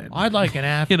again. I'd like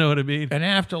an You know what I mean? an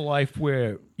afterlife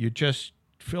where you just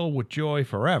filled with joy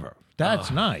forever. That's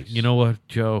nice. You know what,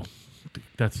 Joe?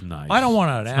 That's nice. I don't want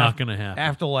an It's not going to happen.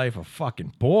 afterlife of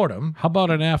fucking boredom. How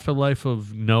about an afterlife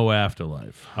of no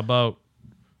afterlife? How about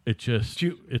it just?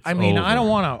 It's I mean, over. I don't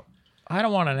want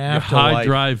an high afterlife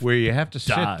drive where you have to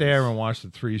sit dies. there and watch the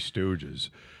Three Stooges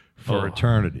for Oh.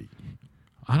 eternity.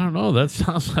 I don't know. That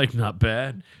sounds like not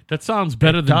bad. That sounds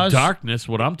better It than does. darkness.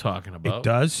 What I'm talking about. It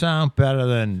does sound better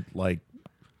than like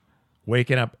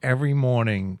waking up every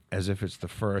morning as if it's the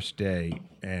first day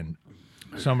and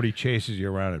somebody chases you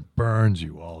around and burns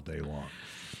you all day long.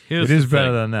 Here's It is the better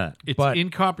thing. than that. It's but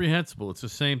incomprehensible. It's the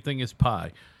same thing as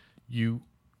pi.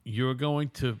 You're going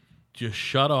to just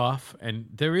shut off, and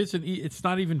there isn't. It's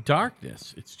not even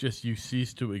darkness. It's just you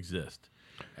cease to exist,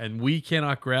 and we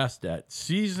cannot grasp that.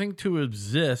 Ceasing to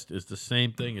exist is the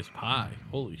same thing as pi.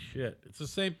 Holy shit! It's the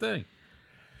same thing.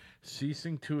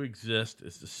 Ceasing to exist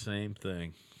is the same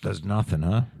thing. there's nothing,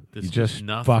 huh? There's You just just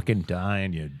nothing. fucking die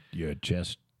and you're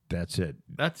just that's it.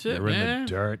 That's it, You're man. in the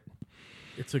dirt.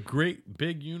 It's a great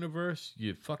big universe.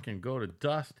 You fucking go to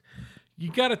dust.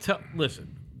 You got to tell.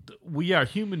 Listen, we are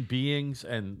human beings,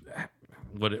 and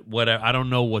whatever. I don't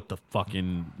know what the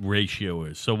fucking ratio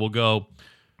is. So we'll go.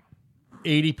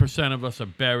 80% of us are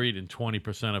buried, and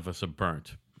 20% of us are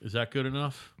burnt. Is that good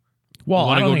enough? Well,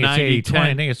 wanna I don't go think 90, it's 80-20. I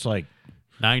 10? think it's like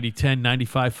 90-10,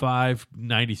 95-5,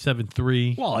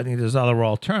 97-3. well, I think there's other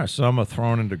alternatives. Some are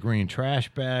thrown into green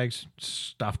trash bags,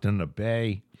 stuffed in the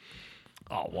bay.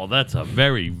 Oh, well, that's a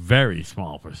very, very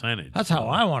small percentage. That's how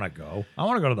I want to go. I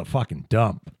want to go to the fucking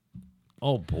dump.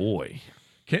 Oh, boy.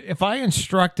 If I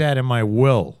instruct that in my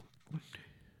will,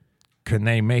 can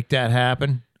they make that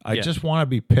happen? I Yeah. just want to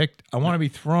be picked. I want to be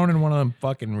thrown in one of them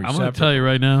fucking I'm receptacles. going to tell you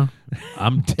right now,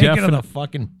 I'm Taken to definitely, the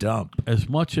fucking dump. as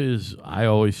much as I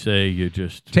always say, you're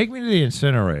just Take me to the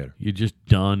incinerator.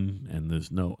 done, and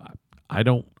there's no. I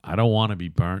don't want to be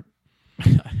burnt.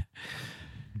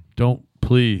 Don't,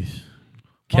 please.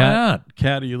 Why not?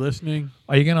 Cat, are you listening?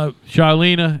 Are you gonna?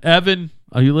 Charlena, Evan,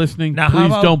 are you listening? Now, how Please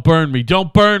about- don't burn me.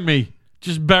 Don't burn me.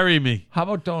 Just bury me. How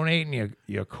about donating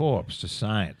your corpse to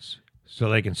science so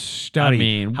they can study I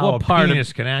mean, how what a part of-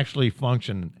 penis can actually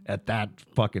function at that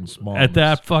fucking small? At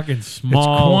that fucking it's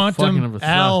small fucking of quantum a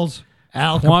cell.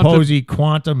 Al Quantum- Capozzi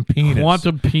quantum penis.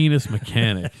 Quantum penis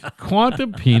mechanics.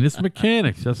 Quantum penis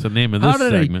mechanics. That's the name of this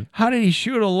segment. How did he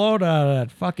shoot a load out of that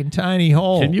fucking tiny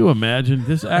hole? Can you imagine?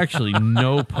 There's actually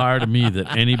no part of me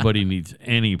that anybody needs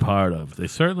any part of. They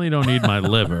certainly don't need my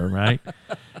liver, right?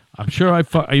 I'm sure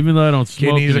even though I don't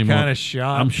smoke Kidneys are anymore, kind of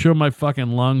shot. I'm sure my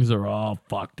fucking lungs are all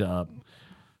fucked up.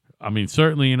 I mean,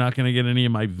 certainly you're not going to get any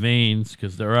of my veins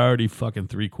because they're already fucking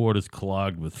 3/4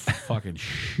 clogged with fucking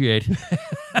shit.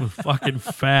 With fucking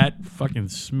fat, fucking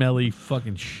smelly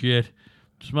fucking shit.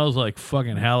 Smells like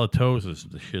fucking halitosis,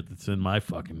 the shit that's in my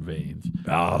fucking veins.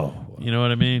 Oh, You know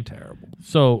what I mean? terrible.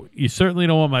 So you certainly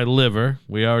don't want my liver.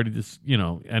 We already just,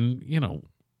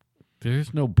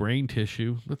 there's no brain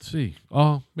tissue. Let's see.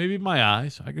 Oh, maybe my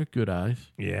eyes. I got good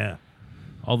eyes. Yeah.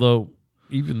 Although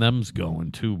even them's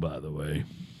going too, by the way.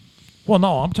 Well,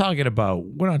 no, I'm talking about.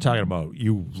 We're not talking about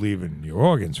you leaving your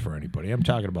organs for anybody. I'm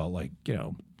talking about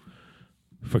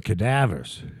for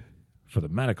cadavers, for the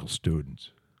medical students.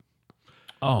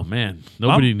 Oh man,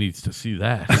 nobody needs to see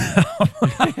that.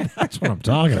 That's what I'm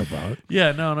talking about.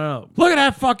 Yeah, no. Look at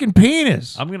that fucking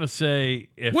penis. I'm gonna say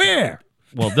if Where?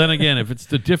 Well, then again, if it's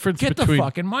the difference Get between the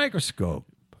fucking microscope.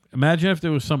 imagine if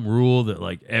there was some rule that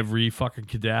like every fucking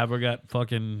cadaver got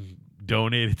fucking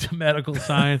donated to medical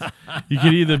science. You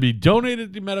could either be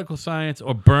donated to medical science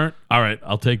or burnt. All right,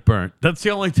 I'll take burnt. That's the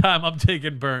only time I'm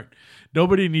taking burnt.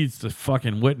 Nobody needs to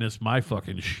fucking witness my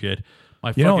fucking shit.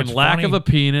 My fucking lack of a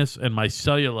penis and my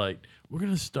cellulite. We're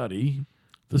going to study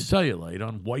the cellulite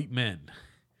on white men.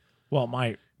 Well,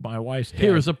 my wife's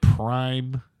Here dad, is a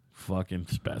prime fucking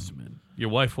specimen. Your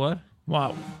wife what?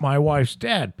 well, my wife's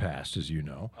dad passed, as you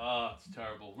know. Oh, it's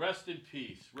terrible. Rest in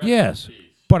peace. Yes,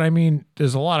 but I mean,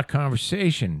 there's a lot of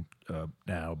conversation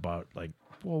now about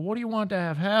well, what do you want to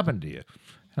have happen to you?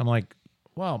 And I'm like,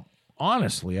 well,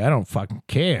 honestly, I don't fucking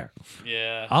care.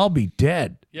 Yeah. I'll be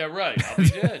dead. Yeah, right. I'll be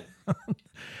dead.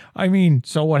 I mean,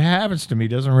 so what happens to me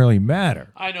doesn't really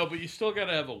matter. I know, but you still got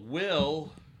to have a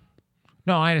will.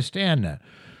 No, I understand that,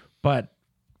 but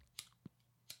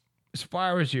as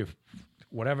far as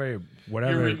whatever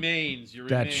Your remains.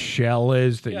 that shell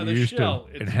is that Yeah, you the used shell. to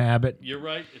It's- inhabit, You're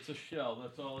right. It's a shell.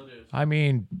 That's all it is. I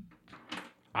mean,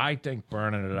 I think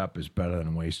burning it up is better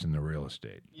than wasting the real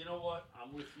estate. You know what?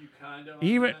 I'm with you kind of.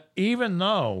 Even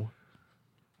though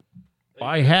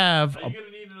I have Are you going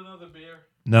to need another beer?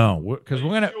 no, because Are you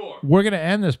we're sure? gonna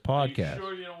end this Are you podcast.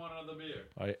 sure you don't want another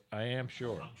beer? I am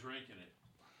sure I'm drinking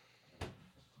it.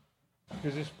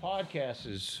 because this podcast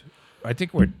is. I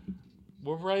think we're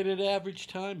We're right at average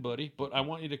time, buddy. But I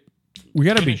want you to we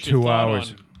got to be finish your 2 thought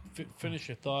hours. on- finish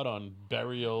your thought on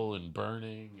burial and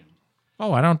burning. And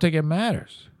Oh, I don't think it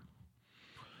matters.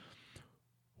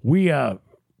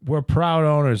 We're proud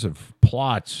owners of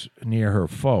plots near her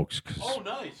folks. 'Cause, oh,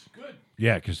 nice. Good.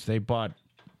 yeah, because they bought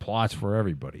plots for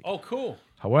everybody. Oh, cool.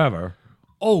 However,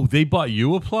 Oh, they bought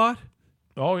you a plot?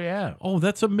 oh yeah, Oh,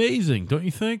 that's amazing, don't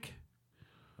you think?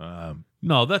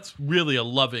 No, that's really a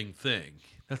loving thing.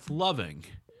 That's loving.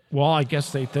 well, I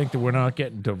guess they think that we're not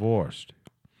getting divorced.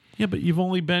 Yeah, but you've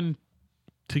only been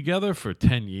together for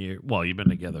 10 years. Well, you've been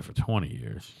together for 20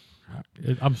 years.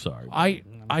 I'm sorry.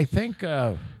 I think,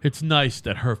 It's nice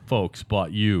that her folks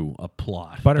bought you a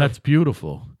plot. But That's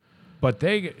beautiful. but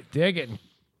they're getting.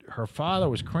 Her father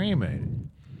was cremated,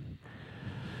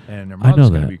 and their I know mother's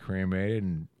going to that. be cremated.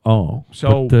 And Oh,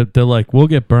 So- but they're like, we'll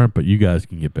get burnt, but you guys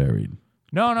can get buried.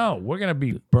 no, we're going to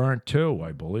be burnt too,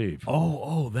 I believe.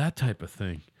 Oh, that type of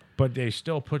thing. But they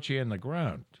still put you in the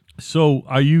ground. So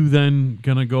are you then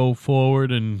going to go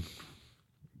forward and,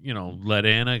 let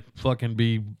Anna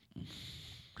fucking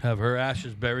have her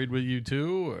ashes buried with you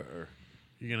too? Or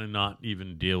you're going to not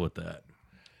even deal with that?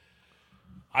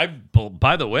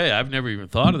 By the way, I've never even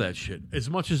thought of that shit. As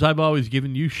much as I've always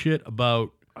given you shit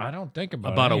about I don't think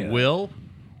about a any of that. will,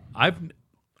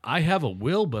 I have a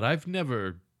will, but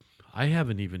I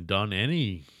haven't even done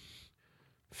any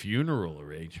funeral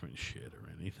arrangement shit or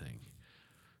anything.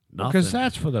 Nothing. Because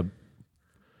that's for the.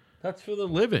 That's for the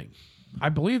living. I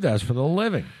believe that's for the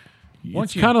living.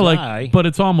 Once It's you kind of die, like, but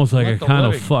it's almost like let a the kind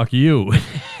of living- fuck you.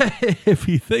 If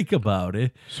you think about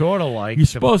it, sort of like you're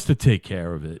supposed to take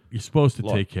care of it. You're supposed to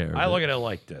Look, take care of I it. look at it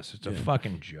like this. It's a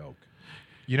fucking joke.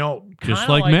 Just kinda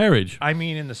like marriage. I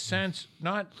mean, in the sense,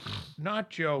 not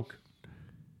joke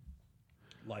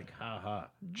like haha.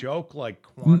 Joke like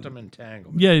quantum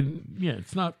entanglement. Yeah,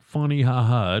 it's not funny,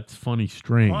 haha. It's funny,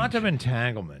 strange. Quantum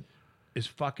entanglement is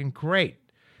fucking great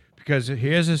because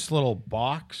here's this little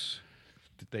box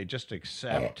that they just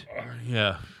accept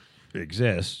Yeah.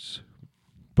 exists,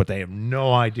 but they have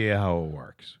no idea how it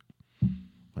works.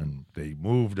 And they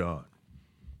moved on.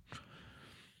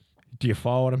 Do you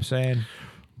follow what I'm saying?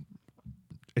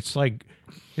 It's like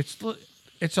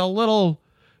it's a little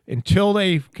until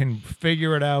they can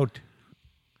figure it out.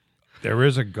 There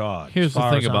is a God. Here's as the far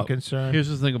thing as I'm about concerned. Here's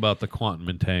the thing about the quantum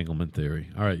entanglement theory.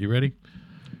 All right, you ready?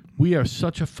 We are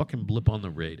such a fucking blip on the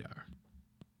radar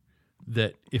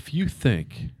that if you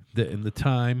think that in the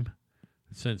time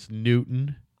since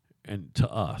Newton and to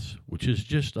us, which is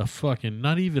just a fucking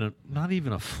not even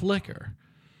a flicker.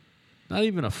 Not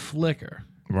even a flicker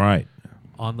Right.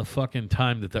 on the fucking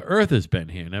time that the Earth has been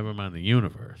here, never mind the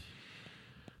universe.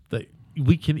 That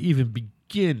we can even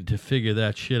begin to figure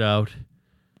that shit out.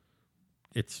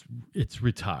 It's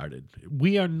retarded.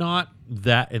 We are not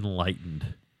that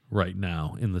enlightened right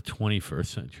now in the 21st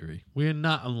century. We are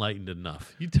not enlightened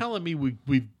enough. You telling me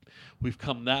we've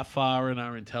come that far in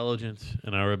our intelligence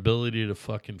and our ability to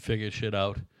fucking figure shit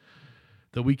out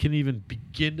that we can even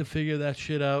begin to figure that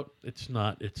shit out? It's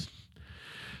not. It's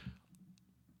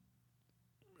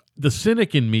the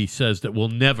cynic in me says that we'll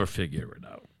never figure it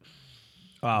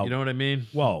out. You know what I mean?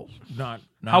 Well, not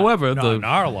However, not in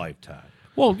our lifetime.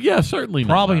 Well, yeah, certainly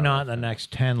Probably not. not in the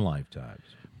next 10 lifetimes.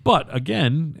 But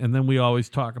again, and then we always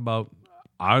talk about,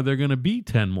 are there going to be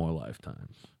 10 more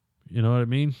lifetimes? You know what I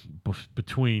mean?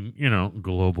 Between,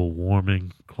 global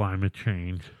warming, climate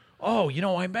change. Oh,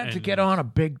 I meant to get on a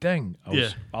big thing.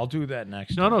 I'll do that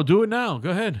next time. No, do it now.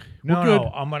 Go ahead. No, We're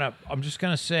good. I'm just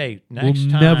gonna say next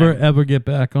We'll time. never ever get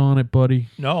back on it, buddy.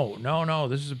 No.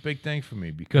 This is a big thing for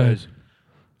me because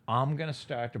I'm gonna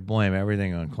start to blame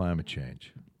everything on climate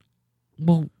change.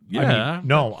 Well, yeah.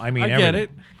 I mean I everything. get it.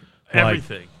 Like,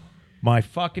 Everything. my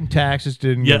fucking taxes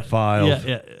didn't get filed.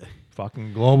 Yeah.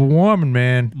 Fucking global warming,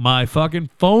 man. My fucking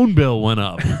phone bill went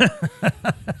up.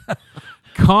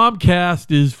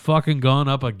 Comcast is fucking gone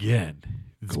up again.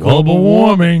 It's global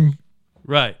warming.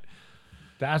 Right.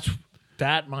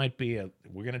 That might be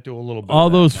we're gonna do a little bit. All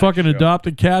of that those next fucking show.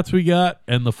 adopted cats we got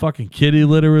and the fucking kitty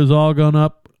litter has all gone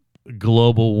up.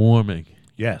 Global warming.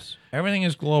 Yes, everything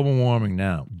is global warming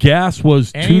now. Gas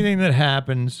was Anything that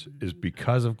happens is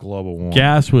because of global warming.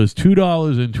 Gas was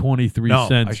 $2.23. No,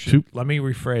 let me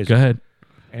rephrase. Go ahead.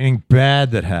 Anything bad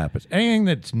that happens, anything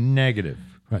that's negative,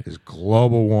 Right. is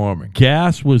global warming.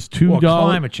 Gas was $2. Well,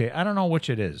 climate change. I don't know which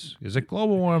it is. Is it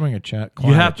global warming or climate change?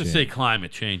 You have to say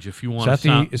climate change if you want to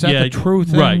sound. Is that the true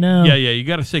thing right. now? Yeah. You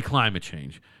got to say climate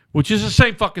change, which is the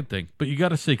same fucking thing. But you got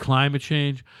to say climate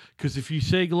change because if you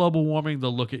say global warming,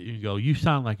 they'll look at you and go, "You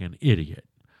sound like an idiot."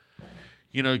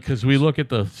 Because we look at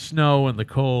the snow and the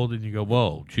cold and you go,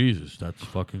 "Whoa, Jesus, that's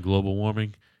fucking global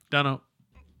warming." No.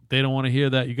 They don't want to hear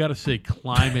that. You got to say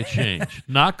climate change,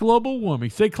 not global warming.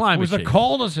 Say climate It was change. the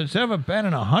coldest it's ever been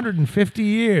in 150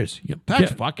 years.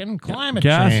 That's fucking climate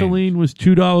change. Gasoline was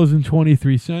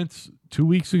 $2.23 2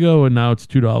 weeks ago, and now it's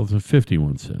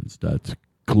 $2.51. That's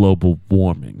global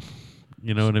warming.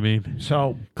 You know what I mean?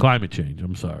 So Climate change.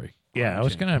 I'm sorry. yeah, I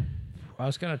was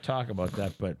gonna talk about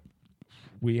that, but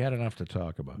we had enough to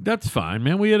talk about. That's fine,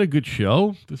 man. We had a good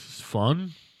show. This is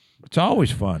fun, It's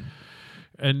always fun.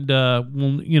 and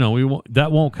that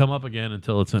won't come up again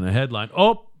until it's in a headline.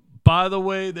 Oh, by the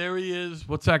way, there he is.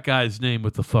 What's that guy's name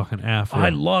with the fucking afro? I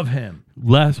love him.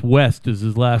 Les West is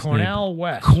his last name. Cornell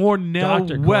West. Cornell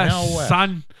Dr. West, Cornell West.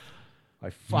 son. I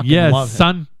fucking Yes, love him.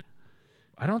 son.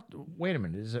 I don't. Wait a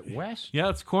minute. Is it West? Yeah,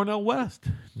 it's Cornell West.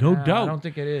 No doubt. I don't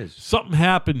think it is. Something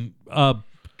happened.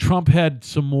 Trump had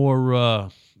some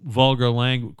more vulgar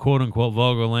language, quote unquote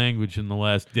vulgar language in the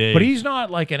last day. But he's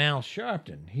not like an Al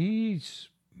Sharpton. He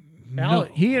and Al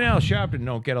Sharpton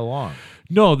don't get along.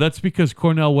 no, that's because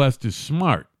Cornell West is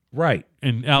smart Right.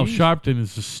 and Al Sharpton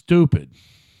is stupid.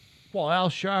 Well, Al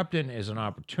Sharpton is an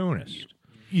opportunist.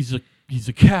 He's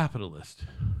a capitalist.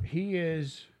 He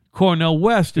is. Cornell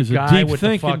West is a guy deep with the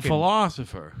thinking fucking-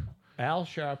 philosopher. Al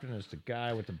Sharpton is the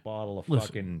guy with the bottle of Listen.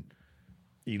 fucking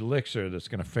elixir that's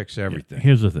going to fix everything.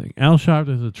 Here's the thing: Al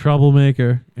Sharpton is a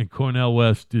troublemaker, and Cornell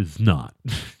West is not.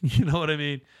 You know what I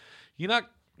mean? You're not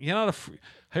a.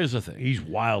 Here's the thing. He's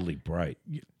wildly bright,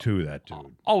 too, that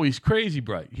dude. Oh, he's crazy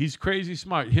bright. He's crazy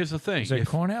smart. Here's the thing. Is it If-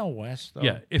 Cornell West, though?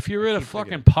 Yeah, if you're at a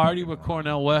fucking party with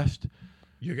Cornell West,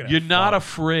 You're not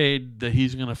afraid that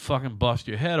he's going to fucking bust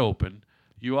your head open.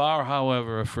 You are,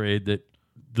 however, afraid that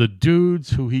the dudes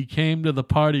who he came to the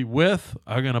party with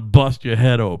are going to bust your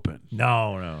head open.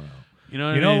 No. You know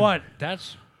what I You mean? know what?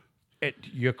 That's it.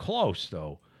 You're close,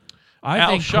 though. I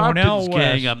Al think Cornell Sharpton's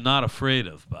West. gang I'm not afraid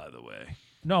of, by the way.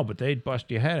 No, but they'd bust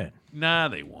your head in. Nah,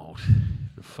 they won't.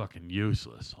 They're fucking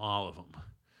useless, all of them.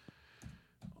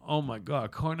 Oh, my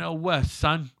God. Cornell West,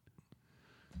 son.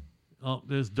 Oh,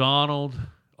 there's Donald.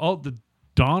 Oh,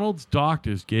 Donald's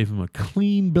doctors gave him a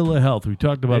clean bill of health. We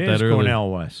talked about It that is earlier.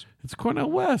 Cornell West. It's Cornell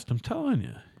West, I'm telling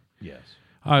you. Yes.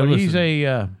 All right, But he's listen.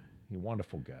 a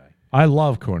wonderful guy. I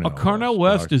love Cornell. Cornell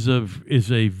West is a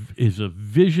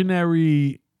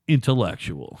visionary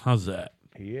intellectual. How's that?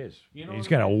 He is. You know He's what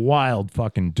got a wild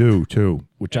fucking do too,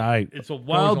 which It's a goes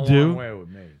wild a long dude, way with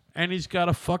me. and he's got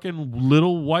a fucking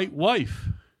little white wife.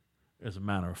 As a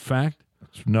matter of fact,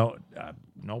 It's no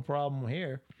problem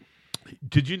here.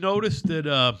 Did you notice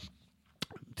that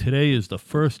today is the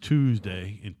first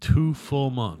Tuesday in 2 full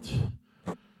months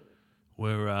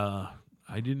where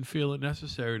I didn't feel it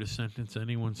necessary to sentence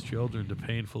anyone's children to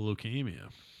painful leukemia?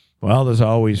 Well, there's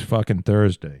always fucking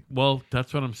Thursday. Well,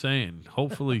 that's what I'm saying.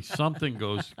 Hopefully something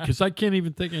goes, because I can't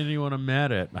even think of anyone I'm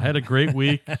mad at. I had a great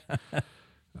week.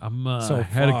 So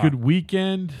had a far. good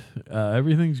weekend.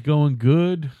 Everything's going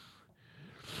good.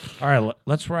 All right,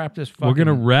 let's wrap this fucking We're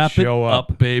gonna wrap it show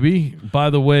up, baby. By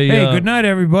the way, Hey, good night,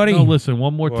 everybody. No, listen,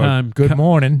 one more Or time. Good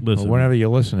morning, listen. or whenever you're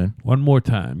listening. One more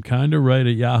time. Kinda right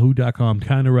at yahoo.com.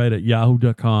 Kinda right at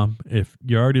yahoo.com. If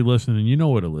you're already listening, you know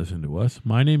where to listen to us.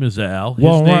 My name is Al. His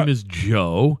Well, name is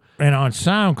Joe. And on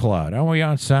SoundCloud. Aren't we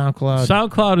on SoundCloud?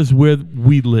 SoundCloud is where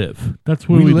we live. That's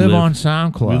where we we live on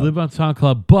SoundCloud. We live on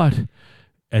SoundCloud. But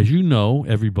as you know,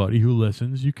 everybody who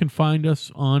listens, you can find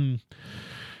us on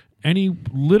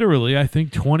literally, I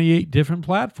think 28 different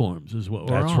platforms is what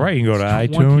we're on. That's right. You can go to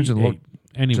It's iTunes and 28 look.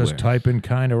 anywhere. Just type in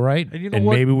Kinda Right, And you know and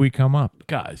what? maybe we come up.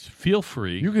 Guys, feel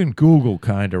free. You can Google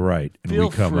Kinda Right, and feel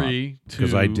we come free up.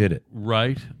 Because I did it.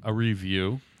 Write a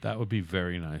review. That would be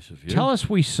very nice of you. Tell us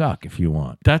we suck if you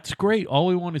want. That's great. All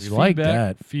we want is We like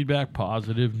feedback. that. Feedback,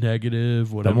 positive, negative,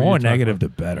 The whatever. more you talk negative,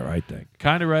 about. the better, I think.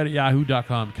 Kinda right at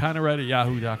yahoo.com. Kinda right at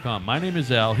yahoo.com. My name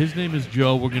is Al. His name is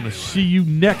Joe. We're going to see you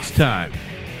next time.